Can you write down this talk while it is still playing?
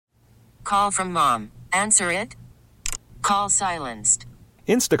Call from mom. Answer it. Call silenced.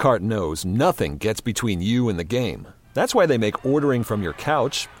 Instacart knows nothing gets between you and the game. That's why they make ordering from your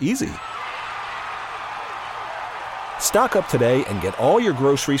couch easy. Stock up today and get all your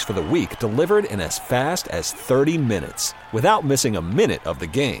groceries for the week delivered in as fast as 30 minutes without missing a minute of the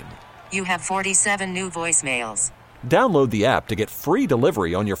game. You have 47 new voicemails. Download the app to get free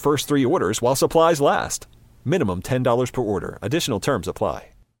delivery on your first 3 orders while supplies last. Minimum $10 per order. Additional terms apply.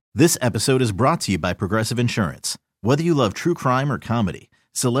 This episode is brought to you by Progressive Insurance. Whether you love true crime or comedy,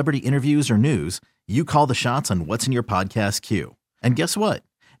 celebrity interviews or news, you call the shots on what's in your podcast queue. And guess what?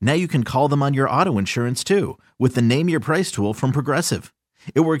 Now you can call them on your auto insurance too with the Name Your Price tool from Progressive.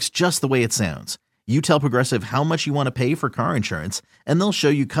 It works just the way it sounds. You tell Progressive how much you want to pay for car insurance, and they'll show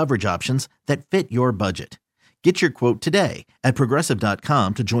you coverage options that fit your budget. Get your quote today at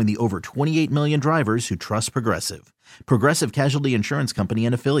Progressive.com to join the over 28 million drivers who trust Progressive. Progressive Casualty Insurance Company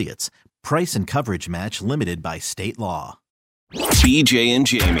and Affiliates. Price and coverage match limited by state law. BJ and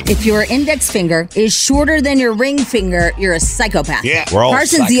Jamie. If your index finger is shorter than your ring finger, you're a psychopath. Yeah, we're all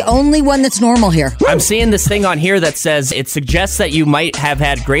Carson's psycho. the only one that's normal here. I'm seeing this thing on here that says it suggests that you might have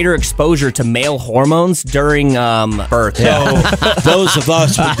had greater exposure to male hormones during birth. So those of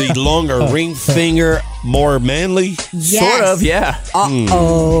us with the longer ring finger, more manly? Yes. Sort of, yeah.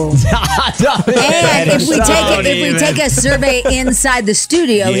 Uh-oh. And if we take a survey inside the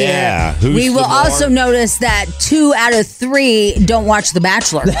studio Yeah, here, who's we will the more- also notice that 2 out of 3 don't watch The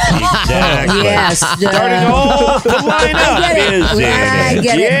Bachelor. Exactly. Yes. Starting all to line up. I get it. Is it? I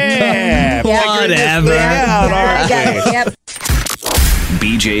get it. Yeah. Yeah. Whatever. I get it. Yep.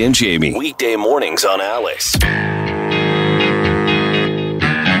 BJ and Jamie. Weekday mornings on Alice.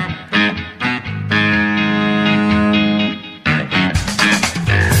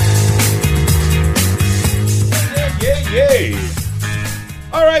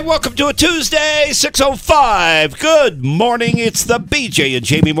 All right, welcome to a Tuesday, 6:05. Good morning. It's the BJ and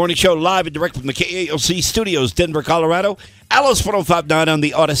Jamie Morning Show, live and direct from the KALC studios, Denver, Colorado. Alice 1059 on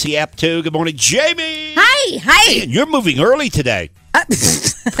the Odyssey app, too. Good morning, Jamie. Hi. Man, you're moving early today.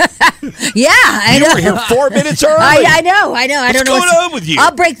 Yeah, I know. You were here 4 minutes early. I know. I don't know what's going on with you?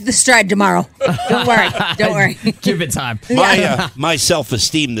 I'll break the stride tomorrow. Don't worry. Give it time. My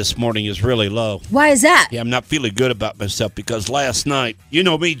self-esteem this morning is really low. Why is that? Yeah, I'm not feeling good about myself because last night, you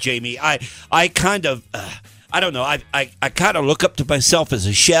know me, Jamie, I kind of, I don't know, I kind of look up to myself as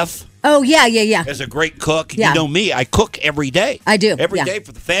a chef. Oh, yeah. As a great cook. Yeah. You know me, I cook every day. I do, Every yeah. day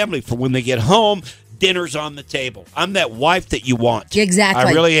for the family, for when they get home, dinner's on the table. I'm that wife that you want. Exactly.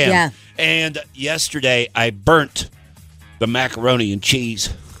 I really am. Yeah. And yesterday, I burnt the macaroni and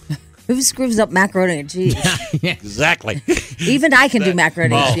cheese. Who screws up macaroni and cheese? Exactly. Even I can do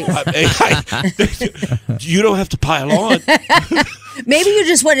macaroni and cheese. You don't have to pile on. Maybe you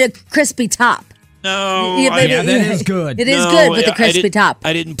just wanted a crispy top. No. Yeah, that is good. It is good with the crispy top.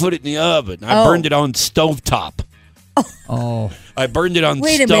 I didn't put it in the oven. I burned it on stovetop. Oh. I burned it on stovetop.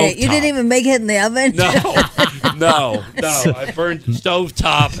 Wait a minute. You didn't even make it in the oven? No. I burned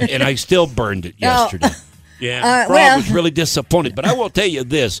stovetop, and I still burned it yesterday. Yeah. I was really disappointed. But I will tell you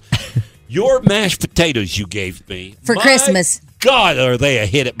this. Your mashed potatoes you gave me. For Christmas. God, are they a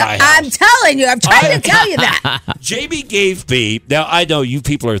hit at my house. I'm telling you. I'm trying to tell you that. Jamie gave me. Now, I know you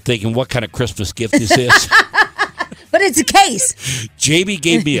people are thinking, what kind of Christmas gift is this? But it's a case. Jamie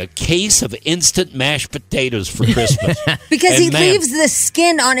gave me a case of instant mashed potatoes for Christmas. Because And he man, leaves the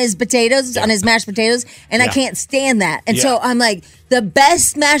skin on his potatoes, on his mashed potatoes, and I can't stand that. And so I'm like, the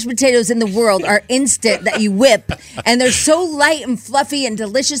best mashed potatoes in the world are instant that you whip, and they're so light and fluffy and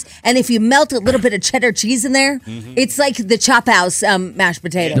delicious. And if you melt a little bit of cheddar cheese in there, it's like the Chop House mashed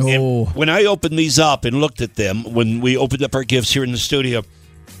potatoes. And when I opened these up and looked at them, when we opened up our gifts here in the studio,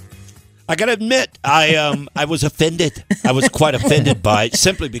 I got to admit, I was offended. I was quite offended by it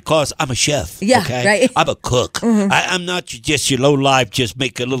simply because I'm a chef. Yeah, okay? right. I'm a cook. I'm not just your low life, just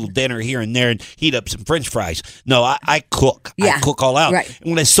make a little dinner here and there and heat up some French fries. No, I cook. Yeah, I cook all out. right. And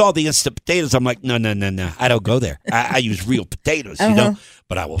when I saw the instant potatoes, I'm like, no. I don't go there. I use real potatoes, you know.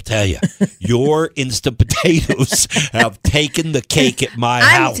 But I will tell you, your instant potatoes have taken the cake at my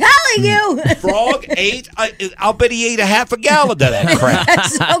house. I'm telling you. Frog ate, I'll bet he ate a half a gallon of that crap.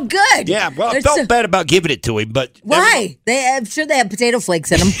 That's so good. Yeah, well, I They're felt so- bad about giving it to him, but... Why? I'm sure they have potato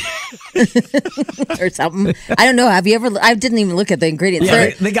flakes in them. Or something. I don't know. Have you ever... I didn't even look at the ingredients. Yeah,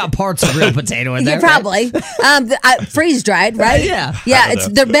 they got parts of real potato in there. Yeah, probably. Freeze-dried, right? Yeah. Yeah,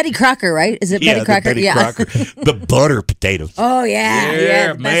 they're Betty Crocker, right? Is it Betty Crocker? Betty Crocker. The butter potatoes. Oh, yeah.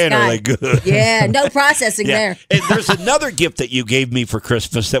 Yeah, man, are they good? Yeah, no processing there. And there's another gift that you gave me for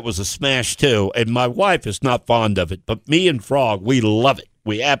Christmas that was a smash too, and my wife is not fond of it, but me and Frog, we love it.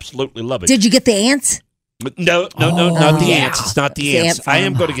 We absolutely love it. Did you get the ants? No, not the ants. It's not the ants. ant I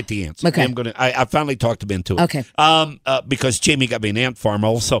am going to get the ants. Okay. I finally talked him into it. Okay. Because Jamie got me an ant farm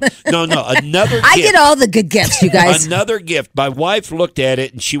also. No, another gift. I get all the good gifts, you guys. Another gift. My wife looked at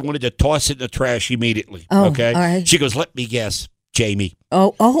it and she wanted to toss it in the trash immediately. Oh, okay. all right. She goes, let me guess, Jamie.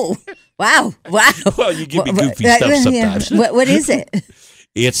 Oh, wow. Well, you give me goofy stuff sometimes. What is it?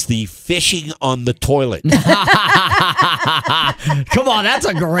 It's the fishing on the toilet. Come on, that's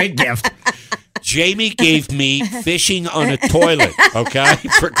a great gift. Jamie gave me fishing on a toilet, okay,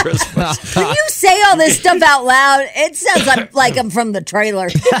 for Christmas. When you say all this stuff out loud, it sounds like I'm from the trailer.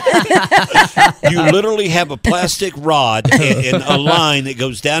 You literally have a plastic rod and a line that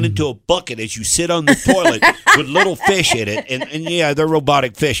goes down into a bucket as you sit on the toilet with little fish in it. And yeah, they're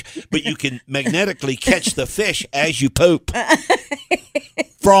robotic fish, but you can magnetically catch the fish as you poop.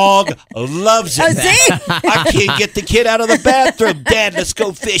 Frog loves it. Oh, see? I can't get the kid out of the bathroom. Dad, let's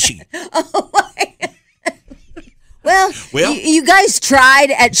go fishing. Well, you guys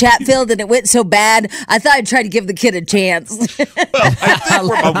tried at Chatfield and it went so bad, I thought I'd try to give the kid a chance. Well, I think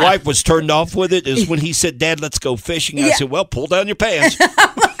where my wife was turned off with it is when he said, Dad, let's go fishing. I said, well, pull down your pants.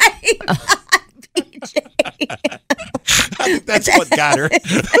 I think that's what got her.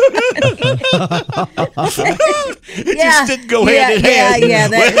 It just didn't go hand in hand. Yeah,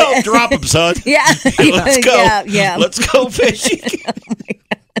 well, drop him, son. Yeah. Let's go. Yeah. Let's go fishing.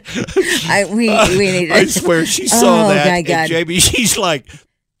 We need it. I swear she saw that. My God. And Jamie, she's like,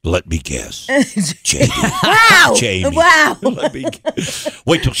 let me guess. Jamie. Wow. Jamie. Wow. Let me guess.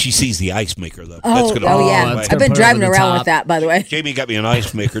 Wait till she sees the ice maker, though. Oh, That's gonna yeah. that's I've been put it driving over the around top. with that, by the way. Jamie got me an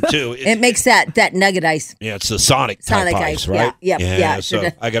ice maker, too. It makes that nugget ice. Yeah, it's the Sonic type ice, right? Yeah.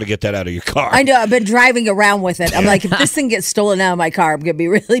 So I got to get that out of your car. I know. I've been driving around with it. I'm like, if this thing gets stolen out of my car, I'm going to be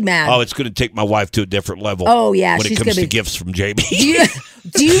really mad. Oh, it's going to take my wife to a different level. Oh, yeah, when it she's comes gonna to gifts from Jamie.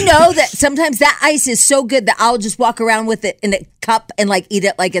 Do you know that sometimes that ice is so good that I'll just walk around with it in a cup and like eat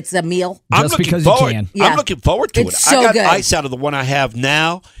it like it's a meal? Just because you can. Yeah. I'm looking forward to It's it. so I got good. ice out of the one I have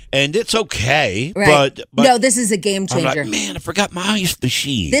now, and it's okay. Right. But no, this is a game I'm changer. like, man, I forgot my ice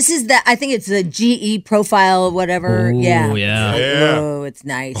machine. This is I think it's the GE profile, whatever. Ooh, yeah. Yeah. Oh, it's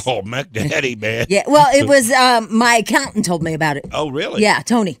nice. Oh, Mac Daddy, man. Yeah. Well, it was my accountant told me about it. Oh, really? Yeah,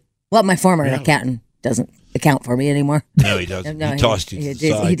 Tony. Well, my former accountant doesn't account for me anymore. No, he doesn't. No, he tossed you to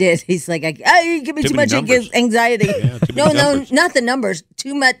the side. He did. He's like, you give me too much anxiety. Yeah, too no, many numbers. not the numbers.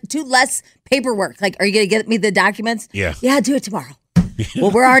 Too less paperwork. Like, are you going to get me the documents? Yeah. Yeah, do it tomorrow.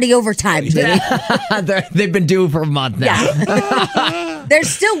 Well, we're already over time, Jimmy. They've been due for a month now. Yeah. There's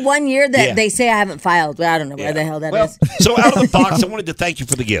still 1 year that they say I haven't filed. But I don't know where the hell that is. So out of the box, I wanted to thank you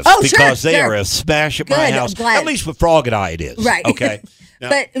for the gifts because they are a smash at my house. At least with Frog and I, it is. Right. Okay. Now,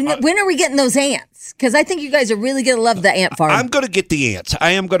 but when are we getting those ants? Because I think you guys are really going to love the ant farm. I'm going to get the ants.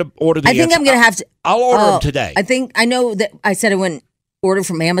 I am going to order the ants. I think I'm going to have to. I'll order them today. I know that I said I wouldn't order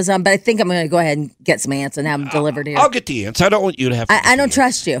from Amazon, but I think I'm going to go ahead and get some ants and have them delivered here. I'll get the ants. I don't want you to have to. I don't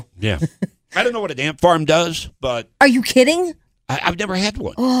trust you. Yeah. I don't know what an ant farm does, but. Are you kidding? I've never had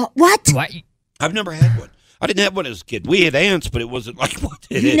one. What? I've never had one. I didn't have one as a kid. We had ants, but it wasn't like what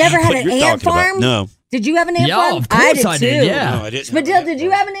it is. You never had an you're ant talking about. farm? No. Did you have an ant farm? Of course I did, too. yeah. No, I didn't. Spadil, did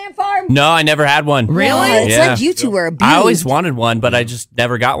you have an ant farm? No, I never had one. Really? Oh, it's Yeah. like you two were abused. I always wanted one, but I just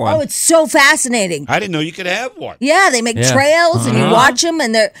never got one. Oh, it's so fascinating. I didn't know you could have one. Yeah, they make Yeah. trails and you watch them,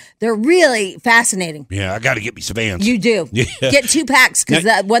 and they're really fascinating. Yeah, I got to get me some ants. You do. Yeah. Get 2 packs because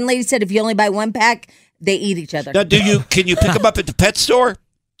that one lady said if you only buy 1 pack, they eat each other. Now, can you pick them up at the pet store?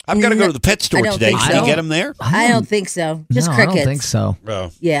 I've got to go to the pet store don't today. think Can so. you get them there? I don't think so. Just No, crickets. I don't think so.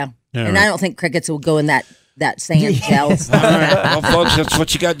 Oh. Yeah. All And right. I don't think crickets will go in that sand shells. All right. Well, folks, that's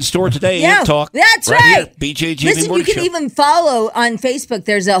what you got in store today. Yeah, Ant Talk. that's Here, right. BJ Jamie Listen, you Morning can Show. even follow on Facebook.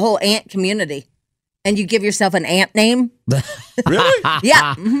 There's a whole ant community. And you give yourself an ant name. Really?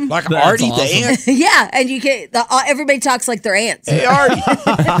 Yeah. Mhm. Like That's Artie awesome. the ant? Yeah. And you can, everybody talks like they're ants. Hey, Artie.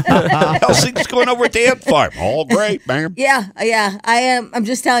 How's things going over at the ant farm? All great, man. Yeah. I am. I'm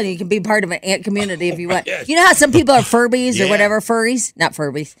just telling you can be part of an ant community if you want. You know how some people are Furbies or Yeah. whatever? Furries? Not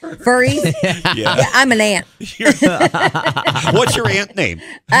Furbies. Furries? Yeah, I'm an ant. What's your ant name?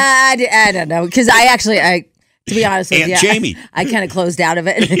 I don't know. Because to be honest with Aunt you, Jamie. I kind of closed out of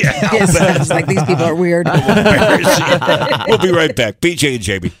it. Yeah, Yes, I was like, these people are weird. We'll be right back. BJ and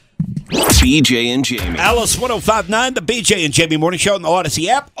Jamie. BJ and Jamie. Alice 105.9, the BJ and Jamie Morning Show on the Odyssey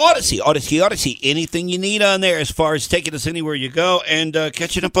app. Odyssey. Anything you need on there as far as taking us anywhere you go and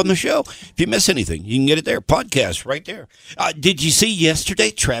catching up on the show. If you miss anything, you can get it there. Podcast right there. Did you see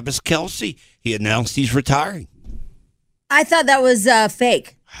yesterday Travis Kelce? He announced he's retiring. I thought that was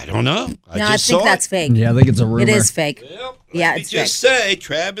fake. I don't know. I think that's fake. Yeah, I think it's a rumor. It is fake. Yep. Yeah, Let it's me just fake. say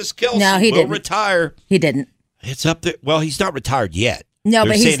Travis Kelce No, he will didn't. retire. He didn't. It's up there. Well, he's not retired yet. No,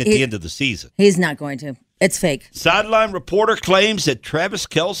 They're but saying at the end of the season. He's not going to. It's fake. Sideline reporter claims that Travis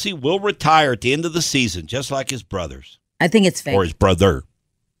Kelce will retire at the end of the season, just like his brothers. I think it's fake. Or his brother.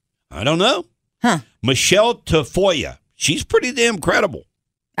 I don't know. Huh. Michelle Tafoya. She's pretty damn credible.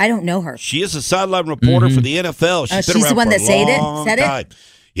 I don't know her. She is a sideline reporter for the NFL. She's been she's around the one for that a said it? long Said it? time.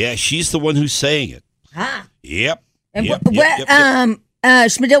 Yeah, she's the one who's saying it. Huh. Yep. And Yep.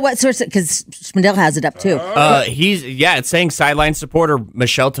 Schmidl, what source? Because Schmidl has it up too. It's saying sideline supporter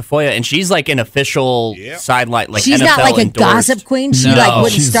Michelle Tafoya, and she's like an official sideline, like She's NFL not like a endorsed. gossip queen. She No,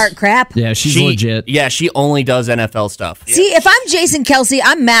 wouldn't start crap. Yeah, she's She- legit. Yeah, she only does NFL stuff. See, if I'm Jason Kelce,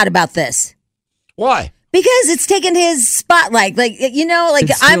 I'm mad about this Why? because it's taken his spotlight. It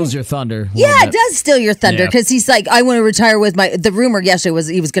steals your thunder. a little Yeah, it bit. does steal your thunder Yeah. because he's like, I want to retire with my. The rumor yesterday was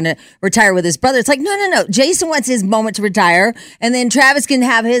he was going to retire with his brother. It's like, no. Jason wants his moment to retire, and then Travis can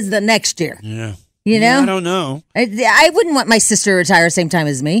have his the next year. Yeah. You know? I don't know. I wouldn't want my sister to retire same time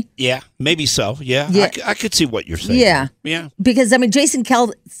as me. Yeah, maybe so. Yeah. Yeah. I could see what you're saying. Yeah. Yeah. Because, Jason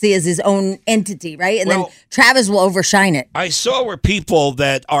Kelce is his own entity, right? And then Well- Travis will overshine it. I saw where people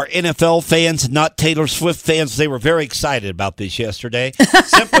that are NFL fans, not Taylor Swift fans, they were very excited about this yesterday,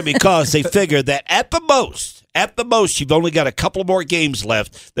 simply because they figured that at the most, you've only got a couple more games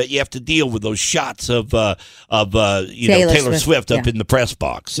left that you have to deal with those shots of Taylor Swift up in the press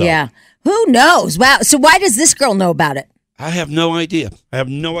box. So. Yeah. Who knows? Wow. So why does this girl know about it? I have no idea. I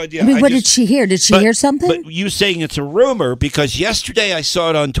mean, what did she hear? Did she hear something? But you saying it's a rumor because yesterday I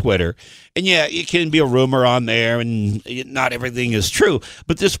saw it on Twitter, and yeah, it can be a rumor on there, and not everything is true.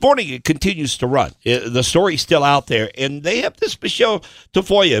 But this morning it continues to run. The story's still out there, and they have this Michelle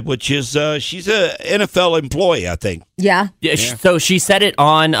Tafoya, which is she's a NFL employee, I think. Yeah. Yeah. So she said it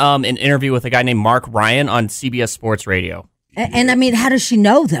on an interview with a guy named Mark Ryan on CBS Sports Radio. And I mean, how does she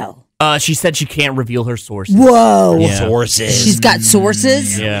know though? She said she can't reveal her sources. Whoa. Yeah. Sources. She's got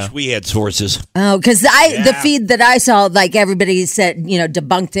sources? Yeah. Wish we had sources. Oh, because the feed that I saw, like everybody said,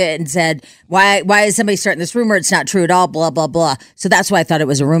 debunked it and said, why is somebody starting this rumor? It's not true at all, blah, blah, blah. So that's why I thought it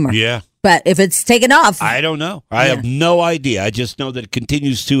was a rumor. Yeah. But if it's taken off. I don't know. I have no idea. I just know that it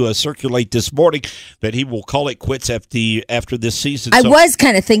continues to circulate this morning that he will call it quits after this season. I was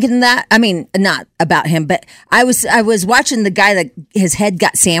kind of thinking that. I mean, not about him, but I was watching the guy that his head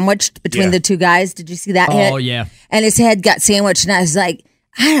got sandwiched between the two guys. Did you see that hit? Oh, yeah. And his head got sandwiched, and I was like,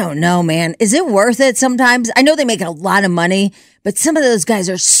 I don't know, man. Is it worth it sometimes? I know they make a lot of money, but some of those guys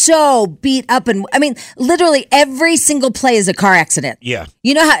are so beat up. And I mean, literally every single play is a car accident. Yeah.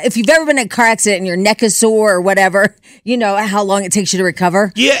 You know how, if you've ever been in a car accident and your neck is sore or whatever, you know how long it takes you to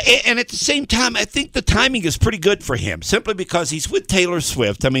recover? Yeah, and at the same time, I think the timing is pretty good for him, simply because he's with Taylor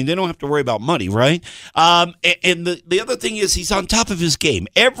Swift. I mean, they don't have to worry about money, right? And the other thing is he's on top of his game.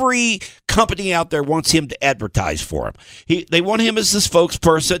 Every company out there wants him to advertise for him. They want him as the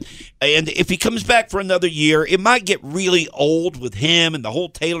spokesperson, and if he comes back for another year, it might get really old with him and the whole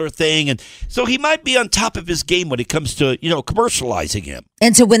Taylor thing, and so he might be on top of his game when it comes to commercializing him.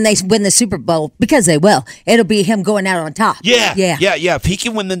 And so when they win the Super Bowl, because they will, it'll be him going out on top. Yeah. Yeah. If he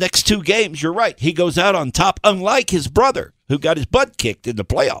can win the next two games, you're right. He goes out on top, unlike his brother, who got his butt kicked in the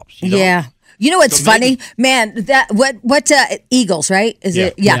playoffs. Yeah. You know what's funny, man? That what Eagles, right? Is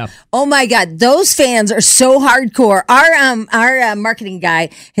it? Yeah. Oh my God, those fans are so hardcore. Our marketing guy,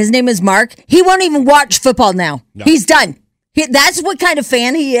 his name is Mark. He won't even watch football now. No. He's done. That's what kind of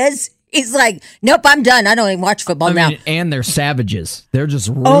fan he is. He's like, nope, I'm done. I don't even watch football now. And they're savages. They're just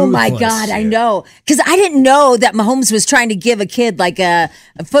ruthless. Oh my God, I know. Because I didn't know that Mahomes was trying to give a kid like a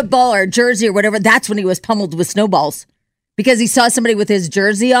football or a jersey or whatever. That's when he was pummeled with snowballs. Because he saw somebody with his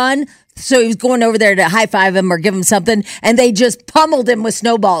jersey on, so he was going over there to high five him or give him something, and they just pummeled him with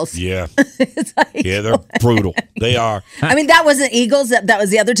snowballs. Yeah. Like, they're brutal. They are. I mean, that wasn't Eagles, that was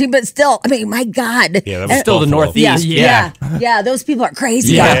the other team, but still, I mean, my God. Yeah, that was still the Buffalo. Northeast. Yeah, those people are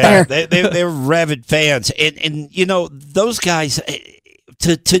crazy out there. They're rabid fans. And those guys,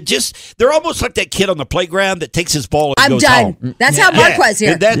 to just, they're almost like that kid on the playground that takes his ball and I'm goes done. home. That's how Mark was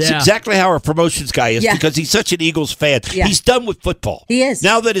here. And that's exactly how our promotions guy is because he's such an Eagles fan. Yeah. He's done with football. He is.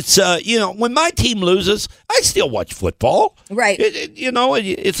 Now that it's, when my team loses, I still watch football. Right.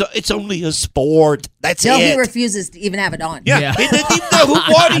 It's only a sport. That's No, it. he refuses to even have it on. Yeah. He didn't even know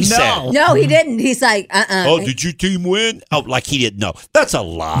who won, he said. No, he didn't. He's like, Oh, did your team win? Oh, like he didn't know. That's a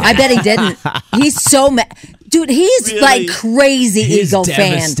lie. I bet he didn't. He's so mad. Dude, he's Really? like crazy Eagle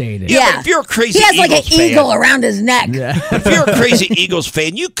devastated. fan. Yeah, but if you're a crazy he has like Eagles an fan- eagle around his neck. If you're a crazy Eagles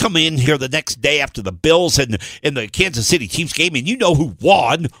fan, you come in here the next day after the Bills and the Kansas City Chiefs game, and you know who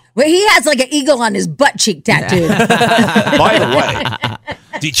won. Well, he has like an eagle on his butt cheek tattooed. By the way,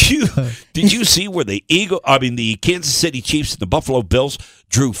 did you see where the Kansas City Chiefs and the Buffalo Bills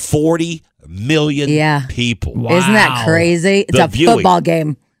drew 40 million people? Wow. Isn't that crazy? It's The a viewing. football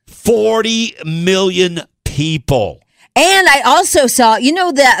game. 40 million people. And I also saw,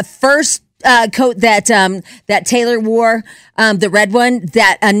 the first coat that Taylor wore, the red one,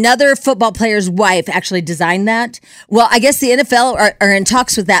 that another football player's wife actually designed that. Well, I guess the NFL are in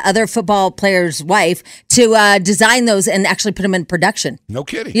talks with that other football player's wife to design those and actually put them in production. No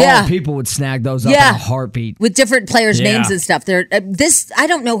kidding. Yeah. Oh, people would snag those up in a heartbeat. With different players' Yeah. names and stuff. I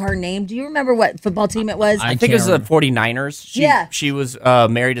don't know her name. Do you remember what football team it was? I think it was the 49ers. Yeah. She was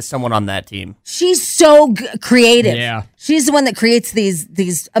married to someone on that team. She's so creative. Yeah. She's the one that creates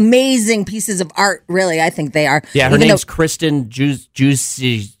these amazing pieces of art, really, I think they are. Yeah, her Even name's though- Kristen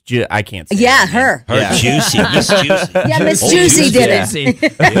Juicy. I can't say Yeah, her name. her. Juicy. Miss Juicy. Yeah, Miss Oh, Juicy did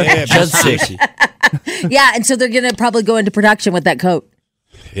it. Yeah, Miss Juicy. Yeah, and so they're going to probably go into production with that coat.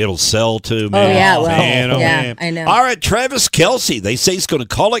 It'll sell too, man. Oh, yeah, it will. Man, Yeah, man. I know. All right, Travis Kelce. They say he's going to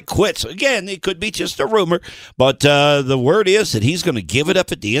call it quits. Again, it could be just a rumor, but the word is that he's going to give it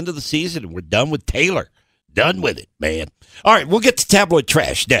up at the end of the season, and we're done with Taylor. Done with it, man. All right, we'll get to tabloid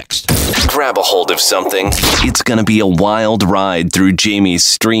trash next. Grab a hold of something. It's going to be a wild ride through Jamie's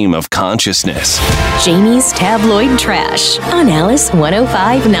stream of consciousness. Jamie's Tabloid Trash on Alice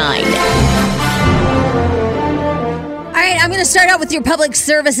 105.9. All right, I'm going to start out with your public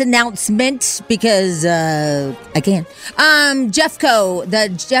service announcement because I can. The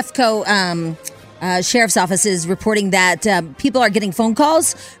Jeffco Sheriff's Office is reporting that people are getting phone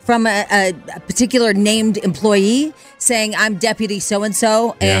calls from a particular named employee saying, I'm Deputy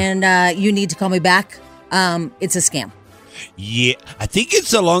so-and-so, and you need to call me back. It's a scam. Yeah, I think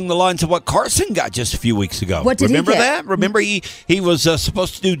it's along the lines of what Carson got just a few weeks ago. What did he Remember get? that? Remember he was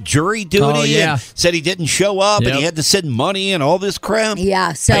supposed to do jury duty Oh, yeah. and said he didn't show up and he had to send money and all this crap.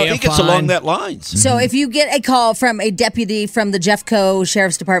 Yeah, so I think it's along that lines. So if you get a call from a deputy from the Jeffco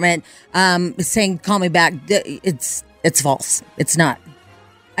Sheriff's Department saying, call me back, it's false. It's not.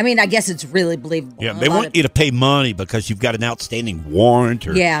 I mean, I guess it's really believable. Yeah, they want you to pay money because you've got an outstanding warrant,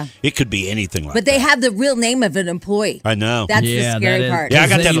 or it could be anything like that. But they have the real name of an employee. I know. That's the scary part. Yeah, I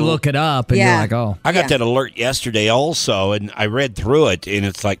got then that. You look it up and you're like, oh. I got that alert yesterday also, and I read through it, and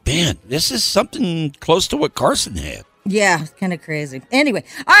it's like, man, this is something close to what Carson had. Yeah, kind of crazy. Anyway,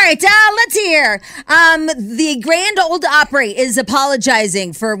 all right, let's hear. The Grand Ole Opry is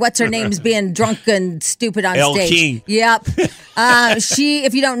apologizing for what's her name's being drunk and stupid on Elle stage. King. Yep. She,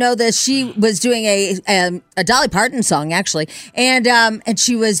 if you don't know this, she was doing a Dolly Parton song actually, and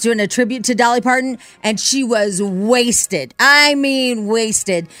she was doing a tribute to Dolly Parton, and she was wasted. I mean,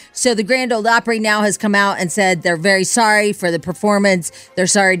 wasted. So the Grand Ole Opry now has come out and said they're very sorry for the performance. They're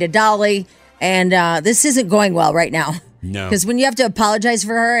sorry to Dolly. And this isn't going well right now. No. Because when you have to apologize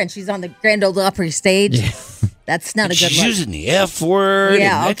for her and she's on the Grand Ole Opry stage, that's not a good She's look. using the F word.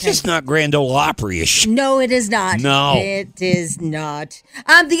 Yeah, and that's just not Grand Ole Opry-ish. No, it is not. No. It is not.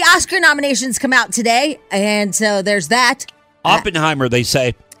 The Oscar nominations come out today, and so there's that. Oppenheimer, they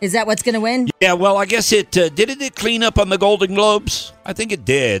say. Is that what's going to win? Yeah, well, I guess it didn't it clean up on the Golden Globes? I think it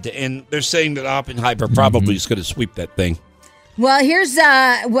did. And they're saying that Oppenheimer probably is going to sweep that thing. Well, here's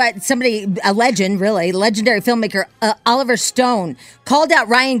what a legendary filmmaker Oliver Stone called out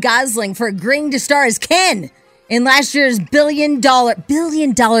Ryan Gosling for agreeing to star as Ken in last year's billion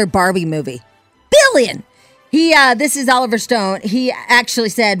dollar Barbie movie. Billion. This is Oliver Stone. He actually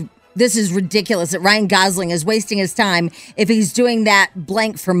said, this is ridiculous that Ryan Gosling is wasting his time if he's doing that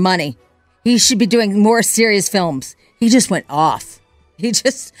blank for money. He should be doing more serious films. He just went off. He's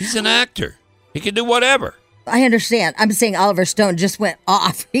an actor. He can do whatever. I understand. I'm saying Oliver Stone just went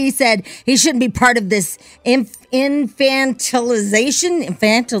off. He said he shouldn't be part of this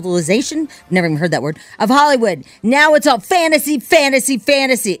infantilization, never even heard that word, of Hollywood. Now it's all fantasy.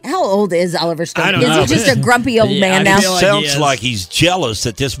 How old is Oliver Stone? I don't know. Is he just a grumpy old man now? It sounds like he's jealous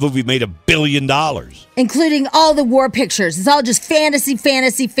that this movie made $1 billion. Including all the war pictures. It's all just fantasy.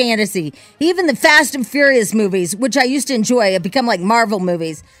 Even the Fast and Furious movies, which I used to enjoy, have become like Marvel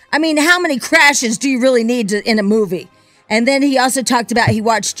movies. I mean, how many crashes do you really need in a movie? And then he also talked about he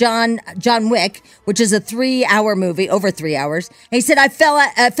watched John Wick, which is a 3-hour movie, over 3 hours. And he said, I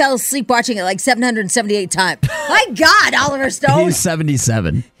fell asleep watching it like 778 times. My God, Oliver Stone. He's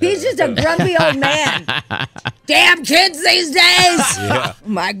 77. He's just a grumpy old man. Damn kids these days. Yeah. Oh,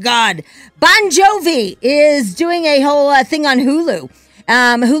 my God. Bon Jovi is doing a whole thing on Hulu.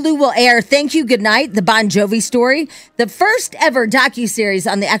 Hulu will air Thank You, Good Night, the Bon Jovi story, the first ever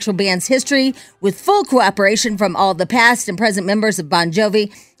docuseries on the actual band's history, with full cooperation from all the past and present members of Bon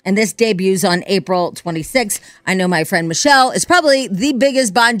Jovi. And this debuts on April 26th. I know my friend Michelle is probably the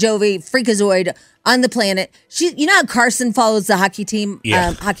biggest Bon Jovi freakazoid on the planet. You know how Carson follows the hockey team,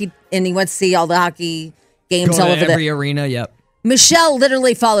 hockey, and he wants to see all the hockey games all over every arena. Yep. Michelle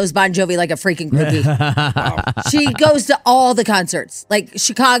literally follows Bon Jovi like a freaking groupie. Wow. She goes to all the concerts, like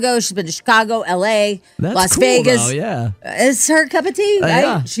Chicago. She's been to Chicago, L.A., Las Vegas. Though, yeah. It's her cup of tea, right?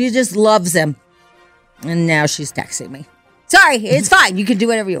 Yeah. She just loves him. And now she's texting me. Sorry, it's fine. You can do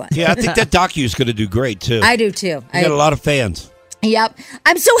whatever you want. Yeah, I think that docu is going to do great, too. I do, too. You got a lot of fans. Yep.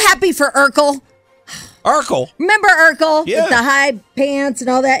 I'm so happy for Urkel. Urkel? Remember Urkel? Yeah. With the high pants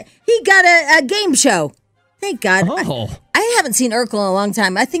and all that? He got a game show. Thank God. Oh. I haven't seen Urkel in a long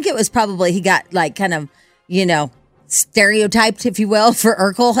time. I think it was probably he got like kind of, stereotyped, if you will, for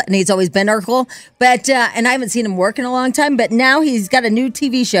Urkel, and he's always been Urkel. But and I haven't seen him work in a long time. But now he's got a new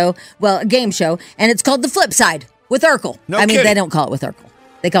TV show, a game show, and it's called The Flip Side with Urkel. They don't call it with Urkel;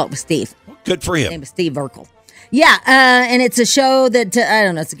 they call it with Steve. Good for him. His name is Steve Urkel. Yeah, and it's a show that I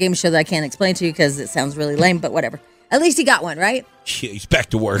don't know. It's a game show that I can't explain to you because it sounds really lame. But whatever. At least he got one, right? Yeah, he's back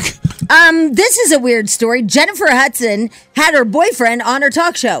to work. This is a weird story. Jennifer Hudson had her boyfriend on her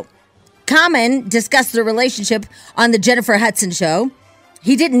talk show. Common discussed their relationship on the Jennifer Hudson show.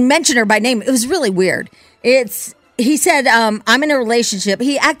 He didn't mention her by name. It was really weird. He said, I'm in a relationship.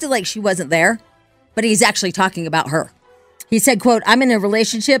 He acted like she wasn't there, but he's actually talking about her. He said, quote, I'm in a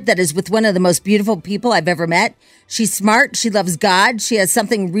relationship that is with one of the most beautiful people I've ever met. She's smart. She loves God. She has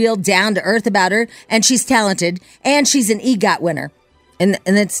something real down to earth about her. And she's talented. And she's an EGOT winner. And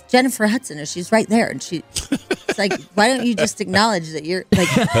it's Jennifer Hudson. And she's right there. And it's like, why don't you just acknowledge that you're like.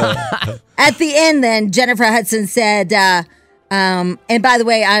 At the end, then, Jennifer Hudson said, and by the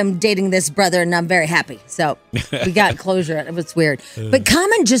way, I'm dating this brother and I'm very happy. So we got closure. It was weird. But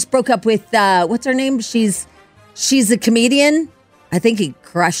Common just broke up with, what's her name? She's a comedian. I think he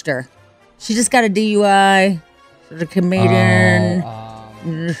crushed her. She just got a DUI. She's a comedian.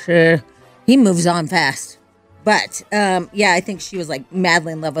 He moves on fast. But, I think she was like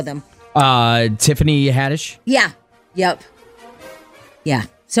madly in love with him. Tiffany Haddish? Yeah. Yep. Yeah.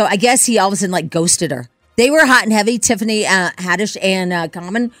 So I guess he all of a sudden like ghosted her. They were hot and heavy. Tiffany Haddish and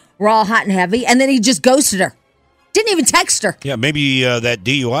Common were all hot and heavy. And then he just ghosted her. Didn't even text her. Yeah, maybe that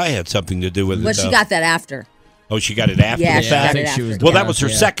DUI had something to do with it. But she got that after. Oh, she got it after Yeah, the she fact? got it after. She was Well, that was her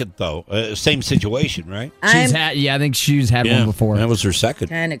second, though. Same situation, right? I think she's had one before. That was her second.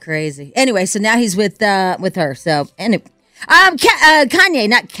 Kind of crazy. Anyway, so now he's with her. So anyway, Kanye,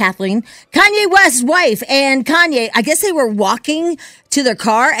 not Kathleen, Kanye West's wife and Kanye. I guess they were walking to their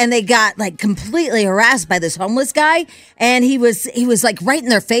car and they got like completely harassed by this homeless guy, and he was like right in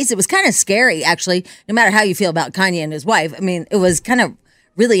their face. It was kind of scary, actually. No matter how you feel about Kanye and his wife, I mean, it was kind of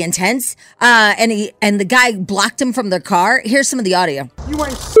really intense. And the guy blocked him from their car. Here's some of the audio. You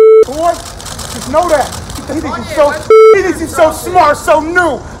ain't boy. Just know that. He thinks he's so smart, so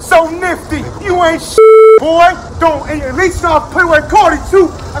new, so nifty. You ain't boy. Don't, and at least I'll play with Cardi too.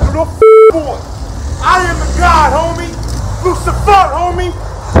 I'm no boy. I am the God, homie. Lucifer, homie.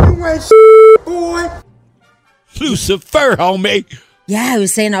 You ain't boy. Lucifer, homie. Yeah, he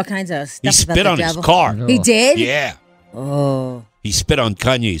was saying all kinds of stuff. He about spit the on devil. his car. He did? Yeah. Oh. He spit on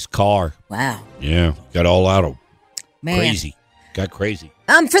Kanye's car. Wow. Yeah. Got all out of Man. crazy. Got crazy.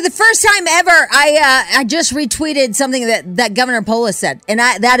 For the first time ever, I just retweeted something that Governor Polis said, and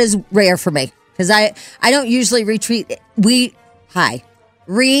that is rare for me because I don't usually retweet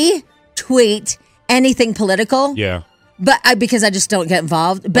anything political. Yeah. But because I just don't get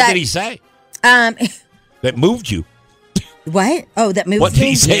involved. But What did he say? That moved you. What? Oh, that moved What did he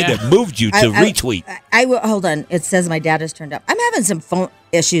me? say that moved you to retweet? I will hold on. It says my data's turned up. I'm having some phone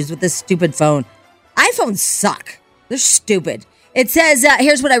issues with this stupid phone. iPhones suck. They're stupid. It says,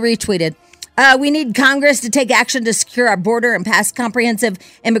 here's what I retweeted. We need Congress to take action to secure our border and pass comprehensive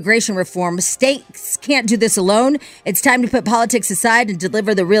immigration reform. States can't do this alone. It's time to put politics aside and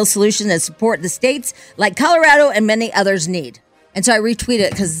deliver the real solution that support the states like Colorado and many others need. And so I retweet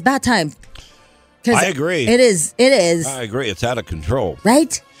it because it's about time. I agree. It is. I agree. It's out of control.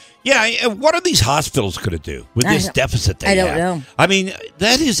 Right? Yeah, what are these hospitals going to do with this deficit they have? I don't know. I mean,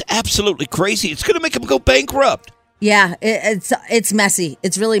 that is absolutely crazy. It's going to make them go bankrupt. Yeah, it's messy.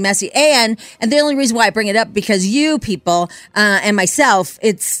 It's really messy. And the only reason why I bring it up because you people and myself,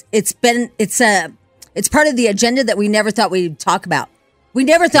 it's part of the agenda that we never thought we'd talk about. We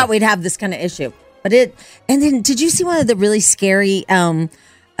never thought we'd have this kind of issue. And then did you see one of the really scary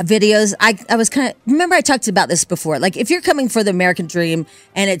videos? I was remember I talked about this before. Like if you're coming for the American dream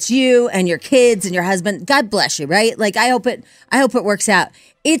and it's you and your kids and your husband, God bless you, right? Like I hope it works out.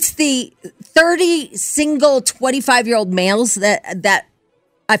 It's the 30 single 25-year-old males that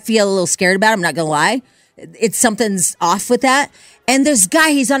I feel a little scared about. I'm not gonna lie. Something's off with that. And this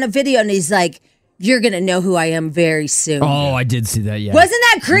guy, he's on a video and he's like, "You're gonna know who I am very soon." Oh, I did see that. Yeah, wasn't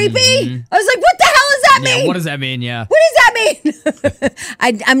that creepy? Mm-hmm. I was like, "What the hell does that mean?" What does that mean? Yeah, what does that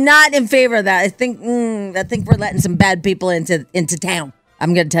mean? I'm not in favor of that. I think we're letting some bad people into town.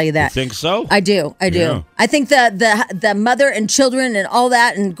 I'm going to tell you that. You think so? I do. Yeah. I think the mother and children and all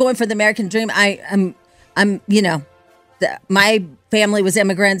that and going for the American dream. My family was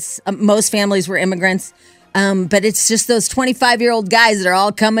immigrants. Most families were immigrants. But it's just those 25-year-old guys that are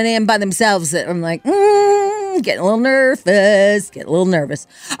all coming in by themselves that I'm like, getting a little nervous.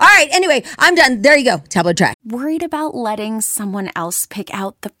 All right. Anyway, I'm done. There you go. Tabloid track. Worried about letting someone else pick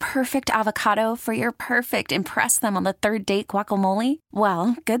out the perfect avocado for your perfect impress them on the third date guacamole?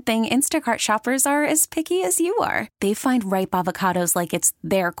 Well, good thing Instacart shoppers are as picky as you are. They find ripe avocados like it's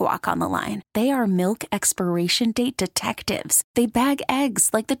their guac on the line. They are milk expiration date detectives. They bag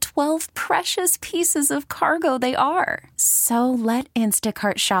eggs like the 12 precious pieces of cargo they are. So let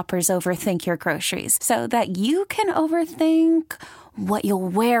Instacart shoppers overthink your groceries so that you can overthink what you'll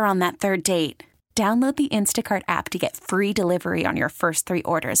wear on that third date. Download the Instacart app to get free delivery on your first 3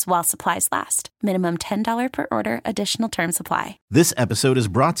 orders while supplies last. Minimum $10 per order. Additional terms apply. This episode is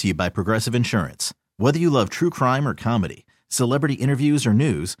brought to you by Progressive Insurance. Whether you love true crime or comedy, celebrity interviews or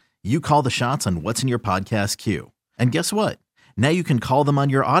news, you call the shots on what's in your podcast queue. And guess what? Now you can call them on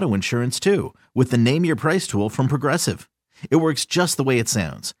your auto insurance too with the Name Your Price tool from Progressive. It works just the way it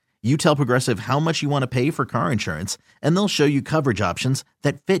sounds. You tell Progressive how much you want to pay for car insurance, and they'll show you coverage options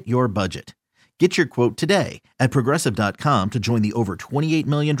that fit your budget. Get your quote today at Progressive.com to join the over 28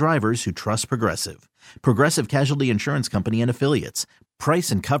 million drivers who trust Progressive. Progressive Casualty Insurance Company and Affiliates. Price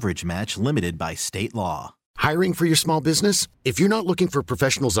and coverage match limited by state law. Hiring for your small business? If you're not looking for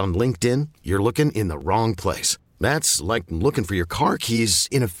professionals on LinkedIn, you're looking in the wrong place. That's like looking for your car keys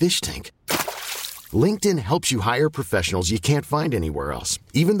in a fish tank. LinkedIn helps you hire professionals you can't find anywhere else,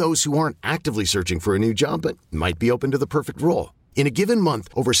 even those who aren't actively searching for a new job but might be open to the perfect role. In a given month,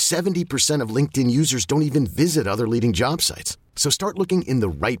 over 70% of LinkedIn users don't even visit other leading job sites. So start looking in the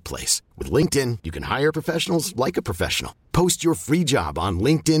right place. With LinkedIn, you can hire professionals like a professional. Post your free job on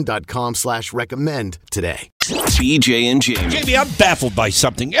linkedin.com/recommend today. BJ and Jamie. Jamie, I'm baffled by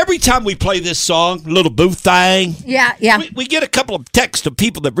something. Every time we play this song, Little Boo Thang, we get a couple of texts of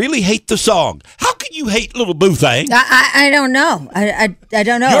people that really hate the song. How can you hate Little Boo Thang? I don't know. I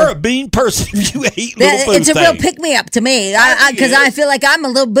don't know. You're a mean person if you hate Little Boo Thang. It's a real pick-me-up to me because I feel like I'm a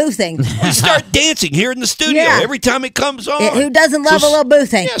Little Boo Thing. We start dancing here in the studio every time it comes on. Who doesn't love a Little Boo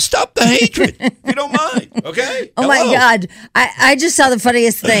Thing? Yeah, stop the hatred if you don't mind, okay? Oh, my God. I just saw the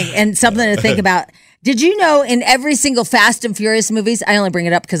funniest thing and something to think about. Did you know in every single Fast and Furious movies, I only bring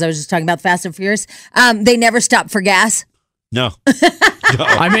it up because I was just talking about Fast and Furious, they never stop for gas? No.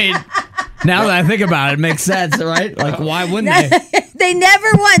 I mean, now that I think about it, it makes sense, right? Like, why wouldn't they? They never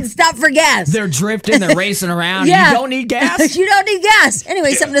once stop for gas. They're drifting, they're racing around. Yeah. You don't need gas? You don't need gas.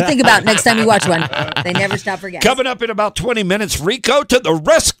 Anyway, something to think about next time you watch one. They never stop for gas. Coming up in about 20 minutes, Rico to the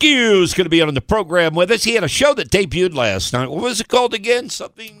rescue is going to be on the program with us. He had a show that debuted last night. What was it called again?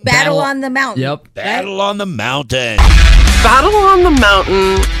 Something? Battle on the Mountain. Yep. Battle on the Mountain. Battle on the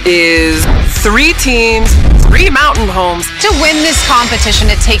Mountain is 3 teams, 3 mountain homes. To win this competition,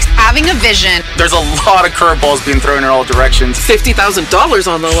 it takes having a vision. There's a lot of curveballs being thrown in all directions.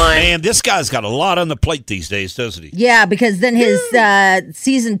 $50,000 on the line. Man, this guy's got a lot on the plate these days, doesn't he? Yeah, because then his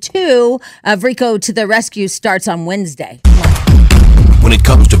season 2 of Rico to the Rescue starts on Wednesday. When it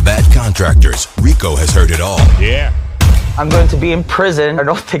comes to bad contractors, Rico has heard it all. Yeah. I'm going to be in prison. I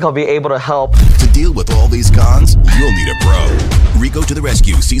don't think I'll be able to help. To deal with all these cons, you'll need a pro. Rico to the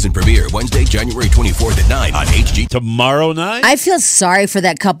Rescue season premiere Wednesday, January 24th at 9 on HG. Tomorrow night? I feel sorry for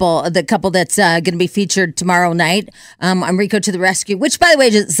that couple, the couple that's going to be featured tomorrow night on Rico to the Rescue, which, by the way,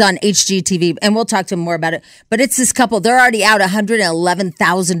 is on HGTV, and we'll talk to them more about it. But it's this couple. They're already out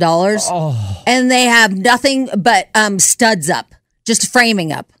 $111,000, and they have nothing but studs up, just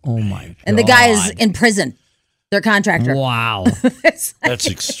framing up. Oh, my God. And the guy is in prison. Their contractor. Wow. That's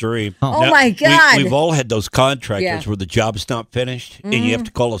extreme. Oh, my God. We've all had those contractors Yeah. where the job's not finished and you have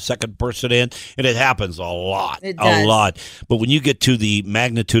to call a second person in, and it happens a lot. It does. A lot. But when you get to the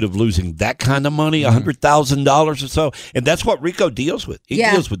magnitude of losing that kind of money, $100,000 or so, and that's what Rico deals with. He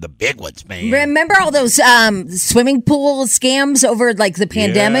deals with the big ones, man. Remember all those swimming pool scams over like the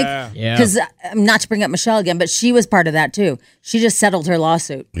pandemic? Yeah. Because not to bring up Michelle again, but she was part of that too. She just settled her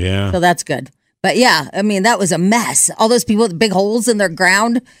lawsuit. Yeah. So that's good. But yeah, I mean, that was a mess. All those people with big holes in their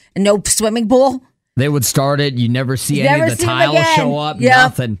ground and no swimming pool. They would start it. You never see You any never of the see them tiles again. show up. Yep.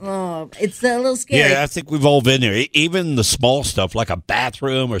 Nothing. Oh, it's a little scary. Yeah, I think we've all been there. Even the small stuff like a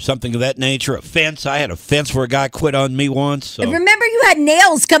bathroom or something of that nature, a fence. I had a fence where a guy quit on me once. So. And remember, you had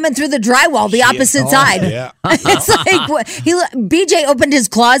nails coming through the drywall, the opposite side. Yeah. It's like BJ opened his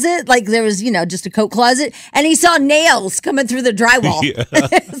closet, like there was, just a coat closet, and he saw nails coming through the drywall. Yeah.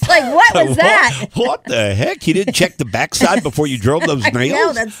 It's like, what was that? What the heck? You didn't check the backside before you drove those nails?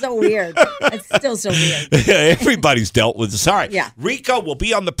 No, that's so weird. That's still so weird. Everybody's dealt with this. All right. Yeah. Rico will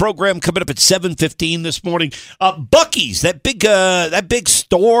be on the program coming up at 7:15 this morning. Bucky's, that big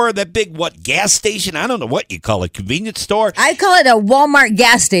store, that big gas station? I don't know what you call it. Convenience store? I call it a Walmart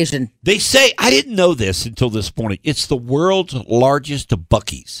gas station. They say, I didn't know this until this morning, it's the world's largest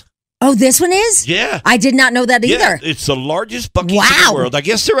Bucky's. Oh, this one is? Yeah. I did not know that either. Yeah, it's the largest Bucky's in the world. I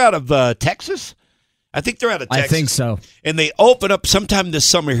guess they're out of Texas. I think they're out of Texas. I think so. And they open up sometime this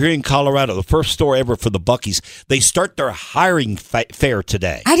summer here in Colorado, the first store ever for the Bucky's. They start their hiring fair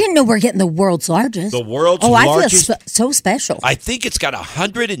today. I didn't know we're getting the world's largest. The world's largest. largest. I feel so special. I think it's got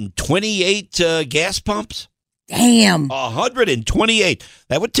 128 gas pumps. Damn. 128.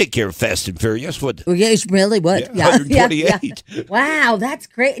 That would take care of Fast and Furious, wouldn't it? Well, yeah, it really would. Yeah, 128. Yeah. Wow, that's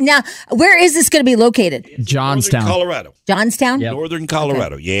great. Now, where is this going to be located? Johnstown. Northern Colorado. Johnstown? Yep. Northern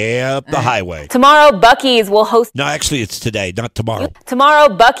Colorado. Okay. Yeah, up the highway. Tomorrow, Bucky's will host... No, actually, it's today, not tomorrow. Tomorrow,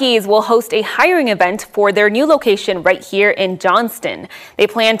 Bucky's will host a hiring event for their new location right here in Johnston. They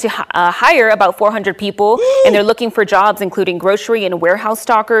plan to hire about 400 people, and they're looking for jobs including grocery and warehouse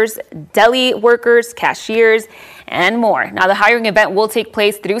stockers, deli workers, cashiers, and more. Now, the hiring event will take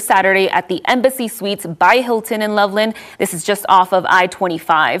place through Saturday at the Embassy Suites by Hilton in Loveland. This is just off of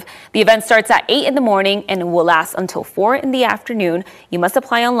I-25. The event starts at 8 in the morning and will last until 4 in the afternoon. You must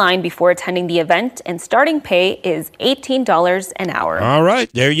apply online before attending the event, and starting pay is $18 an hour. All right,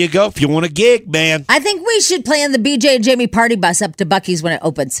 there you go. If you want a gig, man. I think we should plan the BJ and Jamie party bus up to Bucky's when it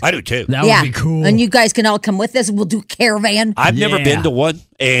opens. I do, too. That would be cool. And you guys can all come with us. We'll do caravan. I've never been to one,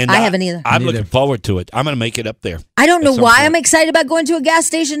 and I haven't either. I'm looking forward to it. I'm going to make it up there. I don't know why I'm excited about going to a gas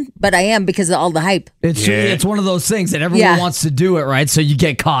station, but I am because of all the hype. It's one of those things that everyone wants to do it, right? So you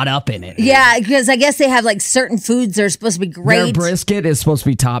get caught up in it. Yeah, because I guess they have like certain foods that are supposed to be great. Their brisket is supposed to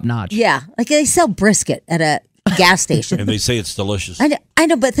be top notch. Yeah, like they sell brisket at a gas station. And they say it's delicious. I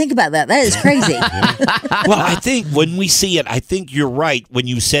know, but think about that. That is crazy. Well, I think when we see it, I think you're right when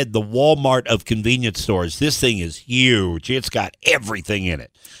you said the Walmart of convenience stores. This thing is huge. It's got everything in it.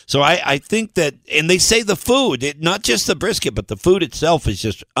 So I think that, and they say the food, not just the brisket, but the food itself is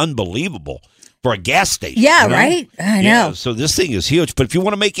just unbelievable for a gas station. Yeah, right? I know. Yeah, so this thing is huge. But if you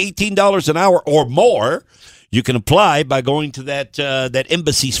want to make $18 an hour or more, you can apply by going to that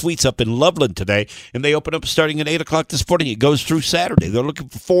Embassy Suites up in Loveland today, and they open up starting at 8 o'clock this morning. It goes through Saturday. They're looking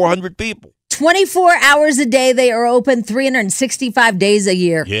for 400 people. 24 hours a day. They are open 365 days a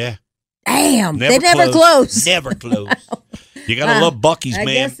year. Yeah. Damn. They never close. Never close. You got to love Bucky's, man.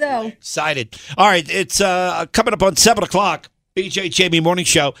 I guess so. Excited. All right, it's coming up on 7 o'clock. BJ Jamie Morning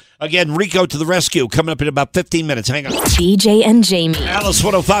Show. Again, Rico to the rescue coming up in about 15 minutes. Hang on. BJ and Jamie. Alice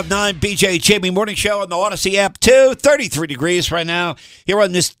 105.9, BJ Jamie Morning Show on the Odyssey app too. 33 degrees right now here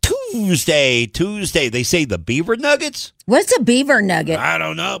on this Tuesday. They say the beaver nuggets. What's a beaver nugget? I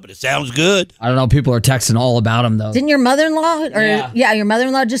don't know, but it sounds good. I don't know. People are texting all about them, though. Didn't your mother-in-law? Your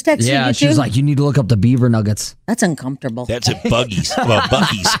mother-in-law just texted you too? She was like, you need to look up the beaver nuggets. That's uncomfortable. That's at Bucky's. Well,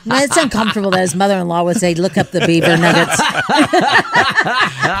 Bucky's. It's uncomfortable that his mother-in-law would say, look up the beaver nuggets.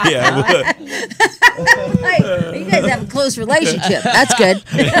 Yeah. Hey, you guys have a close relationship. That's good.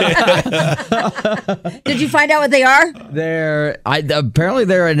 Did you find out what they are? Apparently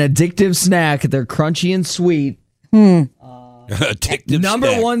they're an addictive snack. They're crunchy and sweet. Addictive Number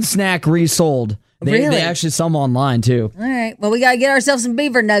snack. one snack resold. Really? They actually sell them online, too. All right. Well, we got to get ourselves some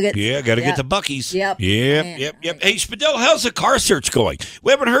beaver nuggets. Yeah, got to get to Bucky's. Yep. Yep. Hey, Spadell, how's the car search going?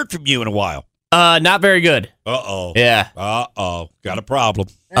 We haven't heard from you in a while. Not very good. Uh-oh. Yeah. Uh-oh. Got a problem.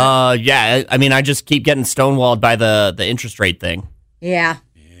 Yeah. I mean, I just keep getting stonewalled by the interest rate thing. Yeah.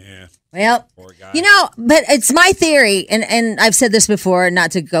 Well, but it's my theory, and I've said this before,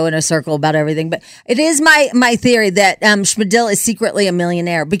 not to go in a circle about everything, but it is my theory that Schmidl is secretly a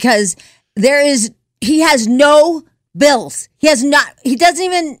millionaire because he has no bills. He has no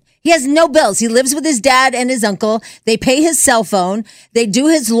bills. He lives with his dad and his uncle. They pay his cell phone. They do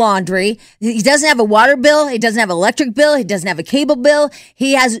his laundry. He doesn't have a water bill. He doesn't have an electric bill. He doesn't have a cable bill.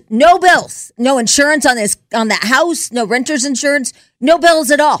 He has no bills, no insurance on that house, no renter's insurance, no bills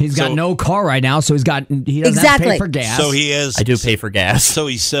at all. He's got no car right now, so he doesn't have to pay for gas. So he is. I do pay for gas. So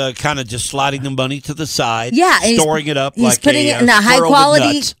he's kind of just sliding the money to the side. Yeah, storing it up. He's putting it in a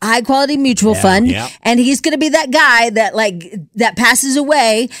high quality mutual fund, and he's going to be that guy that passes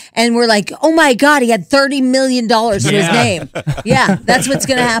away, and we're like, oh my God, he had $30 million in his name. Yeah, that's what's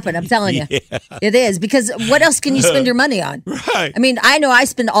going to happen. I'm telling you, it is because what else can you spend your money on? Right. I mean, I know I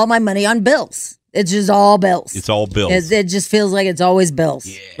spend all my money on bills. It's just all bills. It's all bills. It just feels like it's always bills,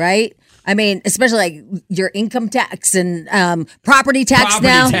 right? I mean, especially like your income tax and property tax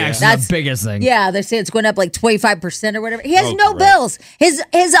now. That's the biggest thing. Yeah, they say it's going up like 25% or whatever. He has no bills. His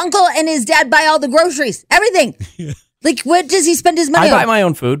uncle and his dad buy all the groceries, everything. Like, what does he spend his money on? I buy my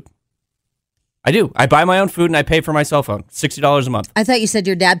own food. I do. I buy my own food and I pay for my cell phone. $60 a month. I thought you said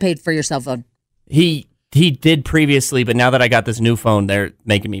your dad paid for your cell phone. He did previously, but now that I got this new phone, they're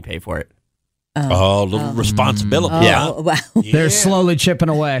making me pay for it. A little responsibility. Wow. They're slowly chipping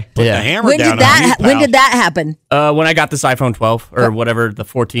away. Put the hammer When down did that happen? When I got this iPhone 12 or whatever, the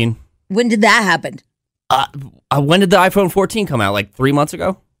 14. When did that happen? When did the iPhone 14 come out? Like 3 months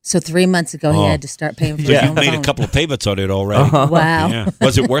ago? So 3 months ago, he had to start paying for his You've own made phone. a couple of payments on it already. Wow. Yeah.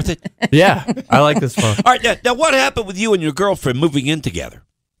 Was it worth it? Yeah, I like this phone. All right, now what happened with you and your girlfriend moving in together?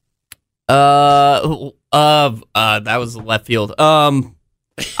 That was left field.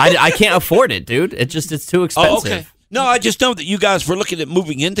 I can't afford it, dude. It's too expensive. Oh, okay. No, I just know that you guys were looking at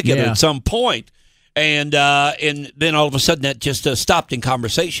moving in together at some point, and then all of a sudden that just stopped in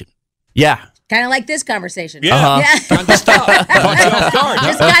conversation. Yeah. Kind of like this conversation. Yeah. Kind of stopped. Caught you off guard.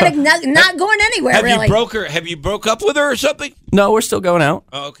 Just kind of not going anywhere, Have you broke up with her or something? No, we're still going out.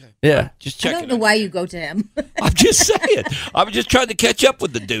 Oh, okay. Yeah. Just I checking. don't know why you go to him. I'm just saying. I was just trying to catch up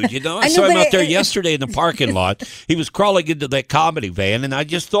with the dude, I saw him out there yesterday in the parking lot. He was crawling into that comedy van, and I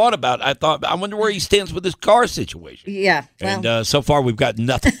just thought I wonder where he stands with his car situation. Yeah. Well. And so far, we've got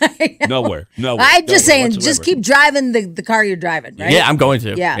nothing. Nowhere. I'm just saying, whatsoever. just keep driving the car you're driving, right? Yeah, I'm going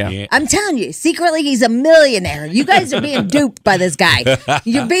to. Yeah. I'm telling you, secretly, he's a millionaire. You guys are being duped by this guy.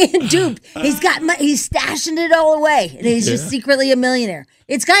 You're being duped. He's stashing it all away, and he's just secretly a millionaire.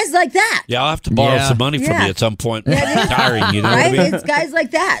 It's guys like that. Yeah, I'll have to borrow some money from you at some point. Tiring, you know right? what I mean? It's guys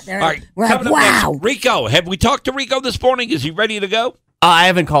like that. All right, we're like, coming up wow. next, Rico, have we talked to Rico this morning? Is he ready to go? I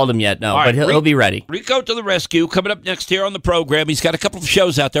haven't called him yet, no, but he'll be ready. Rico to the rescue. Coming up next here on the program. He's got a couple of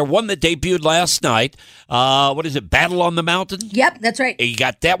shows out there. One that debuted last night. What is it? Battle on the Mountain? Yep, that's right. He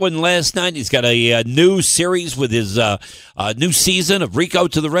got that one last night. He's got a new series with his new season of Rico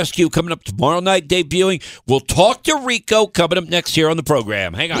to the Rescue coming up tomorrow night, debuting. We'll talk to Rico coming up next here on the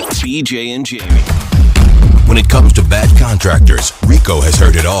program. Hang on. BJ and Jamie. When it comes to bad contractors, Rico has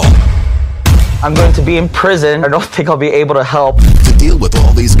heard it all. I'm going to be in prison. I don't think I'll be able to help. To deal with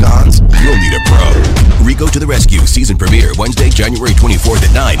all these cons, you'll need a pro. Rico to the Rescue season premiere Wednesday, January 24th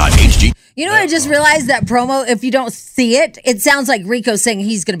at 9 on HG. You know what? I just realized that promo, if you don't see it, it sounds like Rico saying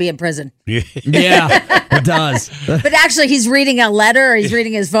he's going to be in prison. Yeah, it does. But actually, he's reading a letter or he's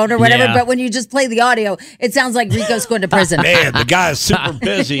reading his phone or whatever. Yeah. But when you just play the audio, it sounds like Rico's going to prison. Man, the guy's super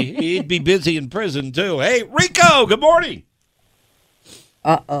busy. He'd be busy in prison, too. Hey, Rico, good morning.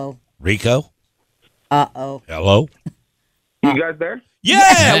 Uh-oh. Rico? Uh-oh. Hello? You guys there?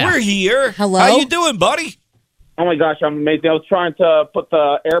 Yeah, we're here. Hello? How you doing, buddy? Oh my gosh, I'm amazing. I was trying to put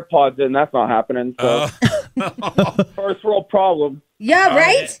the AirPods in. That's not happening. So first world problem. Yeah,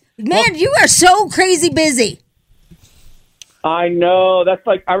 right? Man, you are so crazy busy. I know. That's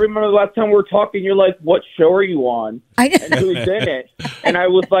like, I remember the last time we were talking, you're like, what show are you on? And who's in it? And I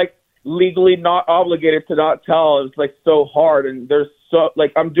was like, legally not obligated to not tell. It was like so hard. And there's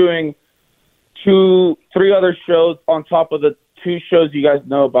I'm doing 3 other shows on top of the 2 shows you guys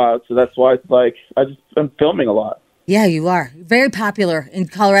know about. So that's why it's like, I'm filming a lot. Yeah, you are. Very popular in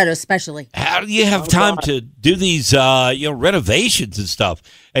Colorado, especially. How do you have time to do these renovations and stuff?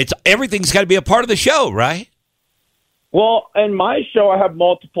 Everything's got to be a part of the show, right? Well, in my show, I have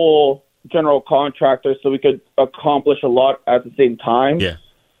multiple general contractor, so we could accomplish a lot at the same time. Yeah.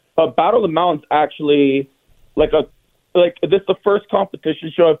 But Battle of the Mountains actually, this is the first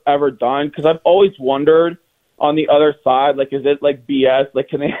competition show I've ever done, because I've always wondered on the other side, like, is it like BS? Like,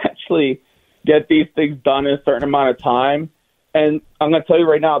 can they actually get these things done in a certain amount of time? And I'm going to tell you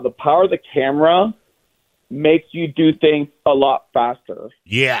right now, the power of the camera makes you do things a lot faster.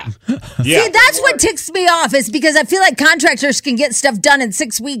 Yeah. See, that's what ticks me off, is because I feel like contractors can get stuff done in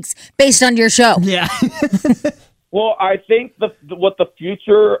 6 weeks based on your show. Yeah. Well, I think what the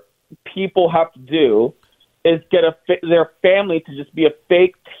future people have to do is get their family to just be a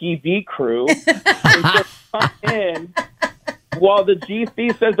fake TV crew and just come in while the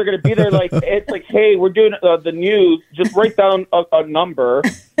GC says they're going to be there. Like, it's like, hey, we're doing the news. Just write down a number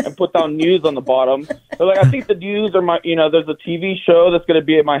and put down news on the bottom. They're like, I think the news are there's a TV show that's going to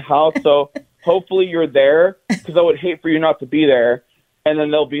be at my house, so hopefully you're there, because I would hate for you not to be there. And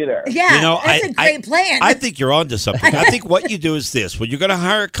then they'll be there. Yeah, that's a great plan. I think you're onto something. I think what you do is this. When you're going to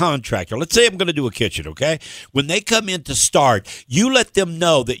hire a contractor, let's say I'm going to do a kitchen, okay? When they come in to start, you let them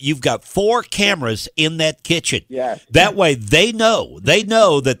know that you've got 4 cameras in that kitchen. Yes. That way they know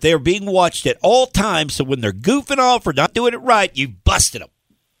that they're being watched at all times, so when they're goofing off or not doing it right, you've busted them.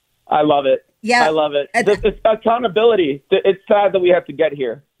 I love it. Yeah. I love it. It's accountability. It's sad that we have to get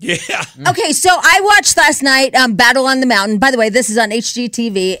here. Yeah. Okay, so I watched last night Battle on the Mountain. By the way, this is on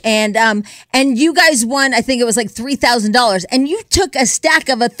HGTV, and you guys won. I think it was like $3,000, and you took a stack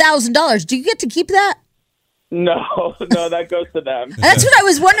of $1,000. Do you get to keep that? No, that goes to them. That's what I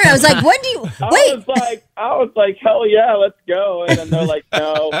was wondering. I was like, when do you wait? I was like, hell yeah, let's go. And then they're like,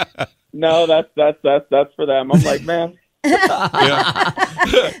 no, that's for them. I'm like, man. That's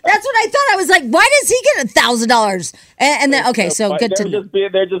what I thought. I was like, why does he get $1,000? And then so good to know.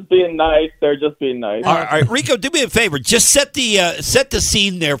 They're just being nice. They're just being nice. All right, Rico, do me a favor. Just set the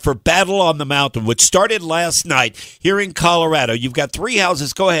scene there for Battle on the Mountain, which started last night here in Colorado. You've got 3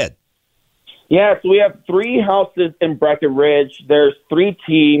 houses. Go ahead. Yeah, so we have 3 houses in Breckenridge. There's 3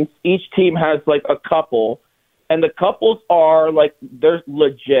 teams. Each team has like a couple, and the couples are like, they're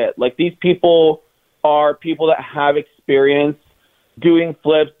legit. Like, these people are people that have experience doing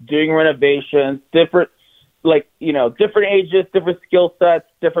flips, doing renovations, different ages, different skill sets,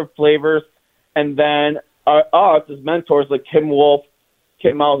 different flavors. And then us as mentors, like Kim Wolf,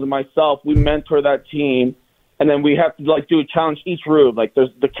 Kim Miles, and myself, we mentor that team. And then we have to do a challenge each room. Like, there's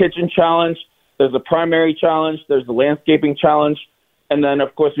the kitchen challenge, there's the primary challenge, there's the landscaping challenge. And then,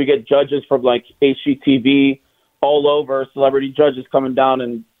 of course, we get judges from like HGTV all over, celebrity judges coming down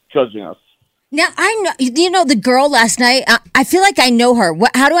and judging us. Now, I know, the girl last night, I feel like I know her.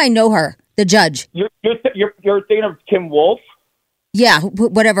 How do I know her, the judge? You're thinking of Kim Wolf? Yeah,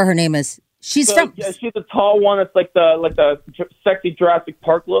 whatever her name is. She's Yeah, she's the tall one that's like the sexy Jurassic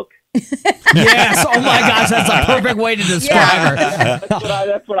Park look. Yes, oh my gosh, that's a perfect way to describe her.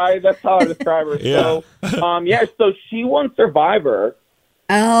 That's how I describe her. Yeah. So she won Survivor.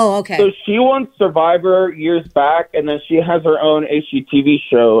 Oh, okay. So she won Survivor years back, and then she has her own HGTV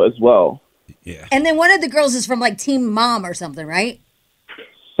show as well. Yeah. And then one of the girls is from like Team Mom or something, right?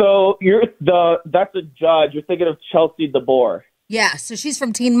 So that's a judge. You're thinking of Chelsea DeBoer. Yeah, so she's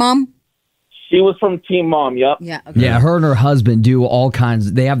from Teen Mom? She was from Team Mom, yep. Yeah, okay. Yeah, her and her husband do all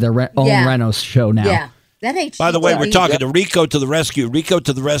kinds. They have their own Reno show now. Yeah. That ain't By the way, we're talking to Rico to the Rescue. Rico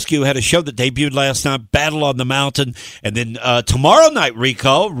to the Rescue had a show that debuted last night, Battle on the Mountain. And then tomorrow night,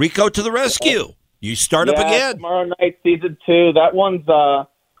 Rico to the Rescue. You start up again. Tomorrow night, season 2. That one's,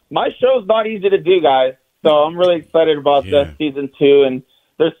 my show's not easy to do, guys. So I'm really excited about the season 2. And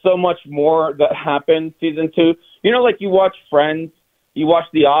there's so much more that happened season 2. You know, like you watch Friends, you watch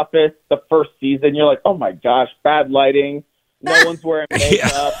The Office, the first season, you're like, oh my gosh, bad lighting. No one's wearing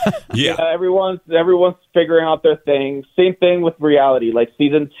makeup. Yeah. Everyone's figuring out their thing. Same thing with reality. Like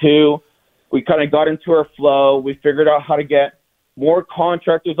season 2, we kind of got into our flow. We figured out how to get more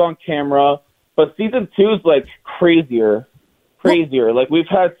contractors on camera. But season 2 is like crazier. Like we've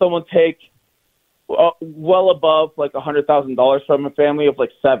had someone take well above like $100,000 from a family of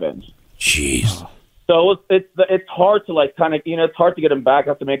like 7. Jeez. So it's hard to like kind of, it's hard to get them back. I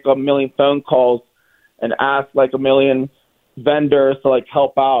have to make a million phone calls and ask like a million vendors to like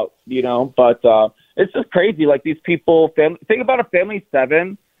help out, but it's just crazy. Like these people, think about a family of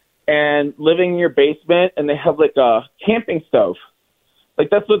 7 and living in your basement, and they have like a camping stove. Like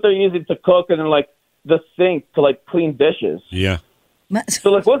that's what they're using to cook, and then like the sink to like clean dishes. Yeah.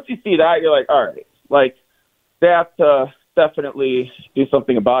 So like once you see that, you're like, all right, like they have to definitely do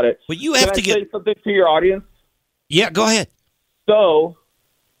something about it. But you have to say something to your audience. Yeah, go ahead. So,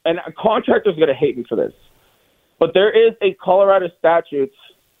 and a contractor's going to hate me for this, but there is a Colorado statute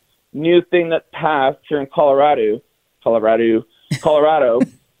new thing that passed here in Colorado.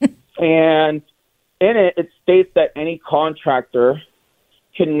 And in it, it states that any contractor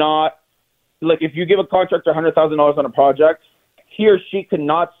cannot, like if you give a contractor $100,000 on a project, he or she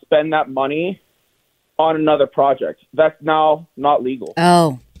cannot spend that money on another project. That's now not legal.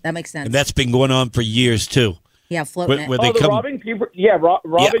 Oh, that makes sense. And that's been going on for years, too. Yeah, floating robbing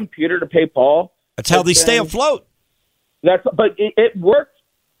Peter to pay Paul. That's how they stay afloat. But it worked.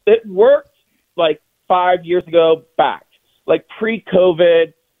 It worked like 5 years ago back, like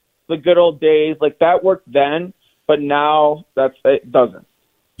pre-COVID, the good old days. Like that worked then, but now it doesn't.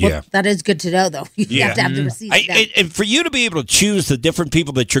 Yeah, well, that is good to know, though. You have to have the receipt. And for you to be able to choose the different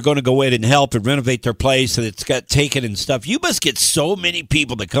people that you're going to go in and help and renovate their place and it's got taken and stuff, you must get so many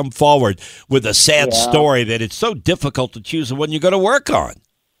people to come forward with a sad story that it's so difficult to choose the one you're going to work on.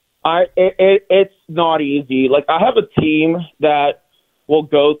 It's not easy. Like I have a team that will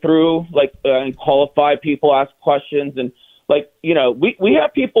go through and qualify people, ask questions, and we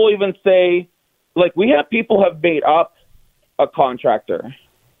have people even say we have people have made up a contractor.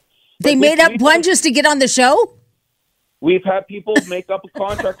 They made up one just to get on the show? We've had people make up a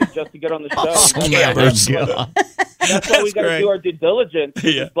contractor just to get on the show. That's why we got to do our due diligence.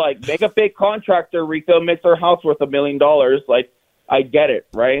 Yeah. It's make a fake contractor. Rico makes our house worth $1 million. I get it,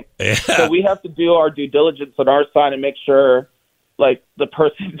 right? Yeah. So we have to do our due diligence on our side and make sure the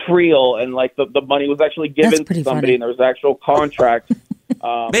person's real and the money was actually given to somebody and there was an actual contract.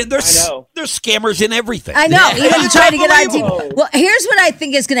 Man, there's scammers in everything. I know. Even trying to get on TV. Well, here's what I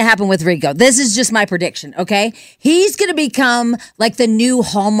think is going to happen with Rico. This is just my prediction, okay? He's going to become the new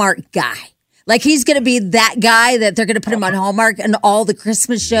Hallmark guy. He's going to be that guy that they're going to put him on Hallmark and all the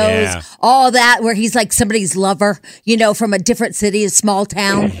Christmas shows, all that, where he's somebody's lover, from a different city, a small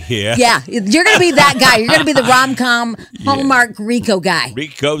town. Yeah. Yeah. You're going to be that guy. You're going to be the rom-com Hallmark Rico guy.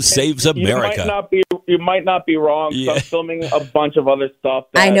 Rico saves America. You might not be wrong. So I'm filming a bunch of other stuff.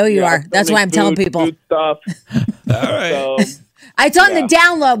 I know you are. That's why I'm telling people. Food stuff. All right. It's on the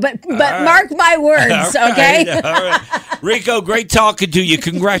down low, but mark my words, okay? All right. Rico, great talking to you.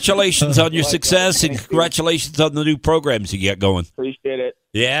 Congratulations on your success and congratulations on the new programs you got going. Appreciate it.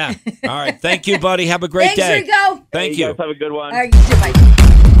 Yeah. All right. Thank you, buddy. Have a great day. Thanks, Rico. Thank you. Guys have a good one. All right, you too, bye.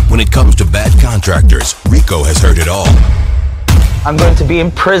 When it comes to bad contractors, Rico has heard it all. I'm going to be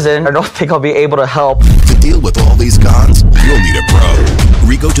in prison. I don't think I'll be able to help. To deal with all these cons, you'll need a pro.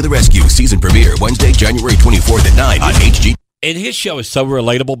 Rico to the Rescue season premiere Wednesday, January 24th at 9 on HGTV. And his show is so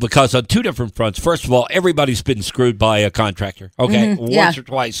relatable because on two different fronts. First of all, everybody's been screwed by a contractor. Okay, once or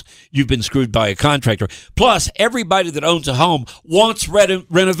twice you've been screwed by a contractor. Plus, everybody that owns a home wants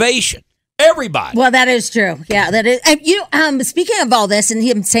renovation. Everybody. Well, that is true. Yeah, that is. Speaking of all this, and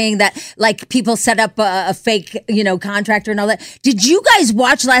him saying that people set up a fake, contractor and all that. Did you guys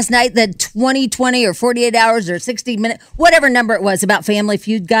watch last night the 20 or 48 hours or 60 minutes, whatever number it was, about Family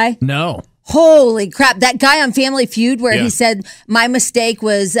Feud guy? No. Holy crap. That guy on Family Feud where he said, my mistake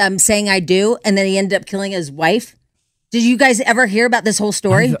was saying I do, and then he ended up killing his wife. Did you guys ever hear about this whole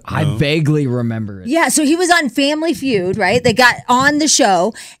story? I vaguely remember it. Yeah, so he was on Family Feud, right? They got on the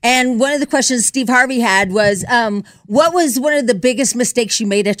show, and one of the questions Steve Harvey had was, what was one of the biggest mistakes you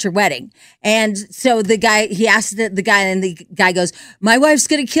made at your wedding? And so he asked the guy, and the guy goes, my wife's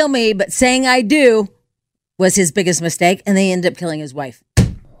going to kill me, but saying I do was his biggest mistake, and they ended up killing his wife.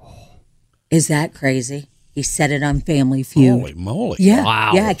 Is that crazy? He said it on Family Feud. Holy moly. Yeah.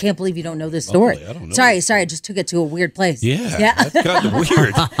 Wow. Yeah, I can't believe you don't know this story. I don't know. Sorry, I just took it to a weird place. Yeah. That's kind of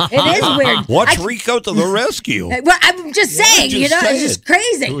weird. It is weird. Watch Rico to the rescue. Well, I'm just saying, it's just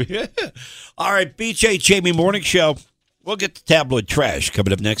crazy. Yeah. All right, BJ Jamie Morning Show. We'll get to tabloid trash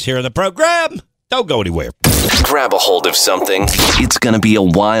coming up next here on the program. Don't go anywhere. Grab a hold of something. It's going to be a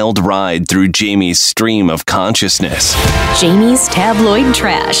wild ride through Jamie's stream of consciousness. Jamie's Tabloid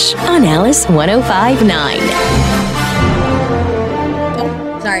Trash on Alice 105.9.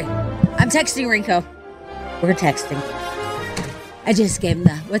 Oh, sorry. I'm texting Rico. We're texting. I just gave him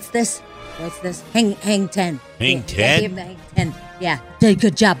what's this? Hang 10. Hang 10? I gave him the hang 10. Yeah, did a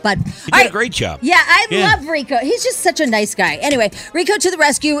good job, bud. You did a great job. Yeah, I love Rico. He's just such a nice guy. Anyway, Rico to the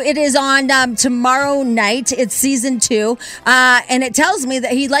Rescue. It is on tomorrow night. It's season 2. And it tells me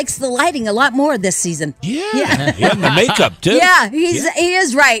that he likes the lighting a lot more this season. Yeah. And the makeup, too. Yeah, he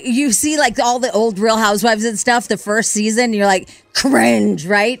is right. You see all the old Real Housewives and stuff the first season, you're like, cringe,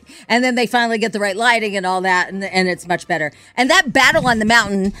 right? And then they finally get the right lighting and all that, and it's much better. And that Battle on the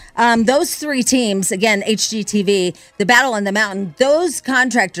Mountain, those 3 teams, again, HGTV, the Battle on the Mountain, those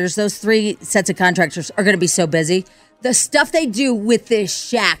contractors, those 3 sets of contractors are going to be so busy. The stuff they do with this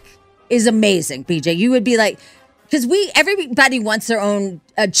shack is amazing, BJ. You would be like, Because everybody wants their own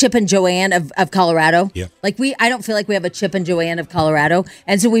Chip and Joanne of Colorado. Yeah. Like I don't feel like we have a Chip and Joanne of Colorado,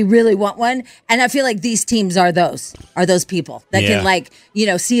 and so we really want one. And I feel like these teams are those people that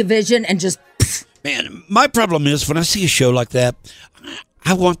can see a vision and just. Man, my problem is when I see a show like that,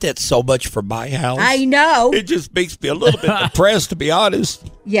 I want that so much for my house. I know. It just makes me a little bit depressed, to be honest.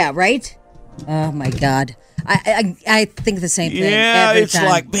 Yeah, right? Oh, my God. I think the same thing. Yeah, every it's time.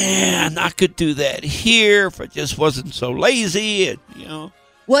 like, man, I could do that here if I just wasn't so lazy. And,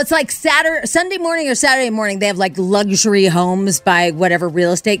 Well, it's like Sunday morning or Saturday morning, they have like luxury homes by whatever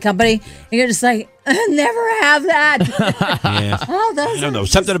real estate company. And you're just like, I'll never have that. Yeah. I don't know.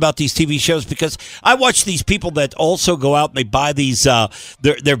 Something about these TV shows, because I watch these people that also go out and they buy these,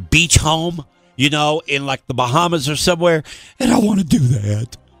 their beach home, in like the Bahamas or somewhere. And I want to do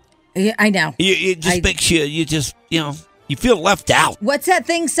that. Yeah, I know. It just makes you feel left out. What's that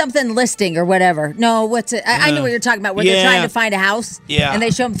thing? Something listing or whatever. No, what's it? I know what you're talking about. Where they're trying to find a house. Yeah. And they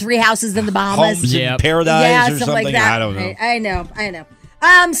show them 3 houses in the Bahamas. Homes in paradise or something. Like that. I don't know. I know.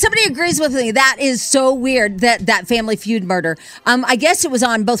 Somebody agrees with me. That is so weird, that Family Feud murder. I guess it was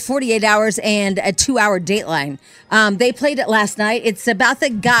on both 48 Hours and a 2-hour Dateline. They played it last night. It's about the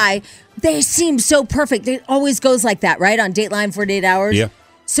guy. They seem so perfect. It always goes like that, right? On Dateline, 48 Hours. Yeah.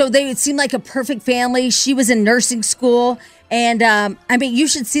 So they seem like a perfect family. She was in nursing school. And, you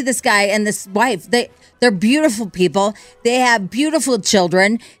should see this guy and this wife. They're beautiful people. They have beautiful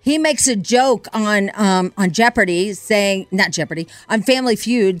children. He makes a joke on Jeopardy on Family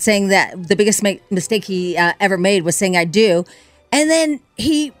Feud, saying that the biggest mistake he ever made was saying I do. And then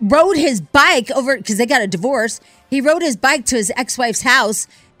he rode his bike over, because they got a divorce. He rode his bike to his ex-wife's house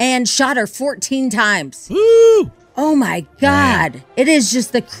and shot her 14 times. Woo! Oh, my God. Man. It is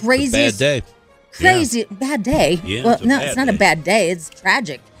just the craziest. Bad day. Bad day. Yeah, well, no, it's not a bad day. It's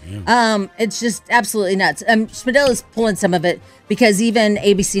tragic. Yeah. It's just absolutely nuts. Spadella's pulling some of it because even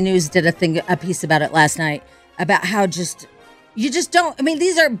ABC News did a piece about it last night about how you just don't. I mean,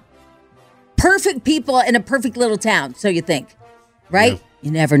 these are perfect people in a perfect little town. So you think, right? Yeah.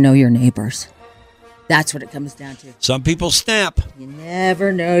 You never know your neighbors. That's what it comes down to. Some people snap. You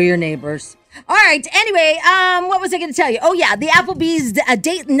never know your neighbors. All right. Anyway, what was I going to tell you? Oh, yeah. The Applebee's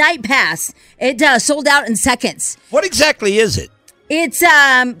date night pass. It sold out in seconds. What exactly is it? It's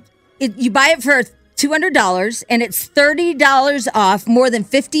you buy it for $200, and it's $30 off more than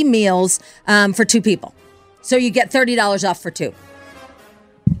 50 meals for 2 people. So you get $30 off for 2.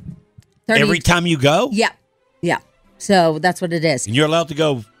 Every time you go? Yeah. Yeah. So that's what it is. And you're allowed to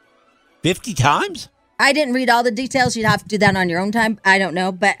go 50 times? I didn't read all the details. You'd have to do that on your own time. I don't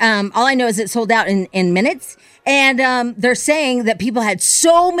know. But all I know is it sold out in minutes. And they're saying that people had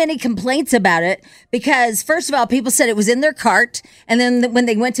so many complaints about it because, first of all, people said it was in their cart. And then when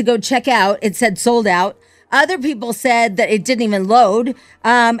they went to go check out, it said sold out. Other people said that it didn't even load.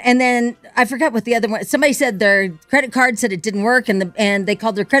 And then I forgot what the other one. Somebody said their credit card said it didn't work. And they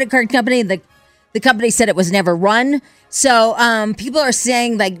called their credit card company. The company said it was never run. So people are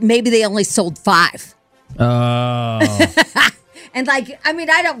saying like maybe they only sold 5. Oh. And I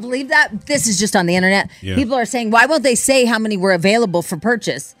don't believe that. This is just on the internet. Yeah. People are saying, why won't they say how many were available for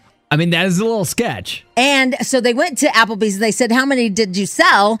purchase? I mean, that is a little sketch. And so they went to Applebee's and they said, how many did you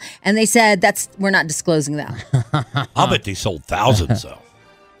sell? And they said, we're not disclosing that. I'll bet they sold thousands, though.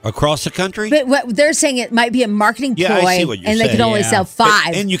 Across the country? But what they're saying it might be a marketing ploy, I see what you're and saying. they can only sell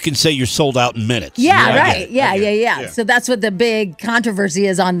 5. And you can say you're sold out in minutes. Yeah, right. Yeah. So that's what the big controversy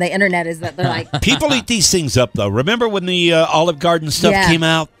is on the internet is that they're like... People eat these things up, though. Remember when the Olive Garden stuff came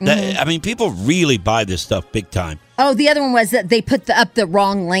out? Mm-hmm. People really buy this stuff big time. Oh, the other one was that they put up the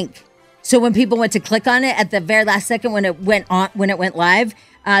wrong link. So when people went to click on it at the very last second when it went live,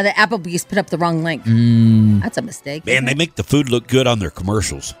 the Applebee's put up the wrong link. That's a mistake. Man, they make the food look good on their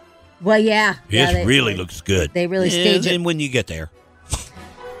commercials. Well, yeah. It really looks good. They really stage it. And when you get there.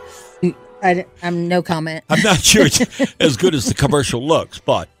 I'm no comment. I'm not sure it's as good as the commercial looks,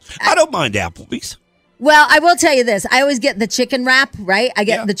 but I don't mind Applebee's. Well, I will tell you this. I always get the chicken wrap, right? I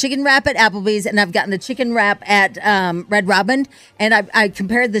get the chicken wrap at Applebee's, and I've gotten the chicken wrap at Red Robin, and I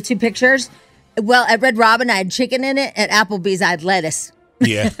compared the 2 pictures. Well, at Red Robin, I had chicken in it. At Applebee's, I had lettuce.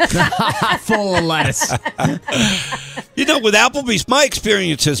 Yeah. Full of lettuce. With Applebee's, my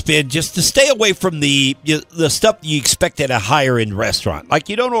experience has been just to stay away from the stuff you expect at a higher-end restaurant. Like,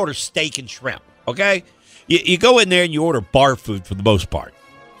 you don't order steak and shrimp, okay? You go in there and you order bar food for the most part.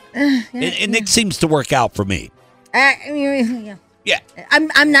 And it seems to work out for me. Yeah.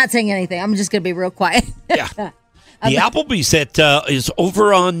 I'm not saying anything. I'm just going to be real quiet. Yeah. The Applebee's that is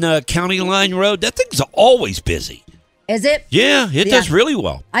over on County Line Road, that thing's always busy. Is it? Yeah, it does really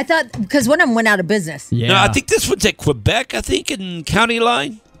well. I thought, because one of them went out of business. Yeah. No, I think this one's at Quebec, I think, in County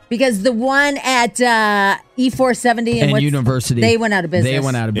Line. Because the one at E470 and University, they went out of business. They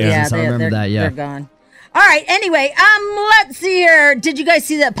went out of business. I remember that. Yeah, they're gone. All right. Anyway, let's see here. Did you guys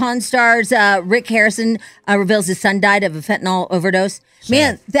see that Pawn Stars Rick Harrison reveals his son died of a fentanyl overdose?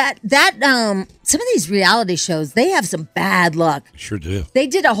 Man, that some of these reality shows, they have some bad luck. Sure do. They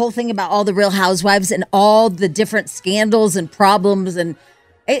did a whole thing about all the Real Housewives and all the different scandals and problems, and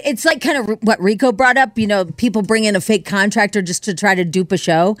it's like kind of what Rico brought up. You know, people bring in a fake contractor just to try to dupe a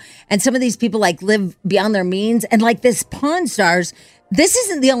show, and some of these people like live beyond their means. And like this Pawn Stars, this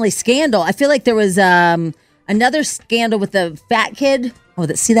isn't the only scandal. I feel like there was another scandal with the fat kid. Oh,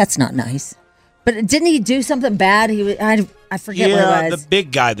 that's not nice. But didn't he do something bad? I forget what it was. The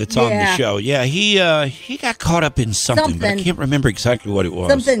big guy that's on the show. Yeah, he got caught up in something, but I can't remember exactly what it was.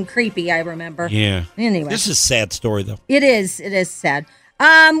 Something creepy, I remember. Yeah. Anyway. This is a sad story, though. It is. It is sad.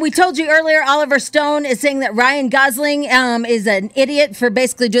 We told you earlier, Oliver Stone is saying that Ryan Gosling is an idiot for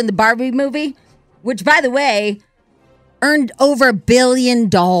basically doing the Barbie movie, which, by the way, earned over $1 billion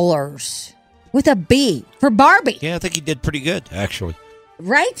with a B for Barbie. Yeah, I think he did pretty good, actually.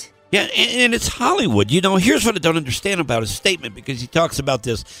 Right? Yeah, and it's Hollywood. You know, here's what I don't understand about his statement, because he talks about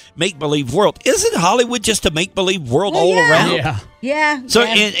this make-believe world. Isn't Hollywood just a make-believe world all around? Yeah. Yeah. So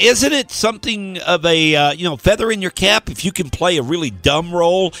isn't it something of a, feather in your cap if you can play a really dumb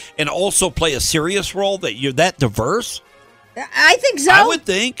role and also play a serious role, that you're that diverse? I think so. I would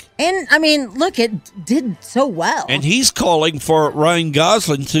think. And, I mean, look, it did so well. And he's calling for Ryan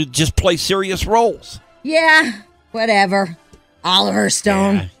Gosling to just play serious roles. Yeah, whatever. Oliver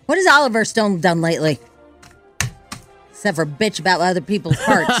Stone. Yeah. What has Oliver Stone done lately? Except for bitch about other people's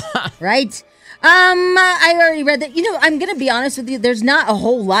parts, right? I already read that. You know, I'm going to be honest with you. There's not a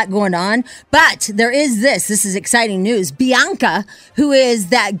whole lot going on, but there is this. This is exciting news. Bianca, who is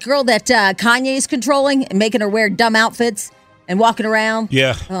that girl that Kanye is controlling and making her wear dumb outfits and walking around.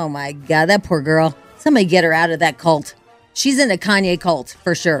 Yeah. Oh, my God. That poor girl. Somebody get her out of that cult. She's in a Kanye cult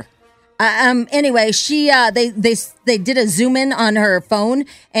for sure. Anyway, she they did a zoom in on her phone,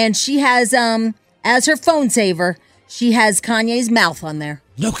 and she has as her phone saver, she has Kanye's mouth on there.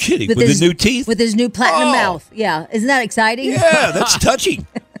 No kidding. With his new teeth? With his new platinum mouth. Yeah. Isn't that exciting? Yeah, that's touching.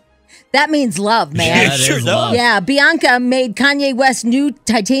 That means love, man. Yeah, it sure does. Yeah, Bianca made Kanye West's new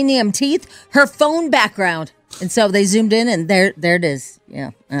titanium teeth her phone background. And so they zoomed in, and there it is.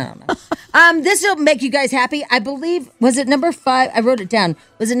 Yeah, I don't know. This will make you guys happy. I believe, was it number 5? I wrote it down.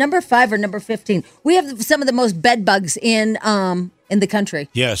 Was it number 5 or number 15? We have some of the most bed bugs in the country.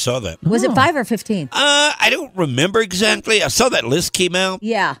 Yeah, I saw that. Was it 5 or 15? I don't remember exactly. I saw that list came out.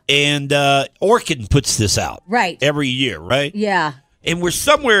 Yeah. And Urkel puts this out. Right. Every year, right? Yeah. And we're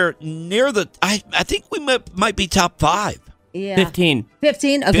somewhere near the, I think we might be top 5. Yeah. 15.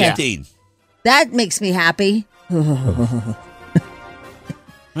 15? Okay. 15. That makes me happy. Well,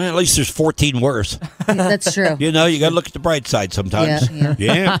 at least there's 14 worse. Yeah, that's true. You know, you got to look at the bright side sometimes.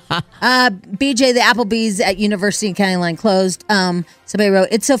 Yeah. BJ, the Applebee's at University and County Line closed. Somebody wrote,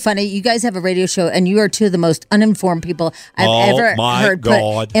 "It's so funny. You guys have a radio show, and you are two of the most uninformed people I've ever heard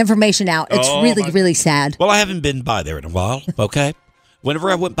put information out. It's really sad." Well, I haven't been by there in a while, okay? Whenever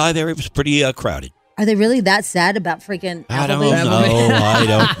I went by there, it was pretty crowded. Are they really that sad about freaking Applebee's? I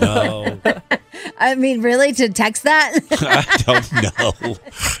don't know. I mean, really, to text that? I don't know.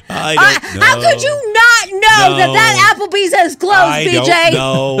 How could you not know that Applebee's has closed, BJ?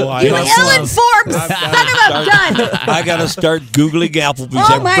 No, you ill-informed son of a gun. I got to start Googling Applebee's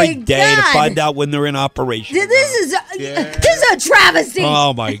every day to find out when they're in operation. This is a travesty.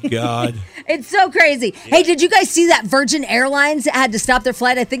 Oh, my God. It's so crazy. Yeah. Hey, did you guys see that Virgin Airlines had to stop their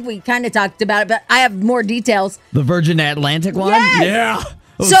flight? I think we kind of talked about it, but I have more details. The Virgin Atlantic one? Yes. Yeah.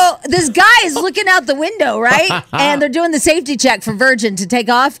 So this guy is looking out the window, right? And they're doing the safety check for Virgin to take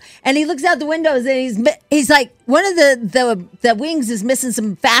off. And he looks out the windows and he's like, one of the wings is missing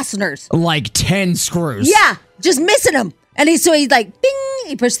some fasteners. Like 10 screws. Yeah, just missing them. And he's like, bing,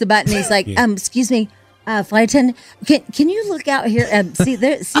 he pushed the button. He's like, excuse me, flight attendant, can you look out here and see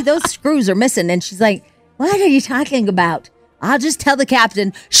those screws are missing? And she's like, what are you talking about? I'll just tell the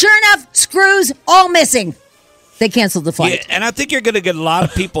captain. Sure enough, screws all missing. They canceled the flight. Yeah, and I think you're going to get a lot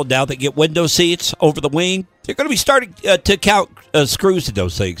of people now that get window seats over the wing. They're going to be starting to count screws in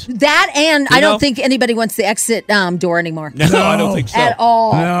those things. That and I don't think anybody wants the exit door anymore. No, I don't think so. At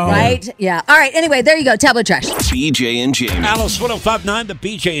all, right? Yeah. All right, anyway, there you go. Tablet trash. BJ and Jamie. Alice 105.9, the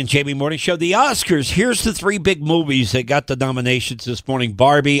BJ and Jamie Morning Show. The Oscars, here's the 3 big movies that got the nominations this morning.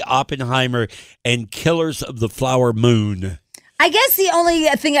 Barbie, Oppenheimer, and Killers of the Flower Moon. I guess the only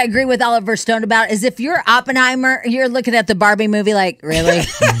thing I agree with Oliver Stone about is if you're Oppenheimer, you're looking at the Barbie movie like, really?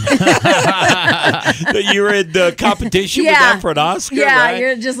 That you're in the competition with that for an Oscar, right?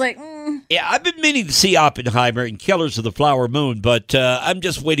 You're just like, Yeah, I've been meaning to see Oppenheimer and Killers of the Flower Moon, but I'm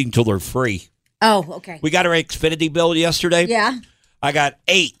just waiting till they're free. Oh, okay. We got our Xfinity bill yesterday. Yeah. I got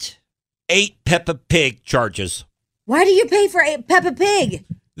eight Peppa Pig charges. Why do you pay for Peppa Pig?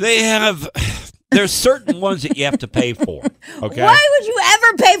 There's certain ones that you have to pay for. Okay. Why would you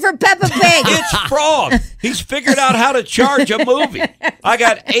ever pay for Peppa Pig? It's Frog. He's figured out how to charge a movie. I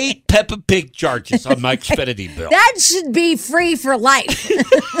got 8 Peppa Pig charges on my Xfinity bill. That should be free for life.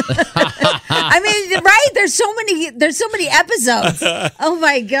 I mean, right? There's so many episodes. Oh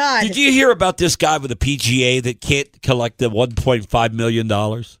my God. Did you hear about this guy with a PGA that can't collect the $1.5 million?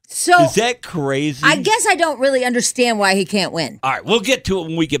 So is that crazy? I guess I don't really understand why he can't win. All right, we'll get to it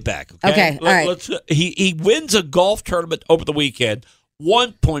when we get back. Okay. All right. He wins a golf tournament over the weekend,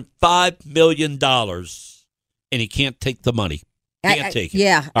 $1.5 million, and he can't take the money. Can't take it.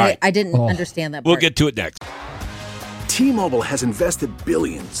 Yeah, All right. I didn't understand that part. We'll get to it next. T-Mobile has invested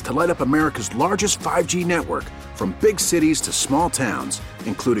billions to light up America's largest 5G network, from big cities to small towns,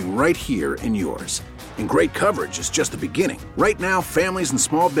 including right here in yours. And great coverage is just the beginning. Right now, families and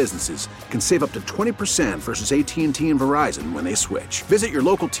small businesses can save up to 20% versus AT&T and Verizon when they switch. Visit your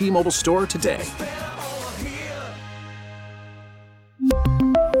local T-Mobile store today.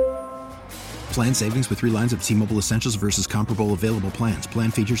 Plan savings with 3 lines of T-Mobile Essentials versus comparable available plans.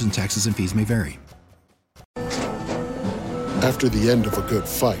 Plan features and taxes and fees may vary. After the end of a good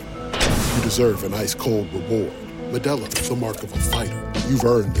fight, you deserve an ice-cold reward. Modelo, the mark of a fighter. You've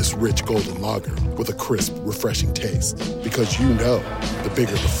earned this rich golden lager with a crisp, refreshing taste. Because you know, the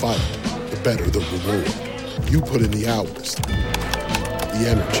bigger the fight, the better the reward. You put in the hours, the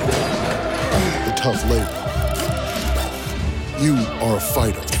energy, the tough labor. You are a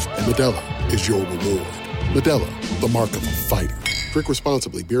fighter, and Modelo is your reward. Modelo, the mark of a fighter. Drink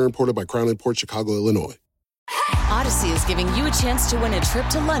responsibly. Beer imported by Crown Imports, Chicago, Illinois. Odyssey is giving you a chance to win a trip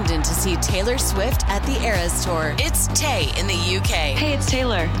to London to see Taylor Swift at the Eras Tour. It's Tay in the UK. Hey, it's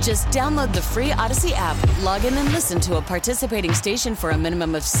Taylor. Just download the free Odyssey app, log in and listen to a participating station for a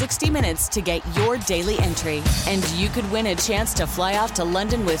minimum of 60 minutes to get your daily entry. And you could win a chance to fly off to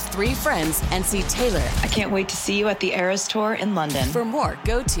London with 3 friends and see Taylor. I can't wait to see you at the Eras Tour in London. For more,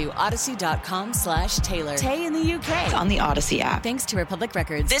 go to odyssey.com/Taylor. Tay in the UK. It's on the Odyssey app. Thanks to Republic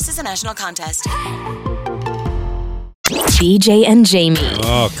Records. This is a national contest. BJ and Jamie.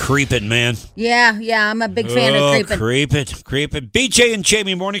 Oh, creeping, man. Yeah, I'm a big fan of creeping. Creeping. BJ and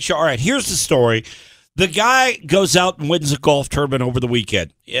Jamie Morning Show. All right, here's the story. The guy goes out and wins a golf tournament over the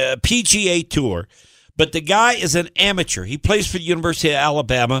weekend, PGA Tour. But the guy is an amateur. He plays for the University of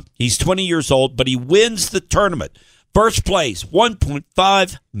Alabama. He's 20 years old, but he wins the tournament. First place,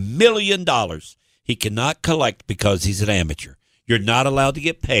 $1.5 million. He cannot collect because he's an amateur. You're not allowed to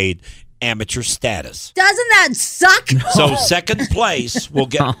get paid amateur status. Doesn't that suck? So second place will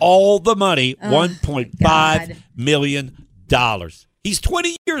get all the money, $1.5 million. He's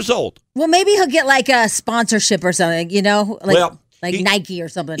 20 years old. Well, maybe he'll get like a sponsorship or something, like Nike or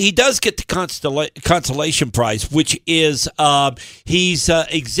something. He does get the consolation prize, which is he's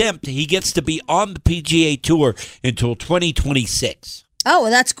exempt. He gets to be on the PGA Tour until 2026. Oh,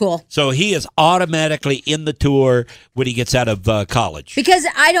 well, that's cool. So he is automatically in the tour when he gets out of college. Because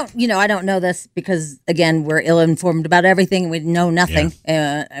I don't know this because, again, we're ill-informed about everything. We know nothing.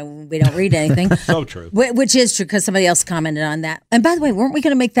 Yeah. We don't read anything. So true. Which is true because somebody else commented on that. And by the way, weren't we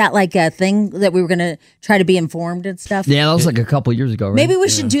going to make that like a thing that we were going to try to be informed and stuff? Yeah, that was like a couple years ago, right? Maybe we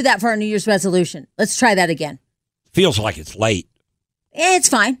should do that for our New Year's resolution. Let's try that again. Feels like it's late. It's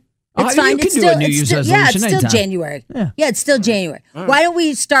fine. It's fine. You can do a New Year's resolution. Yeah, it's still anytime. January. Yeah, it's still January. Right. Why don't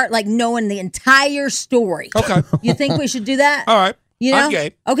we start like knowing the entire story? Okay. You think we should do that? All right. You know? I'm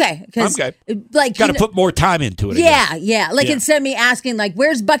gay. Okay. I'm gay. Like, got to put more time into it. Yeah. Like instead of me asking, like,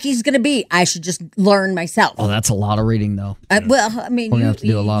 where's Bucky's going to be? I should just learn myself. Oh, that's a lot of reading, though. Well, I mean, you have to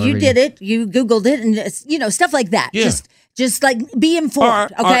do a lot of reading. Did it. You Googled it, and stuff like that. Yeah. Just like be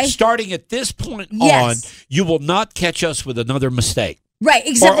informed. All right. Starting at this point on, you will not catch us with another mistake. Right,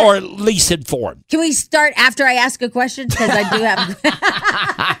 exactly. Or at least informed. Can we start after I ask a question? Because I do have.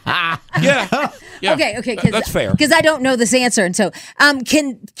 Yeah. Okay. That's fair. Because I don't know this answer, and so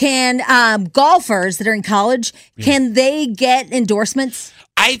can golfers that are in college can they get endorsements?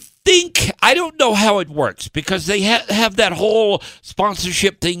 I I don't know how it works because they have that whole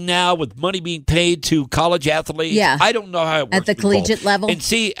sponsorship thing now with money being paid to college athletes. Yeah. I don't know how it works. At the collegiate level.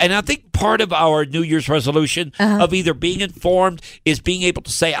 And I think part of our New Year's resolution of either being informed is being able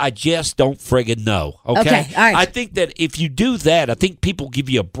to say, I just don't friggin' know. Okay? All right. I think that if you do that, I think people give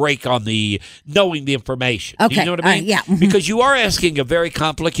you a break on the knowing the information. Okay. You know what I mean? Yeah. Because you are asking a very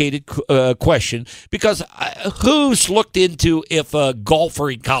complicated question because who's looked into if a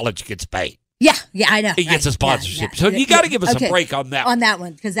golfer in college gets paid? Yeah, I know. He gets a sponsorship. So you got to give us a break on that. On that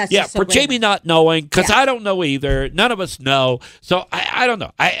one, because that's just so for random. Jamie not knowing, because I don't know either. None of us know. So I don't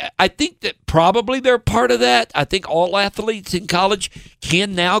know. I think that probably they're part of that. I think all athletes in college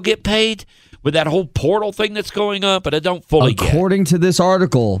can now get paid with that whole portal thing that's going on, but I don't fully get it. According to this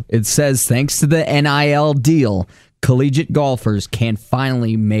article, it says thanks to the NIL deal, collegiate golfers can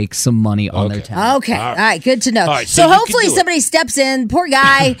finally make some money on their talent. Okay. All right. Good to know. All right, so so you hopefully can do somebody steps in. Poor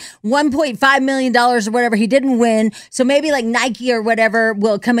guy, $1.5 million or whatever. He didn't win. So maybe like Nike or whatever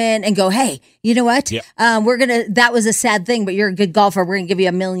will come in and go, hey, you know what? Yep. That was a sad thing, but you're a good golfer. We're going to give you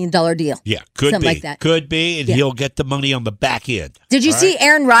 $1 million deal. Yeah, could Something be. like that. Could be, and he'll get the money on the back end. Did you All see right?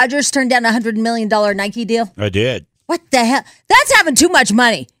 Aaron Rodgers turn down a $100 million Nike deal? I did. What the hell? That's having too much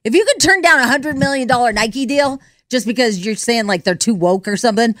money. If you could turn down a $100 million Nike deal just because you're saying like they're too woke or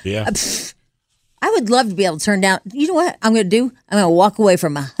something, Yeah. I would love to be able to turn down. You know what I'm going to do? I'm going to walk away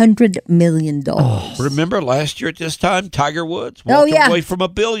from $100 million. Remember last year at this time, Tiger Woods walked away from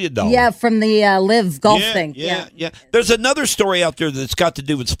 $1 billion. Yeah, from the live golf thing. Yeah. There's another story out there that's got to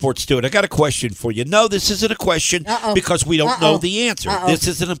do with sports, too. And I got a question for you. No, this isn't a question because we don't know the answer. This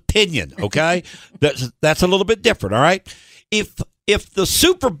is an opinion, okay? That's a little bit different, all right? If the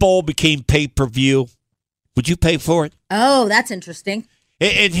Super Bowl became pay-per-view, would you pay for it? Oh, that's interesting.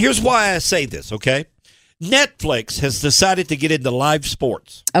 And here's why I say this, okay? Netflix has decided to get into live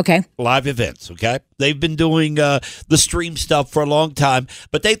sports. Okay. Live events, okay? They've been doing the stream stuff for a long time,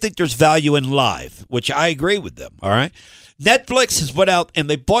 but they think there's value in live, which I agree with them, all right? Netflix has went out and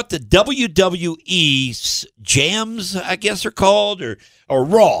they bought the WWE Jams, I guess they're called, or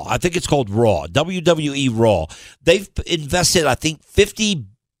Raw. I think it's called Raw, WWE Raw. They've invested, I think, $5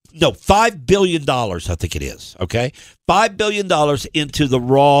 billion, I think it is, okay? $5 billion into the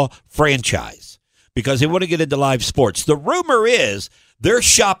Raw franchise because they want to get into live sports. The rumor is they're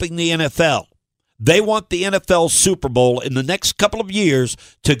shopping the NFL. They want the NFL Super Bowl in the next couple of years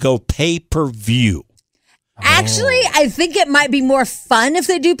to go pay-per-view. Actually, I think it might be more fun if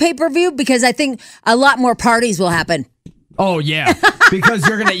they do pay-per-view because I think a lot more parties will happen. Oh yeah, because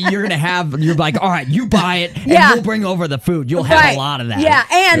you're like, all right, you buy it, and we'll bring over the food. You'll have a lot of that. Yeah,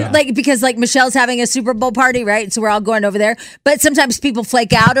 and because Michelle's having a Super Bowl party, right? So we're all going over there. But sometimes people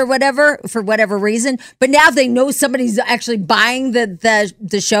flake out or whatever for whatever reason. But now if they know somebody's actually buying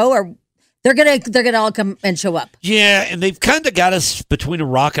the show, or they're gonna all come and show up. Yeah, and they've kind of got us between a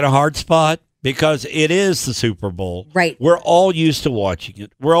rock and a hard spot. Because it is the Super Bowl. Right. We're all used to watching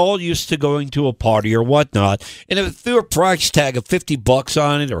it. We're all used to going to a party or whatnot. And if it threw a price tag of $50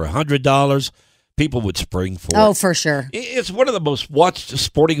 on it or $100, people would spring for it. Oh, for sure. It's one of the most watched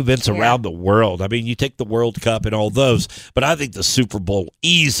sporting events around the world. I mean, you take the World Cup and all those, but I think the Super Bowl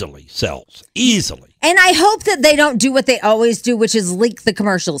easily sells. Easily. And I hope that they don't do what they always do, which is leak the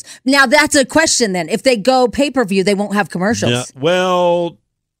commercials. Now, that's a question then. If they go pay-per-view, they won't have commercials. Yeah, well...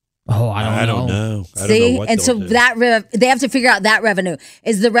 Oh, I don't know. See, and so they have to figure out that revenue.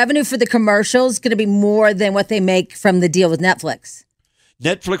 Is the revenue for the commercials going to be more than what they make from the deal with Netflix?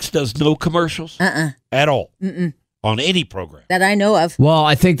 Netflix does no commercials at all on any program that I know of. Well,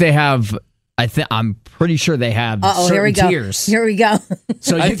 I think they have. I'm pretty sure they have certain tiers. Here we go.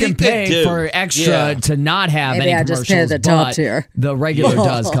 So you can pay for extra to not have any commercials. Just pay the top tier. The regular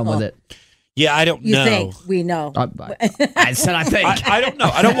does come with it. Yeah, I don't know. You think we know? I said I think. I don't know.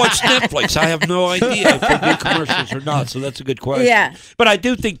 I don't watch Netflix. I have no idea if they do commercials or not. So that's a good question. Yeah. But I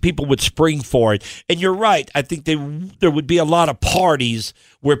do think people would spring for it. And you're right. I think there would be a lot of parties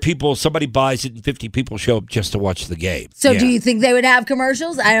where somebody buys it and 50 people show up just to watch the game. So do you think they would have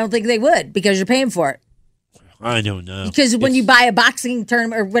commercials? I don't think they would because you're paying for it. I don't know. Because when you buy a boxing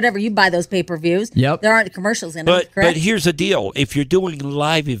tournament or whatever, you buy those pay-per-views. Yep. There aren't commercials in them, correct? But here's the deal. If you're doing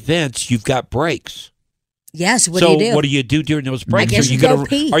live events, you've got breaks. Yes, what do you do? So what do you do during those breaks? I guess are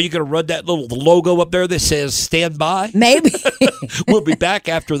you going to run that little logo up there that says stand by? Maybe. We'll be back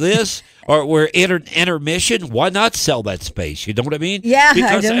after this. Or we're intermission. Why not sell that space? You know what I mean? Yeah.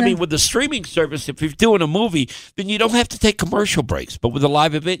 Because, I mean, with the streaming service, if you're doing a movie, then you don't have to take commercial breaks. But with a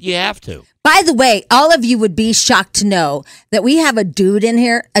live event, you have to. By the way, all of you would be shocked to know that we have a dude in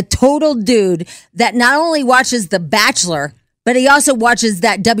here, a total dude, that not only watches The Bachelor, But he also watches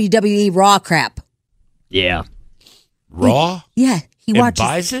that WWE Raw crap. Yeah. Raw? Yeah, he watches.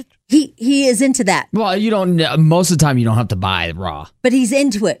 Buys it? He is into that. Well, you don't. Most of the time, you don't have to buy Raw, but he's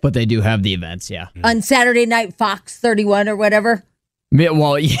into it. But they do have the events, yeah. On Saturday night, Fox 31 or whatever.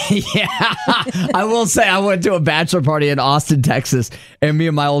 Well, yeah. I will say I went to a bachelor party in Austin, Texas, and me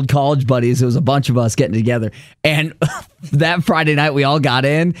and my old college buddies, it was a bunch of us getting together. And that Friday night, we all got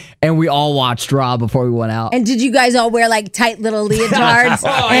in, and we all watched Raw before we went out. And did you guys all wear, like, tight little leadards?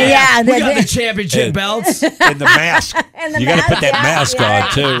 Yeah. We got the championship belts. And the mask. And the you got to mask, put that mask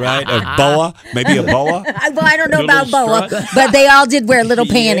on, too, right? A boa? Maybe a boa? Well, I don't know about boa, but they all did wear little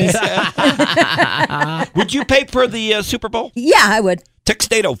panties. Would you pay for the Super Bowl? Yeah, I would.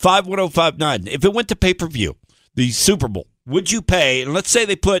 Text 805-1059. If it went to pay-per-view, the Super Bowl, would you pay, and let's say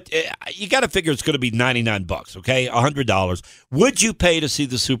they put, you got to figure it's going to be $99, okay, $100. Would you pay to see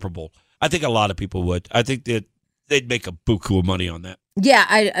the Super Bowl? I think a lot of people would. I think that they'd make a buku of money on that. Yeah,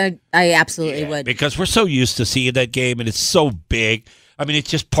 I absolutely would. Because we're so used to seeing that game, and it's so big. I mean,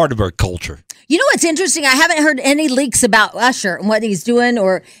 it's just part of our culture. You know what's interesting? I haven't heard any leaks about Usher and what he's doing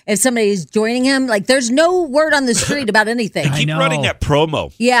or if somebody's joining him. Like, there's no word on the street about anything. They keep running that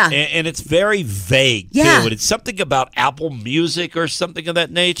promo. Yeah. And it's very vague, too. And it's something about Apple Music or something of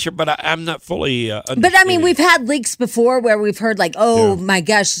that nature, but I'm not fully But, I mean, we've had leaks before where we've heard, like, my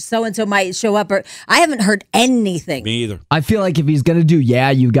gosh, so-and-so might show up. Or I haven't heard anything. Me either. I feel like if he's going to do,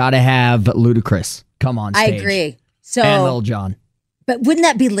 you got to have Ludacris come on stage. I agree. So, and Lil Jon. But wouldn't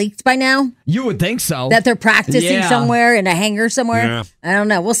that be leaked by now? You would think so. That they're practicing somewhere in a hangar somewhere? Yeah. I don't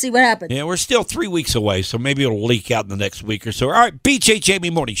know. We'll see what happens. Yeah, we're still 3 weeks away, so maybe it'll leak out in the next week or so. All right, BJ Jamie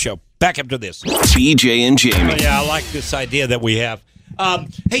Morning Show. Back after this. BJ and Jamie. Oh, yeah, I like this idea that we have.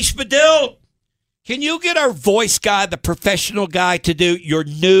 Hey, Spadil, can you get our voice guy, the professional guy, to do your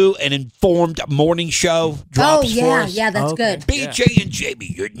new and informed morning show drops for us? Yeah, that's good. BJ and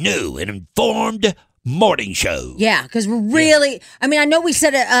Jamie, your new and informed morning show. Yeah, because we're really, I mean, I know we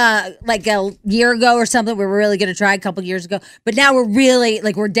said it like a year ago or something. We were really going to try a couple years ago, but now we're really,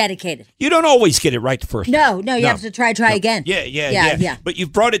 like, we're dedicated. You don't always get it right the first time. No, you have to try again. Yeah. But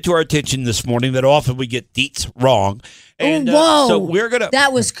you've brought it to our attention this morning that often we get deets wrong. And, whoa. So we're going to.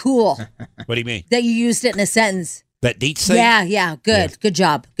 That was cool. What do you mean? That you used it in a sentence. That deets thing? Yeah. Good. Yeah. Good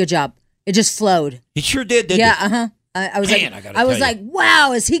job. It just flowed. It sure did, didn't it? Yeah, I was like,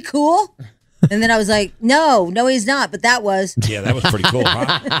 wow, is he cool? And then I was like, no, he's not. But that was. Yeah, that was pretty cool,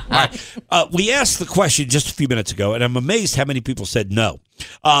 huh? All right. We asked the question just a few minutes ago, and I'm amazed how many people said no.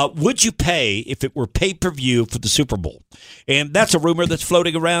 Would you pay if it were pay-per-view for the Super Bowl? And that's a rumor that's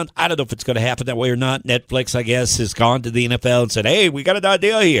floating around. I don't know if it's going to happen that way or not. Netflix, I guess, has gone to the NFL and said, hey, we got an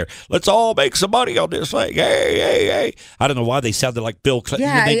idea here. Let's all make some money on this thing. Hey. I don't know why they sounded like Bill Clinton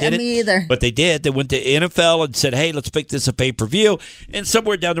when they did it. Me either. But they did. They went to NFL and said, hey, let's make this a pay-per-view. And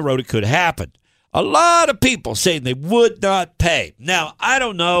somewhere down the road it could happen. A lot of people saying they would not pay. Now, I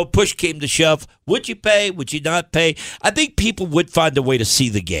don't know. Push came to shove. Would you pay? Would you not pay? I think people would find a way to see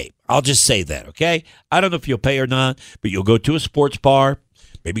the game. I'll just say that, okay? I don't know if you'll pay or not, but you'll go to a sports bar,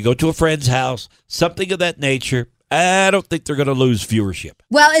 maybe go to a friend's house, something of that nature. I don't think they're going to lose viewership.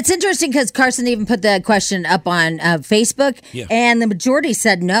 Well, it's interesting because Carson even put the question up on Facebook, and the majority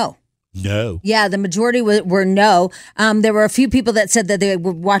said no. No. Yeah, the majority were no. There were a few people that said that they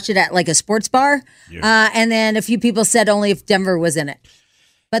would watch it at like a sports bar, and then a few people said only if Denver was in it.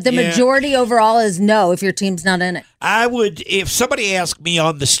 But the majority overall is no if your team's not in it. I would, if somebody asked me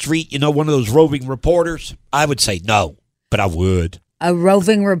on the street, one of those roving reporters, I would say no, but I would. A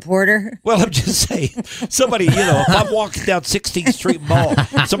roving reporter? Well, I'm just saying, somebody, if I'm walking down 16th Street Mall,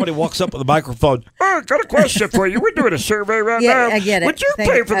 somebody walks up with a microphone, I got a question for you. We're doing a survey right now. I get it. Would you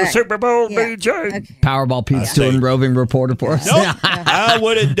pay for the Super Bowl, BJ? Okay. Powerball Pete's doing roving reporter for us. Nope, I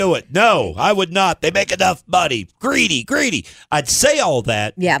wouldn't do it. No, I would not. They make enough money. Greedy. I'd say all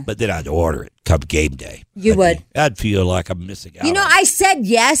that, but then I'd order it come game day. You would. I'd feel like I'm missing out. I said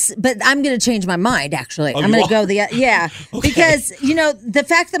yes, but I'm going to change my mind, actually. I'm going to go okay. Because, the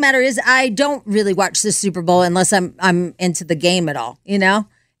fact of the matter is I don't really watch the Super Bowl unless I'm into the game at all,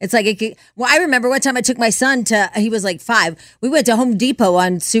 It's like, I remember one time I took my son he was like 5. We went to Home Depot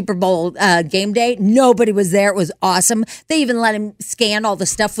on Super Bowl game day. Nobody was there. It was awesome. They even let him scan all the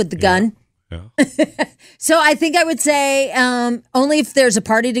stuff with the gun. Yeah. So I think I would say only if there's a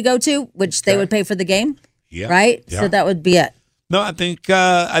party to go to, which they would pay for the game. Yeah. Right? Yeah. So that would be it. No, I think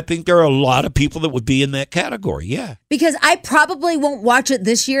there are a lot of people that would be in that category. Yeah. Because I probably won't watch it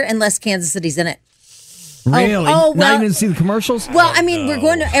this year unless Kansas City's in it. Really? well, Not even see the commercials? Well, I mean,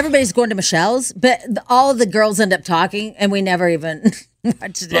 everybody's going to Michelle's, but all of the girls end up talking, and we never even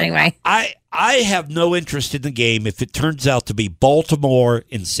watched it anyway. I have no interest in the game if it turns out to be Baltimore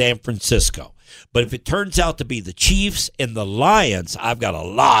and San Francisco. But if it turns out to be the Chiefs and the Lions, I've got a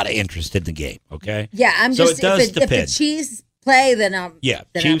lot of interest in the game, okay? Yeah, I'm so just, it does if depend. the Chiefs play, then I'm... Yeah,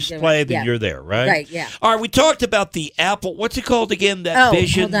 then Chiefs I'm play, then yeah. you're there, right? Right, yeah. All right, we talked about the Apple, what's it called again? That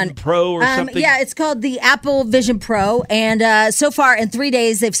Vision Pro or something? Yeah, it's called the Apple Vision Pro, and so far in 3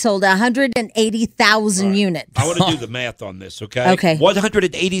 days, they've sold 180,000 units. I want to do the math on this, okay? Okay.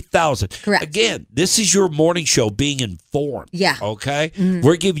 180,000. Correct. Again, this is your morning show being informed. Yeah. Okay? Mhm.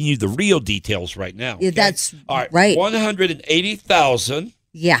 We're giving you the real details right now. Yeah, okay? that's All right. 180,000.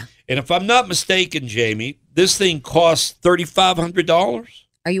 Yeah. And if I'm not mistaken, Jamie, this thing costs $3,500.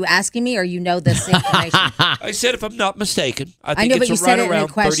 Are you asking me, or you know this information? I said, if I'm not mistaken, I I think know, but you it's said right it in a around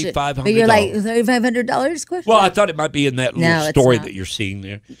question. $3,500. But you're like, $3,500 question? Well, I thought it might be in that No, little it's story not. that you're seeing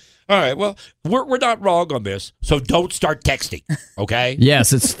there. All right, well, we're not wrong on this, so don't start texting, okay?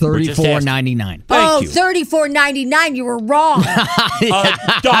 Yes, it's $34.99. Thank you. $34.99. You were wrong.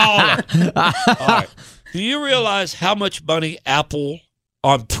 $1. All right. Do you realize how much money Apple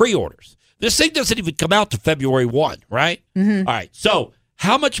on pre-orders? This thing doesn't even come out to February 1, right? Mhm. All right. So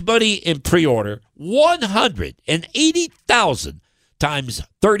how much money in pre-order? 180,000 times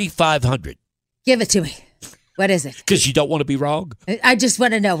 3,500. Give it to me. What is it? Because you don't want to be wrong. I just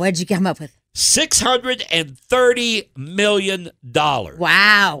want to know. What did you come up with? $630 million.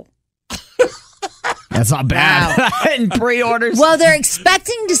 Wow. That's not bad. In pre-orders. Well, they're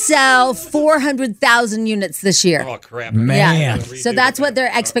expecting to sell 400,000 units this year. Oh, crap. Man. Yeah. So that's what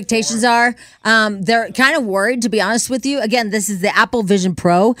their expectations are. They're kind of worried, to be honest with you. Again, this is the Apple Vision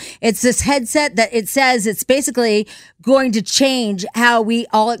Pro. It's this headset that it says it's basically going to change how we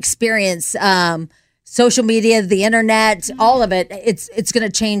all experience social media, the internet, all of it. It's going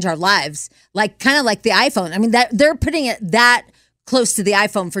to change our lives, kind of like the iPhone. I mean, that they're putting it that close to the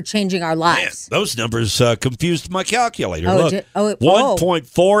iPhone for changing our lives. Man, those numbers confused my calculator. Oh, Look, did- oh, whoa.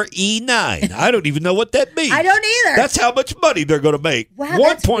 1.4 E9. I don't even know what that means. I don't either. That's how much money they're going to make. Wow,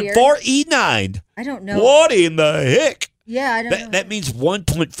 that's 1.4 E9. I don't know. What in the heck? Yeah, I don't know. That means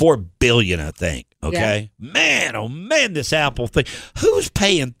 1.4 billion, I think. Okay, Man, oh man, this Apple thing. Who's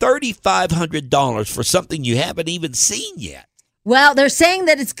paying $3,500 for something you haven't even seen yet? Well, they're saying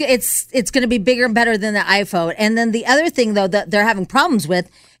that it's going to be bigger and better than the iPhone. And then the other thing, though, that they're having problems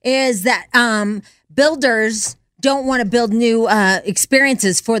with is that builders don't want to build new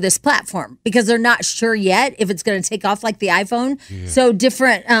experiences for this platform because they're not sure yet if it's going to take off like the iPhone. Yeah. So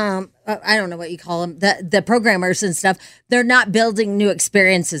different, I don't know what you call them, the programmers and stuff, they're not building new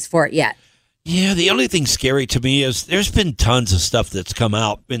experiences for it yet. Yeah, the only thing scary to me is there's been tons of stuff that's come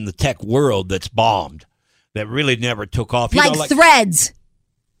out in the tech world that's bombed. That really never took off. Like Threads.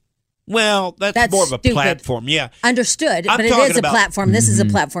 Well, that's more of a stupid. platform, yeah. Understood, I'm but it is a platform. This is a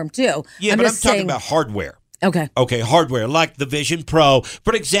platform, too. Yeah, but I'm talking about hardware. Okay. Okay, hardware, like the Vision Pro.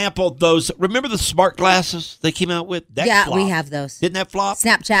 For example, remember the smart glasses they came out with? That yeah, flopped. we have those. Didn't that flop?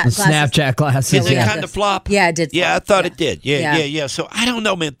 Snapchat glasses. Snapchat glasses. Did it kind of flop? Yeah, it did flop. Yeah, I thought it did. Yeah. So I don't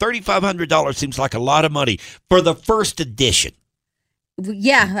know, man. $3,500 seems like a lot of money for the first edition.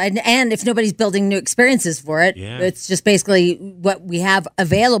 Yeah, and if nobody's building new experiences for it, it's just basically what we have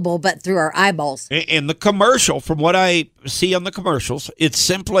available, but through our eyeballs. And the commercial, from what I see on the commercials, it's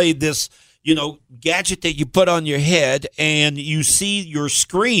simply this, gadget that you put on your head, and you see your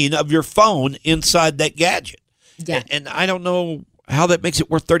screen of your phone inside that gadget. Yeah. And I don't know how that makes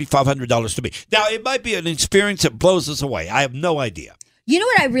it worth $3,500 to me. Now, it might be an experience that blows us away. I have no idea. You know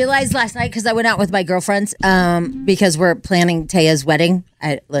what I realized last night? Because I went out with my girlfriends because we're planning Taya's wedding.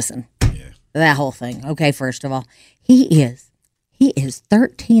 Listen, that whole thing. Okay, first of all, he is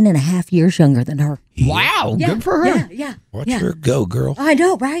 13 and a half years younger than her. Wow, good for her. Yeah. Watch her go, girl. I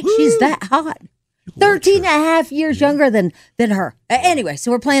know, right? Woo. She's that hot. 13 and a half years younger than her. Anyway,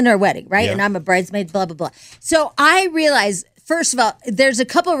 so we're planning our wedding, right? Yeah. And I'm a bridesmaid, blah, blah, blah. So I realized, first of all, there's a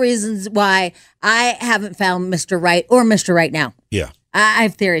couple of reasons why I haven't found Mr. Right or Mr. Right now. Yeah. I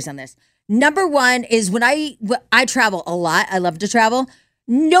have theories on this. Number one is when I travel a lot, I love to travel,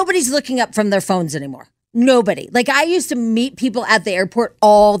 nobody's looking up from their phones anymore. Nobody. Like, I used to meet people at the airport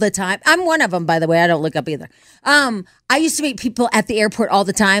all the time. I'm one of them, by the way. I don't look up either. I used to meet people at the airport all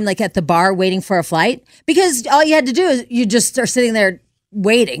the time, like at the bar waiting for a flight, because all you had to do is you just are sitting there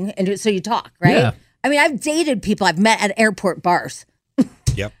waiting, and so you talk, right? Yeah. I mean, I've dated people I've met at airport bars.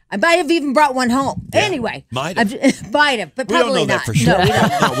 Yep. I might have even brought one home. Yeah. Anyway. Might have, but we don't probably know not. that for sure. No, we don't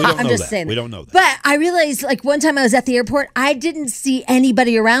know. No, we don't I'm know just that. saying We don't know that. But I realized, like, one time I was at the airport, I didn't see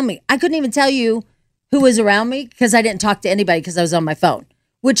anybody around me. I couldn't even tell you who was around me because I didn't talk to anybody because I was on my phone,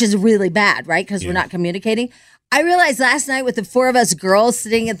 which is really bad, right? Because we're not communicating. I realized last night with the 4 of us girls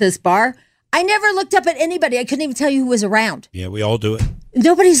sitting at this bar, I never looked up at anybody. I couldn't even tell you who was around. Yeah, we all do it.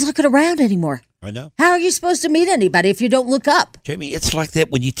 Nobody's looking around anymore. I know. How are you supposed to meet anybody if you don't look up? Jamie, it's like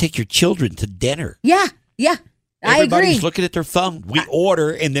that when you take your children to dinner. Yeah. I agree. Everybody's looking at their phone. We order,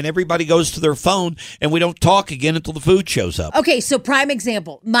 and then everybody goes to their phone, and we don't talk again until the food shows up. Okay, so prime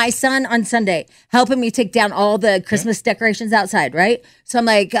example. My son on Sunday helping me take down all the Christmas decorations outside, right? So I'm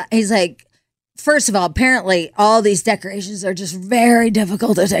like, he's like, first of all, apparently all these decorations are just very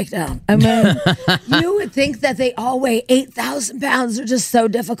difficult to take down. I mean, you would think that they all weigh 8,000 pounds. They're just so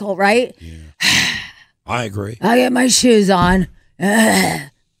difficult, right? Yeah. I agree. I get my shoes on.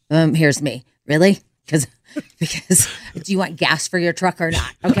 Here's me. Really? Because do you want gas for your truck or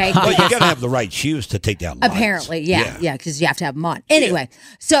not? Okay. Well, you got to have the right shoes to take down lights. Apparently, yeah, because you have to have them on. Anyway,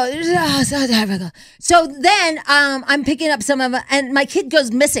 so then I'm picking up some of them, and my kid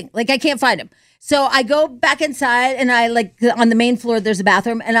goes missing. Like, I can't find him. So I go back inside, and I on the main floor, there's a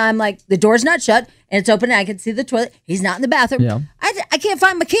bathroom, and I'm like, the door's not shut, and it's open, and I can see the toilet. He's not in the bathroom. Yeah. I can't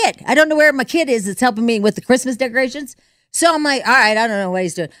find my kid. I don't know where my kid is. It's helping me with the Christmas decorations. So I'm like, all right, I don't know what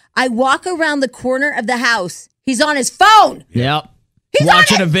he's doing. I walk around the corner of the house. He's on his phone. Yep. He's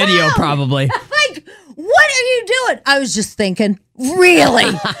watching on a his video, phone. probably. I'm like, what are you doing? I was just thinking, really?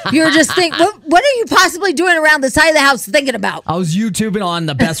 You're just thinking, what are you possibly doing around the side of the house thinking about? I was YouTubing on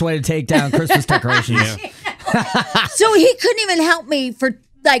the best way to take down Christmas decorations. So he couldn't even help me for,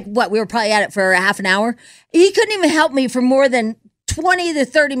 we were probably at it for a half an hour. He couldn't even help me for more than 20 to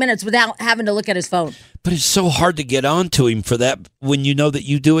 30 minutes without having to look at his phone. But it's so hard to get on to him for that when you know that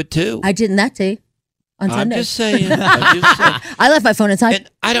you do it too. I did in that day on Sunday. I'm just saying. I left my phone inside. And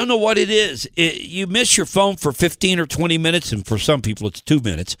I don't know what it is. You miss your phone for 15 or 20 minutes, and for some people it's 2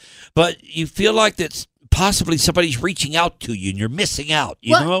 minutes. But you feel like that's possibly somebody's reaching out to you, and you're missing out,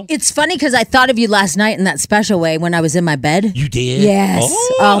 you know? It's funny because I thought of you last night in that special way when I was in my bed. You did? Yes.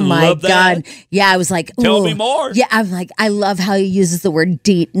 Oh my love God. that. Yeah, I was like, Tell ooh. me more. Yeah, I'm like, I love how he uses the word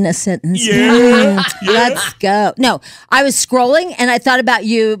deet in a sentence. Yeah. Let's go. No, I was scrolling and I thought about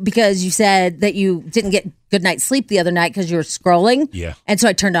you because you said that you didn't get good night's sleep the other night because you were scrolling. Yeah. And so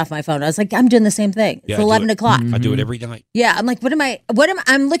I turned off my phone. I was like, I'm doing the same thing. It's Yeah, I do 11 it. o'clock. I do it every night. Yeah, I'm like,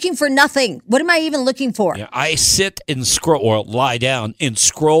 I'm looking for nothing. What am I even looking for? Yeah, I sit and scroll, or lie down and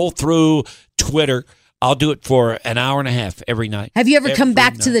scroll through Twitter. I'll do it for an hour and a half every night. Have you ever come Every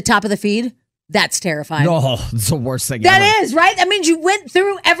back to night. the top of the feed? That's terrifying. No, it's the worst thing That ever. is, right? That means you went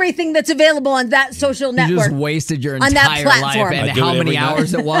through everything that's available on that social You network. just wasted your on that entire platform. life. And I do how it many every night.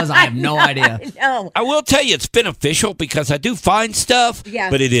 hours it was, I have no idea. No. I will tell you it's beneficial because I do find stuff, Yeah.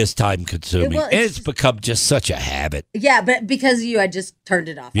 but it is time consuming. Well, And it's become just such a habit. Yeah, but because of you, I just turned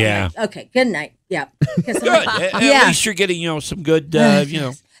it off. I'm Yeah. like, okay, good night. Yeah. Good. At least you're getting, some good, Yeah,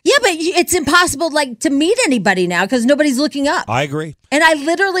 but it's impossible, to meet anybody now because nobody's looking up. I agree. And I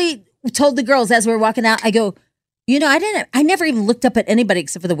literally told the girls as we were walking out, I go, I never even looked up at anybody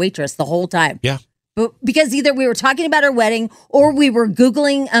except for the waitress the whole time. Yeah. But because either we were talking about our wedding or we were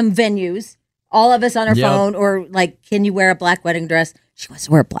Googling venues, all of us on our Yep. phone, or can you wear a black wedding dress? She wants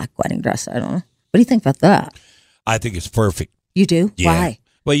to wear a black wedding dress. I don't know. What do you think about that? I think it's perfect. You do? Yeah. Why?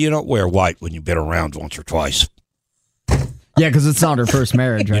 Well, you don't wear white when you've been around once or twice. Yeah, because it's not her first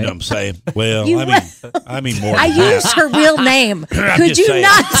marriage, right? You know what I'm saying? Well, You I mean more I than that. used her real name. I'm Could just you saying.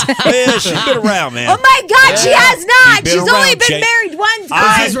 not? Yeah, she's been around, man. Oh my God, she Yeah. has not. She's been She's only around, been Jay. married one I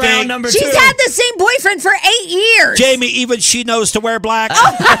time. This is round number She's 2. had the same boyfriend for 8 years. Jamie, even she knows to wear black.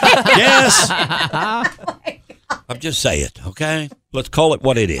 Oh Yes. I'm just saying, okay? Let's call it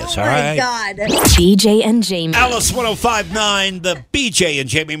what it is, all right? God. BJ and Jamie. Alice 105.9, the BJ and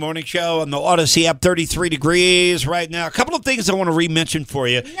Jamie Morning Show on the Odyssey app, 33 degrees right now. A couple of things I want to re-mention for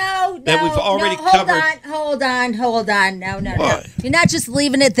you. No, that we've already hold covered. Hold on. No. What? You're not just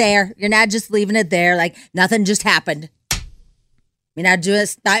leaving it there. Like nothing just happened. You're not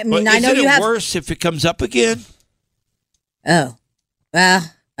just, I know Isn't you it have. worse if it comes up again? Oh,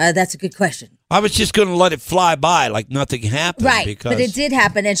 well, that's a good question. I was just going to let it fly by like nothing happened. Right, Because, but it did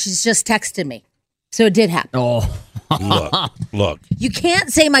happen, and she's just texted me. So it did happen. Oh. Look. You can't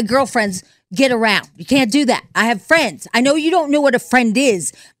say my girlfriends get around. You can't do that. I have friends. I know you don't know what a friend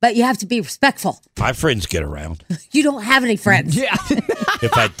is, but you have to be respectful. My friends get around. You don't have any friends. Yeah.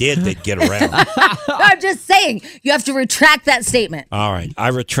 If I did, they'd get around. I'm just saying, you have to retract that statement. All right. I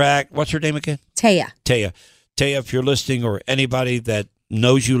retract. What's her name again? Taya. Taya, if you're listening, or anybody that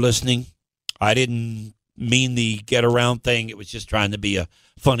knows you listening, I didn't mean the get around thing. It was just trying to be a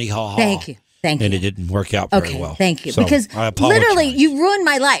funny ha-ha. Thank you. Thank you. And it didn't work out very well. Thank you. So, Because I apologize. literally, you ruined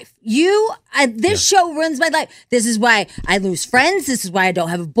my life. This show ruins my life. This is why I lose friends. This is why I don't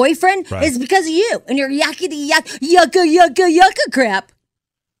have a boyfriend. Right. It's because of you and your yucca crap.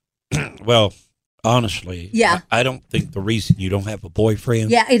 Well, honestly, Yeah. I don't think the reason you don't have a boyfriend.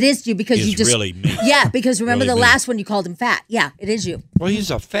 Yeah, it is you because is you just really me. Yeah, because remember Really the me. last one you called him fat. Yeah, it is you. Well,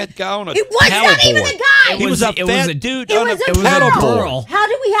 he's a fat guy on a It was not even a guy. He was a fat dude It on was a a paddleboard. girl. How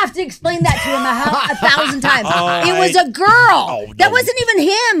do we have to explain that to him a thousand times? Oh, it was a girl. That wasn't even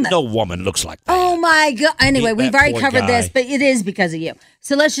him. No woman looks like that. Oh my God. Anyway, we've That already poor covered this, guy. but it is because of you.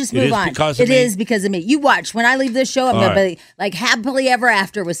 So let's just It move is on. because of It me? is because of me. You watch. When I leave this show, I'm All going right. to be like happily ever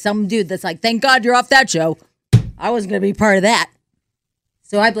after with some dude that's like, thank God you're off that show. I wasn't going to be part of that.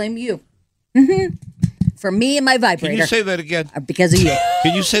 So I blame you. For me and my vibrator. Can you say that again? Because of you.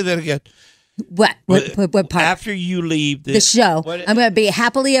 Can you say that again? What? What part? After you leave The show. I'm going to be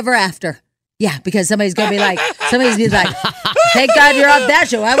happily ever after. Yeah, because somebody's going to be like, thank God you're off that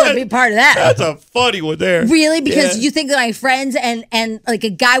show. I wouldn't be part of that. That's a funny one there. Really? Because Yeah. you think that my friends and like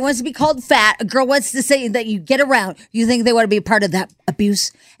a guy wants to be called fat, a girl wants to say that you get around, you think they want to be a part of that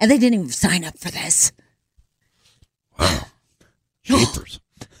abuse, and they didn't even sign up for this. Jeepers.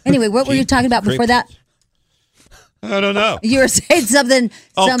 Anyway, what were you talking about before that? I don't know. You were saying something.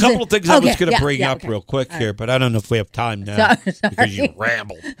 Oh, a something. couple of things I was Okay, going to yeah, bring yeah, up okay. real quick here, but I don't know if we have time now Sorry. because you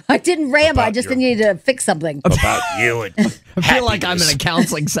rambled I didn't ramble. I About just your- needed to fix something. about you and I feel like I'm in a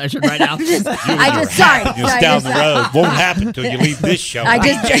counseling session right now. Sorry. Just down the road. Won't happen until you leave this show. I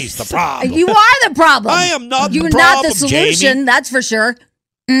just- BJ's the problem. You are the problem. I am not the You're problem, not the solution. Jamie. That's for sure.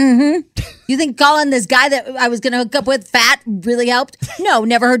 You think calling this guy that I was going to hook up with fat really helped? No,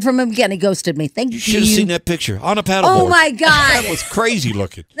 never heard from him again. He ghosted me. Thank you. You should have seen that picture on a paddleboard. Oh my God. That was crazy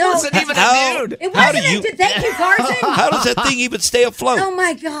looking. No, wasn't even How- a dude. it How wasn't. do you- Thank you, Carson. How does that thing even stay afloat? Oh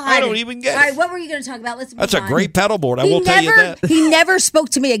my God. I don't even get All it. right, what were you going to talk about? Let's move That's a on. great paddleboard. I He will tell you never- that. He never spoke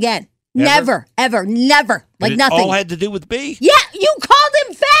to me again. Never? Never, never. Like And it nothing. all had to do with me? Yeah, you called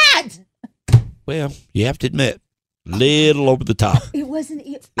him fat. Well, you have to admit, little over the top. It wasn't.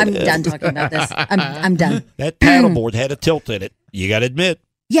 I'm done talking about this. I'm done. That paddleboard had a tilt in it. You got to admit.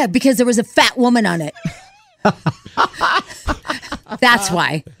 Yeah, because there was a fat woman on it. That's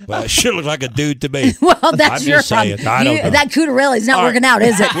why. Well, it should look like a dude to me. Well, that's I'm your just saying. problem. I don't know. That Cooterelli's not All right. working out,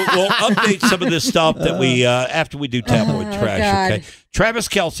 is it? We'll update some of this stuff that we after we do tabloid trash. God. Okay, Travis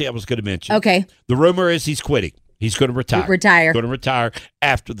Kelce, I was going to mention. Okay. The rumor is he's quitting. He's going to retire. Retire. Going to retire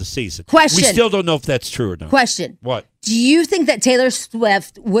after the season. Question. We still don't know if that's true or not. Question. What? Do you think that Taylor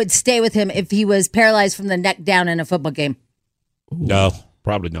Swift would stay with him if he was paralyzed from the neck down in a football game? No,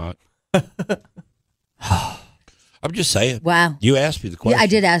 probably not. I'm just saying. Wow. You asked me the question. Yeah, I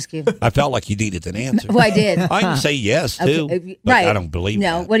did ask you. I felt like you needed an answer. Well, I did. I can say yes too. Okay, but right. I don't believe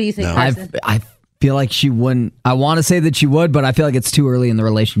No. that. What do you think, No. Carson? I feel like she wouldn't. I want to say that she would, but I feel like it's too early in the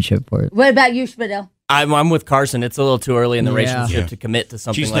relationship for it. What about you, Spadell? I'm with Carson. It's a little too early in the Yeah. relationship Yeah. to commit to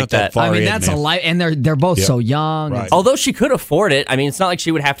something She's like not that that. far I mean, in, that's man. a life, and they're both Yeah. so young. Right. Although she could afford it, I mean, it's not like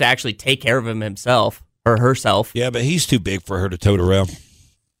she would have to actually take care of him himself or herself. Yeah, but he's too big for her to tote around.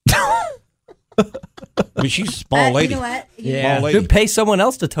 I mean, she's a small lady. You know what? Yeah. Small lady. Could pay someone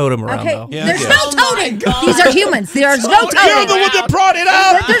else to tote him around, Okay, though. Yeah, there's I no guess. toting. These are humans. There's no toting. You're the one that brought it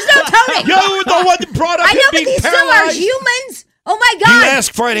up. There's no toting. You're the one that brought up I know, him but being these still are paralyzed. humans. Oh my God! You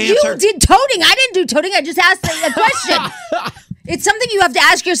asked for an answer. You did toting. I didn't do toting. I just asked a question. It's something you have to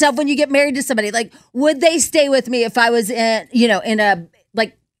ask yourself when you get married to somebody. Like, would they stay with me if I was, in a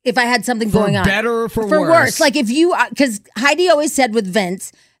like if I had something going on? better or for worse? worse? Like if you, because Heidi always said with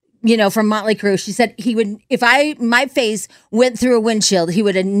Vince, from Motley Crue, she said he would, if my face went through a windshield, he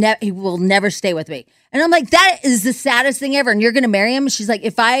will never stay with me. And I'm like, that is the saddest thing ever. And you're going to marry him? She's like,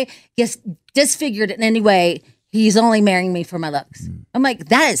 if I get disfigured in any way, he's only marrying me for my looks. I'm like,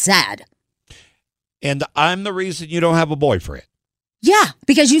 that is sad. And I'm the reason you don't have a boyfriend. Yeah,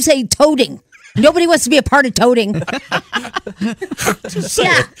 because you say toting. Nobody wants to be a part of toting. Just saying.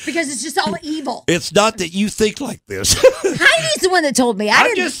 Yeah, because it's just all evil. It's not that you think like this. Heidi's the one that told me.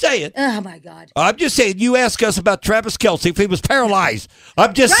 I'm just saying. Oh my God. I'm just saying. You ask us about Travis Kelce if he was paralyzed.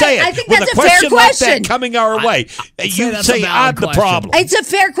 I'm just Right, saying. I think with that's a a fair question like question. that coming our way, you that's say a valid I'm the question. problem. It's a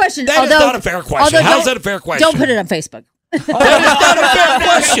fair question. That is not a fair question. although How's don't- that a fair question? Don't put it on Facebook. That is not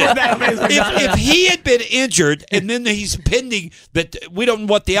a fair question. If he had been injured and then he's pending that we don't know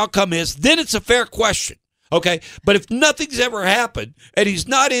what the outcome is, then it's a fair question. Okay, but if nothing's ever happened and he's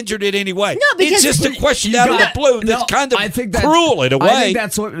not injured in any way, because it's just a question out of the blue that's kind of that's cruel in a way. I think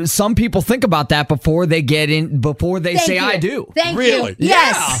that's what some people think about that before they get in, before they Thank say you. I do. Thank Really? you.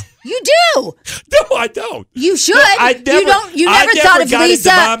 Yes. You do. No, I don't. You should. No, I never, You never thought of got Lisa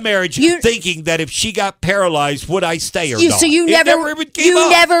into my marriage thinking that if she got paralyzed, would I stay or not? So you never even came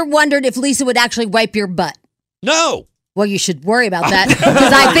up. never wondered if Lisa would actually wipe your butt. No. Well, you should worry about that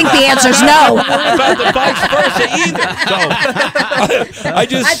because I think the answer is no. About the vice versa either. So I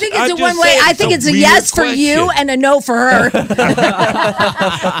think it's a one way. I think it's a yes for you and a no for her.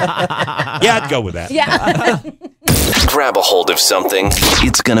 Yeah, I'd go with that. Yeah. Grab a hold of something.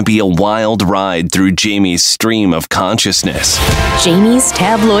 It's going to be a wild ride through Jamie's stream of consciousness. Jamie's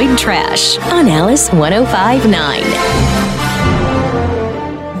Tabloid Trash on Alice 105.9.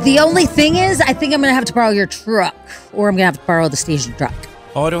 The only thing is, I think I'm going to have to borrow your truck, or I'm going to have to borrow the station truck.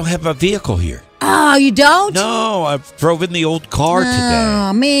 Oh, I don't have a vehicle here. Oh, you don't? No, I drove in the old car today.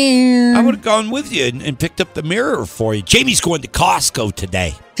 Oh, man. I would have gone with you and picked up the mirror for you. Jamie's going to Costco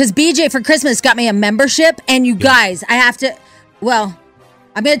today. Because BJ for Christmas got me a membership, and you guys, I have to, well,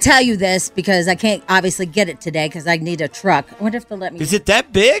 I'm going to tell you this because I can't obviously get it today because I need a truck. I wonder if they'll let me. Is it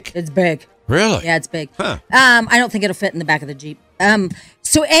that big? It's big. Really? Yeah, it's big. Huh. I don't think it'll fit in the back of the Jeep.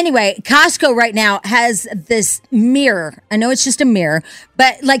 So anyway, Costco right now has this mirror. I know it's just a mirror,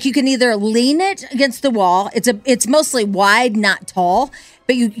 but like you can either lean it against the wall. It's mostly wide, not tall,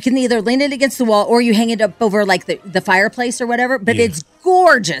 but you can either lean it against the wall or you hang it up over like the fireplace or whatever. But it's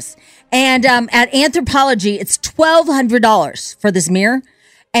gorgeous. And at Anthropologie, it's $1,200 for this mirror,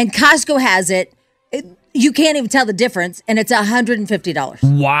 and Costco has it. You can't even tell the difference, and it's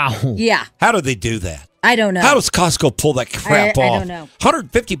 $150. Wow. Yeah. How do they do that? I don't know. How does Costco pull that crap off? I don't know.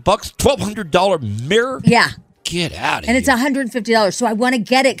 $150, $1,200 mirror? Yeah. Get out of here. And it's $150. So I want to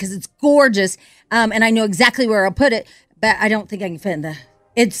get it because it's gorgeous. And I know exactly where I'll put it, but I don't think I can fit in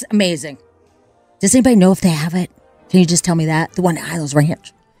it's amazing. Does anybody know if they have it? Can you just tell me that? The one at Isles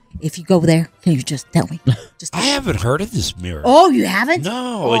Ranch. If you go there, can you just tell me? I haven't heard of this mirror. Oh, you haven't?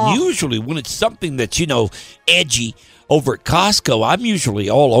 No. And usually when it's something that's, edgy over at Costco, I'm usually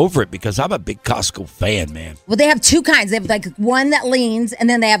all over it because I'm a big Costco fan, man. Well, they have two kinds. They have like one that leans, and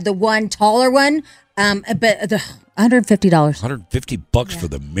then they have the one taller one. But the $150. $150 for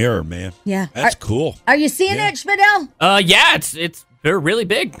the mirror, man. Yeah. That's cool. Are you seeing it, Spadell? Yeah, they're really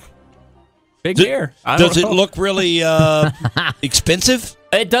big. Big mirror. Does it look really expensive?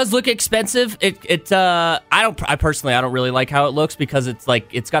 It does look expensive. I personally don't really like how it looks because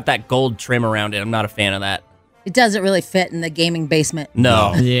it's got that gold trim around it. I'm not a fan of that. It doesn't really fit in the gaming basement.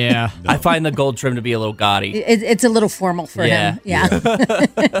 No. Yeah. I find the gold trim to be a little gaudy. It's a little formal for him. Yeah.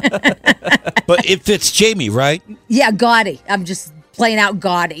 But it fits Jamie, right? Yeah, gaudy. I'm just plain out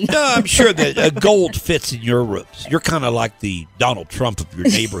gaudy. No, I'm sure that gold fits in your rooms. You're kind of like the Donald Trump of your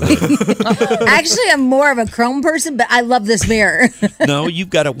neighborhood. Actually, I'm more of a chrome person, but I love this mirror. No, you've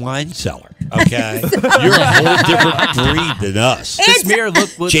got a wine cellar, okay? You're a whole different breed than us. This mirror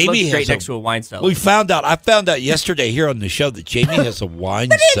looks Jamie great next to a wine cellar. I found out yesterday here on the show that Jamie has a wine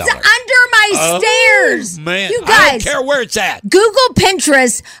but cellar. But it's under my stairs. Man, you guys, I don't care where it's at. Google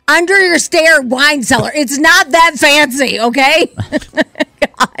Pinterest under your stair wine cellar. It's not that fancy, okay?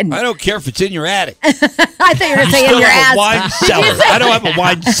 God. I don't care if it's in your attic. I thought you were going to say in your ass. Wine cellar. I don't have a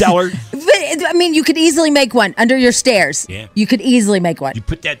wine cellar. But, I mean, you could easily make one under your stairs. Yeah. You could easily make one. You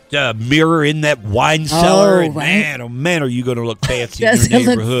put that mirror in that wine cellar, and right. man, are you going to look fancy Does in your it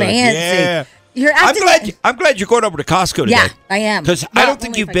look neighborhood? fancy? Yeah. I'm glad you're going over to Costco today. Yeah, I am. Because I don't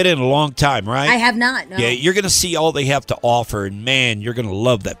think you've been in a long time, right? I have not, no. Yeah, you're going to see all they have to offer, and man, you're going to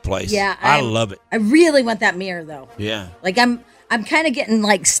love that place. Yeah. I love it. I really want that mirror, though. Yeah. Like, I'm kind of getting,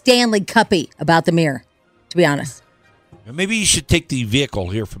 like, Stanley Cuppy about the mirror, to be honest. Maybe you should take the vehicle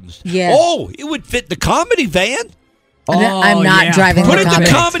here from the... Yeah. Oh, it would fit the comedy van. I'm not driving Put it in the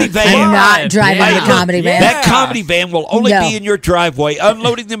comedy van. I'm not driving the comedy van. That comedy van will only be in your driveway,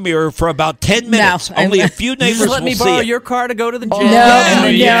 unloading the mirror for about 10 minutes. Only a few neighbors will see it. Let me borrow your car to go to the gym. No, and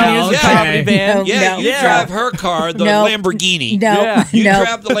then you can use the comedy van. You drive her car, the Lamborghini. You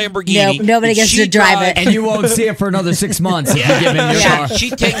drive the Lamborghini. Nobody gets to drive it. And you won't see it for another 6 months if you give him your car. She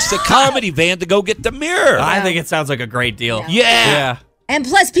takes the comedy van to go get the mirror. I think it sounds like a great deal. Yeah. And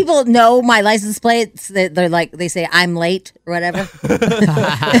plus, people know my license plates. They're like, they say I'm late or whatever.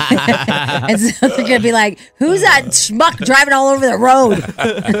 And so they're gonna be like, "Who's that schmuck driving all over the road?"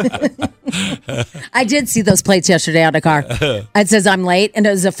 I did see those plates yesterday on a car. It says I'm late, and it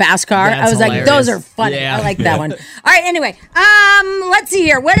was a fast car. That's I was hilarious. like, "Those are funny." Yeah. I like that one. All right. Anyway, let's see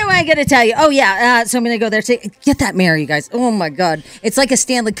here. What am I gonna tell you? Oh yeah. So I'm gonna go there. Get that mirror, you guys. Oh my God, it's like a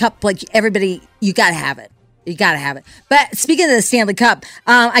Stanley Cup. Like everybody, you gotta have it. You got to have it. But speaking of the Stanley Cup,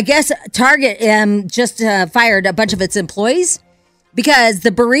 I guess Target just fired a bunch of its employees because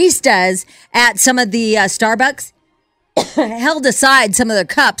the baristas at some of the Starbucks, held aside some of their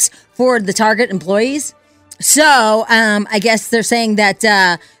cups for the Target employees. So I guess they're saying that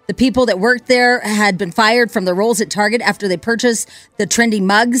the people that worked there had been fired from their roles at Target after they purchased the trendy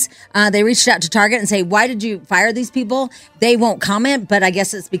mugs. They reached out to Target and say, why did you fire these people? They won't comment, but I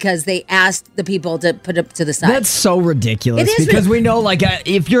guess it's because they asked the people to put it to the side. That's so ridiculous. It is because we know, like,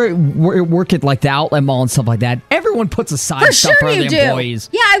 if you're working like the outlet mall and stuff like that, everyone puts aside stuff for the employees.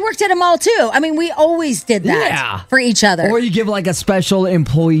 Yeah, I worked at a mall too. I mean, we always did that for each other. Or you give like a special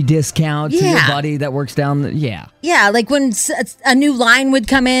employee discount to your buddy that works down there. Yeah. Yeah, like when a new line would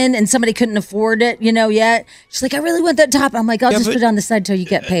come in and somebody couldn't afford it, yet. She's like, I really want that top. I'm like, I'll just put it on the side till you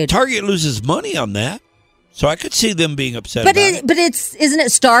get paid. Target loses money on that. So I could see them being upset but about it. But isn't it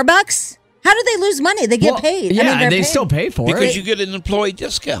Starbucks? How do they lose money? They get paid. Yeah, I mean, they paid. still pay for it. Because you get an employee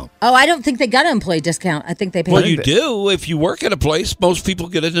discount. Oh, I don't think they got an employee discount. I think they pay. Well, you do. If you work at a place, most people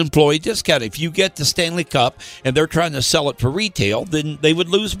get an employee discount. If you get the Stanley Cup and they're trying to sell it for retail, then they would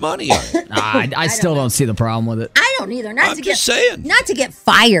lose money on it. I still don't see the problem with it. I don't either. I'm just saying. Not to get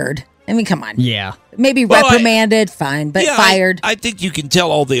fired. I mean, come on. Yeah. Maybe reprimanded, fine, but fired. I think you can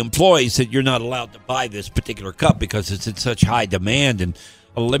tell all the employees that you're not allowed to buy this particular cup because it's in such high demand and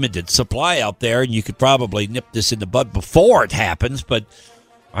a limited supply out there, and you could probably nip this in the bud before it happens, but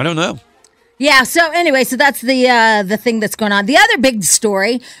I don't know. Yeah, so anyway, so that's the thing that's going on. The other big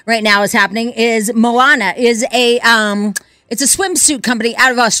story right now is happening is Moana is it's a swimsuit company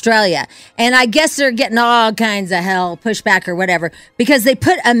out of Australia. And I guess they're getting all kinds of hell, pushback or whatever, because they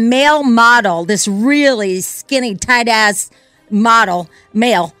put a male model, this really skinny, tight-ass model,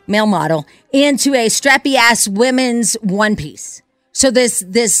 male model, into a strappy-ass women's one-piece. So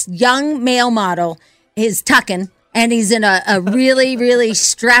this young male model is tucking, and he's in a really, really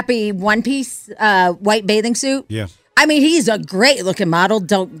strappy one-piece white bathing suit. Yeah. I mean, he's a great-looking model,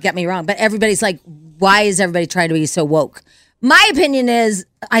 don't get me wrong, but everybody's like, why is everybody trying to be so woke? My opinion is,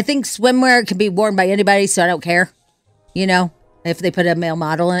 I think swimwear can be worn by anybody, so I don't care. If they put a male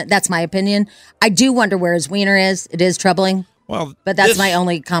model in it. That's my opinion. I do wonder where his wiener is. It is troubling. Well, but that's my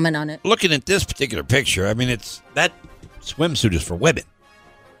only comment on it. Looking at this particular picture, I mean, that swimsuit is for women.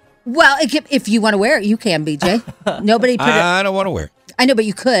 Well, if you want to wear it, you can, BJ. Nobody put it. I don't want to wear it. I know, but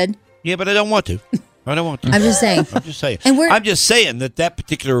you could. Yeah, but I don't want to. I don't want to. I'm just saying. I'm just saying that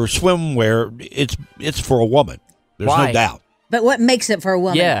particular swimwear, it's for a woman. There's no doubt. But what makes it for a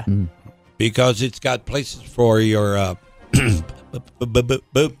woman? Yeah. Because it's got places for your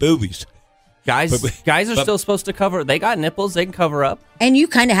boobies. Guys are still supposed to cover. They got nipples. They can cover up. And you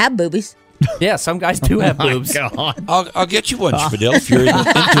kind of have boobies. Yeah, some guys do have boobs. I'll get you one, Spadil, if you're into it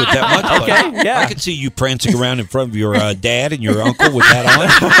that much. Okay, yeah. I can see you prancing around in front of your dad and your uncle with that on.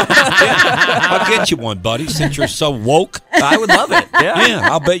 I'll get you one, buddy, since you're so woke. I would love it. Yeah,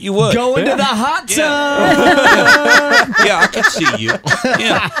 I'll bet you would. Go into the hot tub. Yeah, I can see you.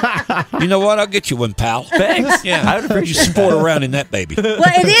 Yeah. You know what? I'll get you one, pal. Thanks. Yeah. I would appreciate you sport around in that baby. Well,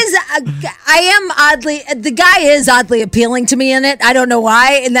 it is, the guy is oddly appealing to me in it. I don't know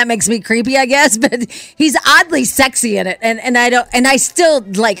why, and that makes me creepy, I guess, but he's oddly sexy in it, and I still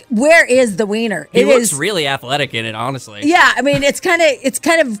like, where is the wiener? He looks really athletic in it, honestly. Yeah, I mean, it's kind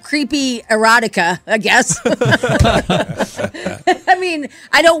of creepy erotica, I guess. I mean,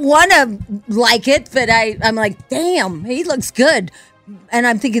 I don't want to like it, but I'm like, damn, he looks good. And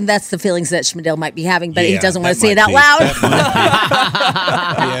I'm thinking that's the feelings that Schmidl might be having, but he doesn't want to say it out loud.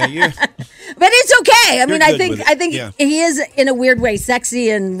 Yeah, but it's okay. I mean, I think Yeah. he is in a weird way sexy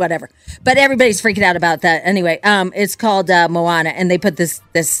and whatever. But everybody's freaking out about that. Anyway, it's called Moana, and they put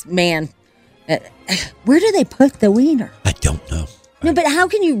this man. Where do they put the wiener? I don't know. No, but how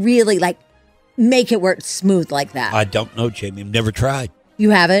can you really make it work smooth like that? I don't know, Jamie. I've never tried. You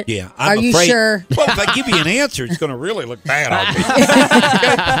have it? Yeah. Are you sure? Well, if I give you an answer, it's going to really look bad on me. So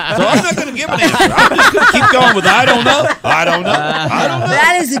I'm not going to give an answer. I'm just going to keep going with I don't know. I don't know. I don't know.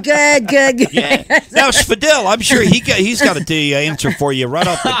 That is good. Yeah. Now, Spadil, I'm sure he's got the answer for you right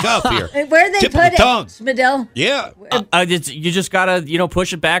off the cuff here. Where they Tip put of the tongue. Spadil? Yeah. You just got to,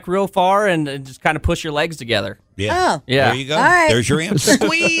 push it back real far and just kind of push your legs together. Yeah. Oh. Yeah. There you go. All right. There's your answer.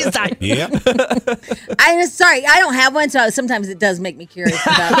 Squeeze. Yeah. I'm sorry, I don't have one, so sometimes it does make me curious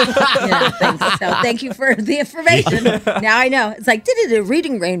about things. So thank you for the information. Now I know. It's like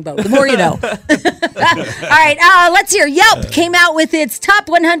reading rainbow. The more you know. All right, let's hear. Yelp came out with its top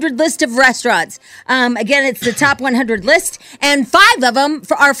 100 list of restaurants. Again, it's the top 100 list, and 5 of them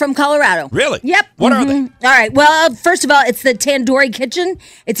are from Colorado. Really? Yep. What are they? All right. Well, first of all, it's the Tandoori Kitchen.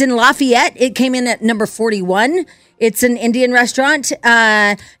 It's in Lafayette. It came in at number 41. It's an Indian restaurant.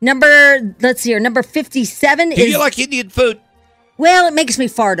 Number 57 is... Do you like Indian food? Well, it makes me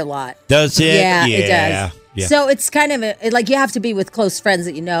fart a lot. Does it? Yeah, it does. Yeah. So it's kind of like you have to be with close friends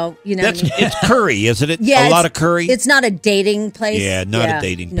that you know. You know, That's it's curry, isn't it? Yeah, a lot of curry. It's not a dating place. Yeah, not a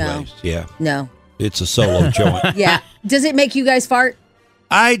dating place. Yeah, no. It's a solo joint. Yeah. Does it make you guys fart?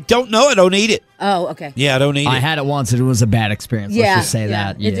 I don't know. I don't eat it. Oh, okay. Yeah, I don't eat it. I had it once, and it was a bad experience. Yeah, Let's just say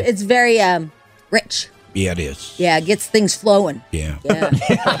that. Yeah. It's very rich. Yeah, it is. Yeah, it gets things flowing. Yeah.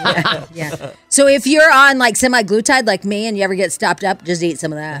 Yeah. So if you're on like semi-glutide like me and you ever get stopped up, just eat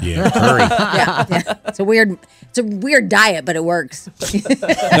some of that. Yeah, curry. Yeah. It's a weird diet, but it works.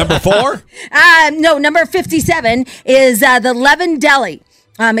 Number 4? No, number 57 is the Levin Deli.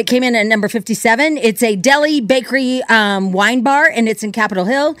 It came in at number 57. It's a deli bakery wine bar, and it's in Capitol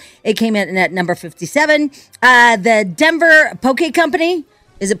Hill. It came in at number 57. The Denver Poke Company.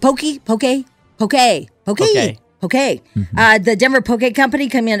 Is it Poke? The Denver Poke Company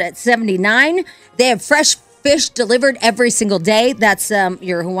come in at 79. They have fresh fish delivered every single day. That's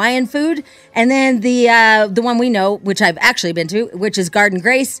your Hawaiian food. And then the one we know, which I've actually been to, which is Garden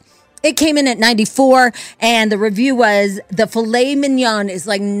Grace. It came in at 94, and the review was, the filet mignon is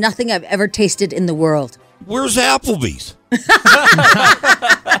like nothing I've ever tasted in the world. Where's Applebee's?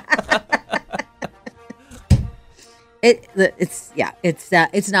 It's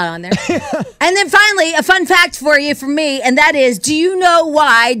not on there. And then finally, a fun fact for you from me, and that is, do you know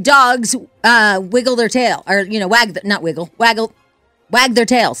why dogs wiggle their tail, or wag their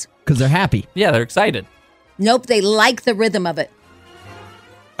tails? Because they're happy. Yeah, they're excited. Nope, they like the rhythm of it.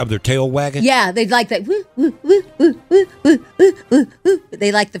 Of their tail wagging? Yeah, they like that. Woo, woo, woo, woo, woo, woo, woo, woo, woo.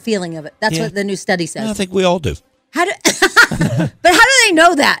 They like the feeling of it. That's what the new study says. I think we all do. But how do they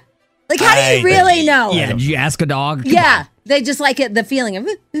know that? Like, how do you really know? Yeah, did you ask a dog? Yeah, they just like it, the feeling of.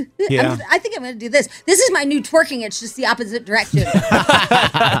 Yeah. I think I'm going to do this. This is my new twerking. It's just the opposite direction. Look,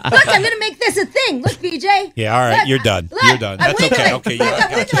 I'm going to make this a thing. Look, BJ. Yeah, all right, Look, you're done. look, You're done. I'm That's okay. wiggling. Okay, Look,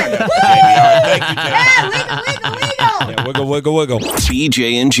 I'm wiggling. Jamie. All right, thank you, Jamie. Yeah, wiggle. Yeah, wiggle, wiggle, wiggle.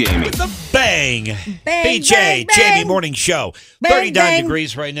 BJ and Jamie. With the bang. Bang, BJ, bang, bang. Jamie Morning Show. Bang, 39 bang.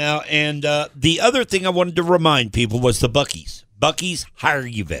 degrees right now. And the other thing I wanted to remind people was the Buccee's. Buccee's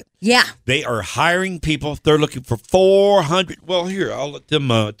hiring event. Yeah. They are hiring people. They're looking for 400. Well, here, I'll let them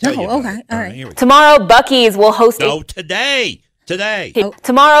tell you. Okay. All right. Here we go. Tomorrow, Buccee's will host Today.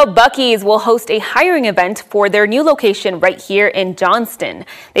 Tomorrow, Buccee's will host a hiring event for their new location right here in Johnston.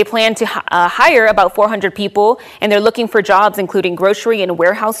 They plan to hire about 400 people, and they're looking for jobs including grocery and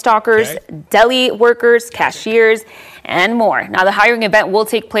warehouse stockers, deli workers, cashiers, and more. Now, the hiring event will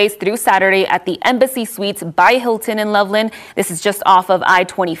take place through Saturday at the Embassy Suites by Hilton in Loveland. This is just off of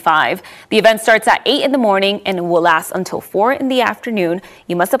I-25. The event starts at 8 in the morning and will last until 4 in the afternoon.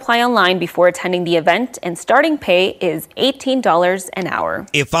 You must apply online before attending the event, and starting pay is $18 an hour.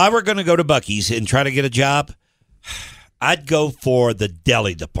 If I were going to go to Buccee's and try to get a job, I'd go for the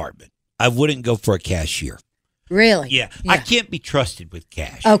deli department. I wouldn't go for a cashier. Really? Yeah. I can't be trusted with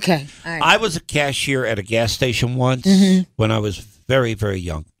cash. Okay. All right. I was a cashier at a gas station once when I was very, very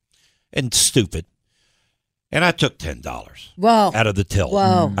young and stupid. And I took $10 out of the till.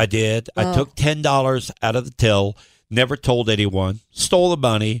 Whoa. I did. I took $10 out of the till, never told anyone, stole the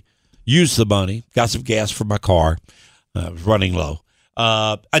money, used the money, got some gas for my car. I was running low.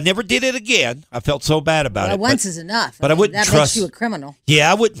 I never did it again. I felt so bad about it. Once is enough. But I wouldn't that trust. Makes you a criminal. Yeah,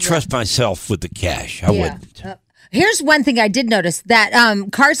 I wouldn't trust myself with the cash. I wouldn't. Here's one thing I did notice that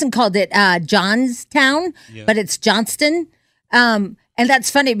Carson called it Johnstown, but it's Johnston. And that's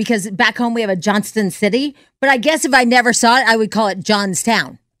funny because back home we have a Johnston City. But I guess if I never saw it, I would call it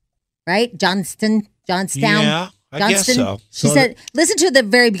Johnstown. Right? Johnstown. Yeah, I guess so. She said, listen to the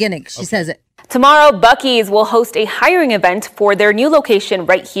very beginning. She says it. Tomorrow, Buccee's will host a hiring event for their new location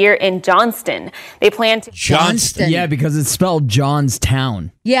right here in Johnston. They plan to... Johnston. Yeah, because it's spelled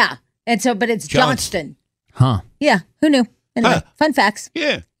Johnstown. Yeah. And so, but it's Johnston. Huh. Yeah. Who knew? Anyway, fun facts.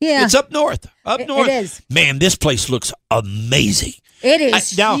 Yeah. Yeah. It's up north. Up north. It is. Man, this place looks amazing. It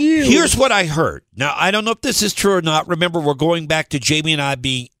is Now, huge. here's what I heard. Now, I don't know if this is true or not. Remember, we're going back to Jamie and I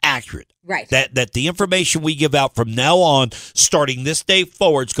being accurate. Right. That the information we give out from now on, starting this day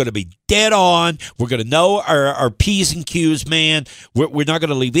forward, is going to be dead on. We're going to know our P's and Q's, man. We're not going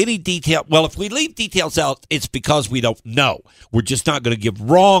to leave any detail. Well, if we leave details out, it's because we don't know. We're just not going to give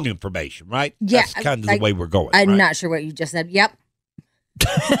wrong information, right? Yeah. That's kind of the way we're going. I'm not sure what you just said. Yep.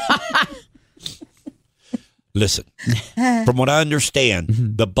 Listen, from what I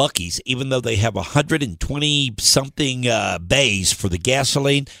understand, the Buccee's, even though they have 120-something bays for the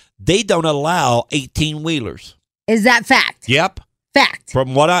gasoline, they don't allow 18-wheelers. Is that fact? Yep. Fact.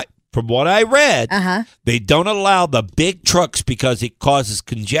 From what I read, they don't allow the big trucks because it causes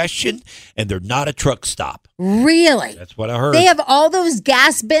congestion, and they're not a truck stop. Really? That's what I heard. They have all those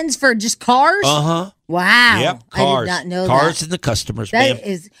gas bins for just cars? Uh-huh. Wow. Yep, cars. I did not know Cars that. and the customers, That man.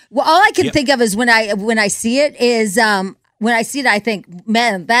 is, well, all I can think of is when I see it is when I see it, I think,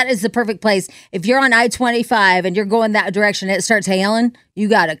 man, that is the perfect place. If you're on I-25 and you're going that direction and it starts hailing, you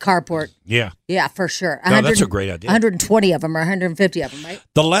got a carport. Yeah. Yeah, for sure. No, that's a great idea. 120 of them or 150 of them, right?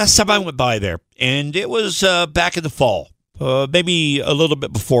 The last time I went by there, and it was back in the fall, maybe a little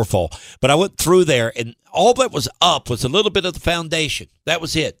bit before fall, but I went through there, and all that was up was a little bit of the foundation. That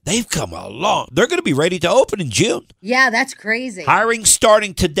was it. They've come along. They're going to be ready to open in June. Yeah, that's crazy. Hiring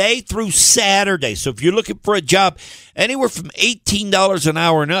starting today through Saturday. So if you're looking for a job, anywhere from $18 an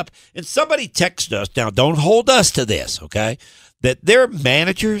hour and up, and somebody text us, now don't hold us to this, okay, that their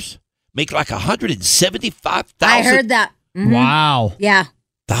managers make like $175,000. I heard that. Mhm. Wow. Yeah.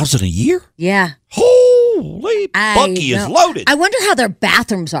 $1,000 a year? Yeah. Holy, Buccee is loaded. I wonder how their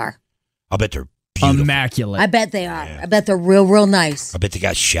bathrooms are. I bet they're beautiful. Immaculate. I bet they are. I bet they're real nice. I bet they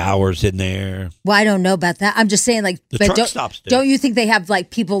got showers in there. Well, I don't know about that. I'm just saying, like, The but truck stops do. don't you think they have like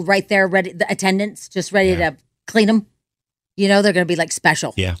people right there, ready, the attendants, just ready to clean them? You know, they're going to be like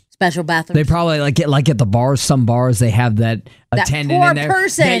special. Yeah. Special bathrooms. They probably like at the bars. Some bars they have that attendant poor in there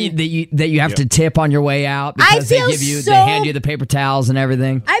person. that you have to tip on your way out because feel they hand you the paper towels and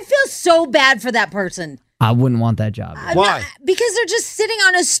everything. I feel so bad for that person. I wouldn't want that job. Why? Because they're just sitting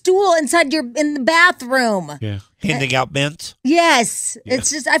on a stool in the bathroom. Yeah. Handing out mints. Yes. It's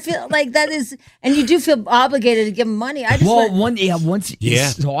just, I feel like that is, and you do feel obligated to give them money. I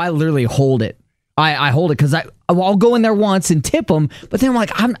just So I literally hold it. I hold it because I'll go in there once and tip them, but then I'm like,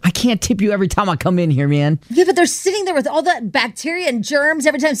 I can't tip you every time I come in here, man. Yeah, but they're sitting there with all that bacteria and germs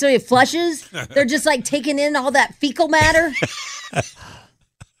every time somebody flushes. They're just like taking in all that fecal matter.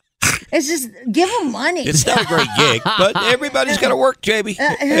 It's just, give them money. It's not a great gig, but everybody's got to work, Jamie.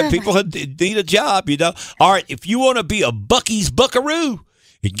 And people need a job, you know. All right, if you want to be a Bucky's buckaroo,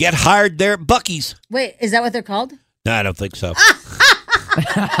 you get hired there at Bucky's. Wait, is that what they're called? No, I don't think so.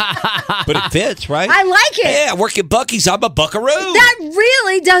 But it fits, right? I like it. Yeah, I work at Bucky's. I'm a buckaroo. That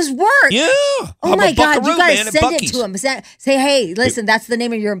really does work. Yeah. Oh I'm my a God, buckaroo, you got to man, at send it Bucky's. to them. Say, hey, listen, that's the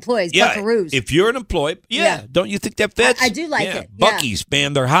name of your employees, Yeah, buckaroos. if you're an employee, don't you think that fits? I do like it. Yeah. Bucky's,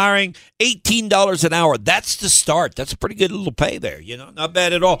 man, they're hiring $18 an hour. That's the start. That's a pretty good little pay there, you know, not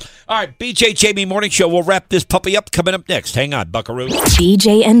bad at all. All right, BJ Jamie Morning Show. We'll wrap this puppy up coming up next. Hang on, buckaroo.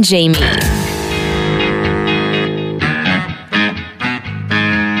 BJ and Jamie.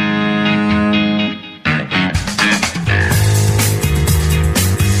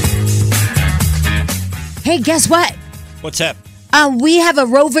 Hey, guess what? What's that? We have a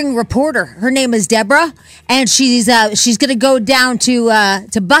roving reporter. Her name is Deborah, and she's going to go down to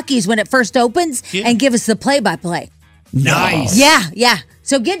Bucky's when it first opens and give us the play-by-play. Nice. Yeah.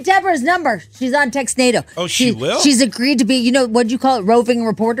 So get Deborah's number. She's on Textnado. Oh, she will? She's agreed to be, you know, what'd you call it, roving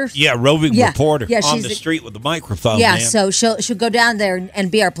reporters? Yeah, roving reporter Yeah, on she's the street with the microphone. Yeah, man. so she'll go down there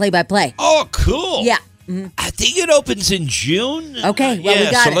and be our play-by-play. Oh, cool. Yeah. I think it opens in June. Okay, well,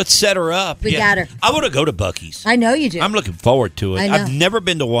 we got so it. let's set her up. We got her. I want to go to Bucky's. I know you do. I'm looking forward to it. I know. I've never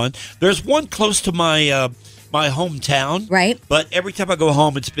been to one. There's one close to my my hometown. Right. But every time I go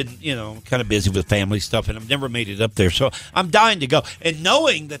home, it's been, you know, kind of busy with family stuff, and I've never made it up there. So I'm dying to go. And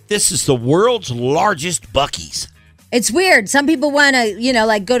knowing that this is the world's largest Bucky's. It's weird. Some people want to, you know,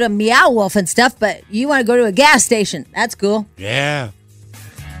 like go to Meow Wolf and stuff, but you want to go to a gas station. That's cool. Yeah.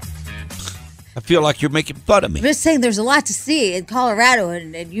 I feel like you're making fun of me. I'm just saying there's a lot to see in Colorado,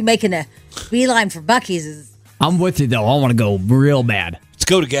 and you making a beeline for Bucky's is... I'm with you, though. I want to go real bad. Let's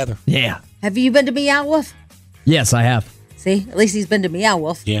go together. Yeah. Have you been to Meow Wolf? Yes, I have. See? At least he's been to Meow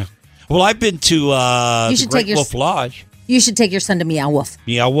Wolf. Yeah. Well, I've been to the Great Wolf Lodge. You should take your son to Meow Wolf.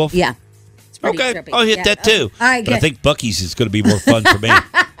 Meow Wolf? Yeah. It's pretty Okay, trippy. I'll hit that too. All right, but I good. think Bucky's is going to be more fun for me.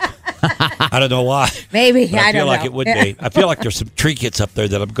 I don't know why. Maybe. But I feel don't like know. it would be. I feel like there's some trinkets up there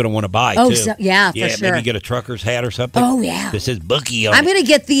that I'm going to want to buy, Oh, too. so- yeah, for sure. Maybe get a trucker's hat or something. Oh, yeah. This says Buccee on I'm it. going to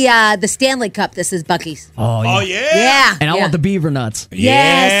get the Stanley Cup. This is Bucky's. Oh, yeah. Yeah. And I yeah. want the beaver nuts.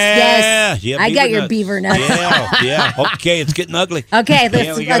 Yes. Yeah, I beaver got your nuts. beaver nuts. Yeah. Okay, it's getting ugly. Okay, we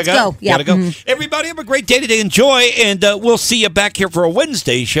let's gotta go. Yeah. Gotta go. Mhm. Everybody have a great day today. Enjoy, and we'll see you back here for a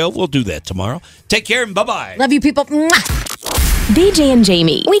Wednesday show. We'll do that tomorrow. Take care, and bye-bye. Love you, people. Mwah. BJ and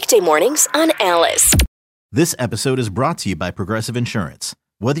Jamie. Weekday mornings on Alice. This episode is brought to you by Progressive Insurance.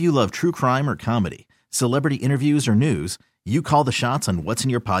 Whether you love true crime or comedy, celebrity interviews or news, you call the shots on what's in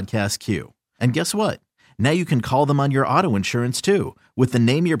your podcast queue. And guess what? Now you can call them on your auto insurance too with the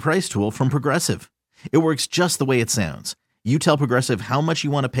Name Your Price tool from Progressive. It works just the way it sounds. You tell Progressive how much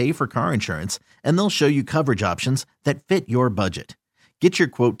you want to pay for car insurance, and they'll show you coverage options that fit your budget. Get your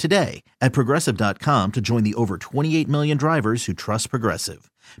quote today at Progressive.com to join the over 28 million drivers who trust Progressive.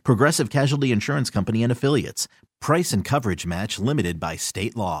 Progressive Casualty Insurance Company and Affiliates. Price and coverage match limited by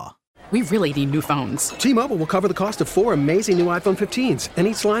state law. We really need new phones. T-Mobile will cover the cost of 4 amazing new iPhone 15s, and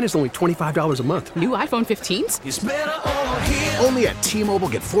each line is only $25 a month. New iPhone 15s? It's better over here. Only at T-Mobile,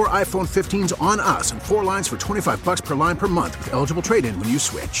 get 4 iPhone 15s on us and 4 lines for $25 per line per month with eligible trade-in when you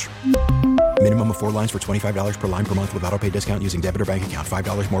switch. Minimum of 4 lines for $25 per line per month with autopay discount using debit or bank account.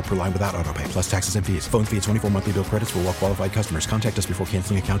 $5 more per line without autopay, plus taxes and fees. Phone fee at 24 monthly bill credits for well-qualified customers. Contact us before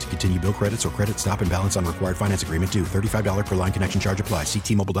canceling account to continue bill credits or credit stop and balance on required finance agreement due. $35 per line connection charge applies. See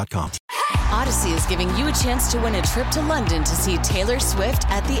T-Mobile.com. Odyssey is giving you a chance to win a trip to London to see Taylor Swift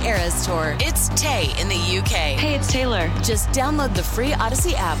at the Eras Tour. It's Tay in the UK. Hey, it's Taylor. Just download the free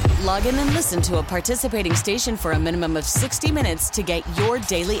Odyssey app, log in and listen to a participating station for a minimum of 60 minutes to get your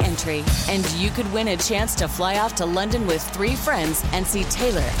daily entry. And you could win a chance to fly off to London with 3 friends and see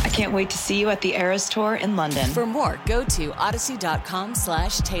Taylor. I can't wait to see you at the Eras Tour in London. For more, go to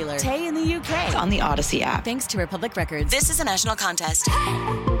odyssey.com/Taylor. Tay in the UK. It's on the Odyssey app. Thanks to Republic Records. This is a national contest.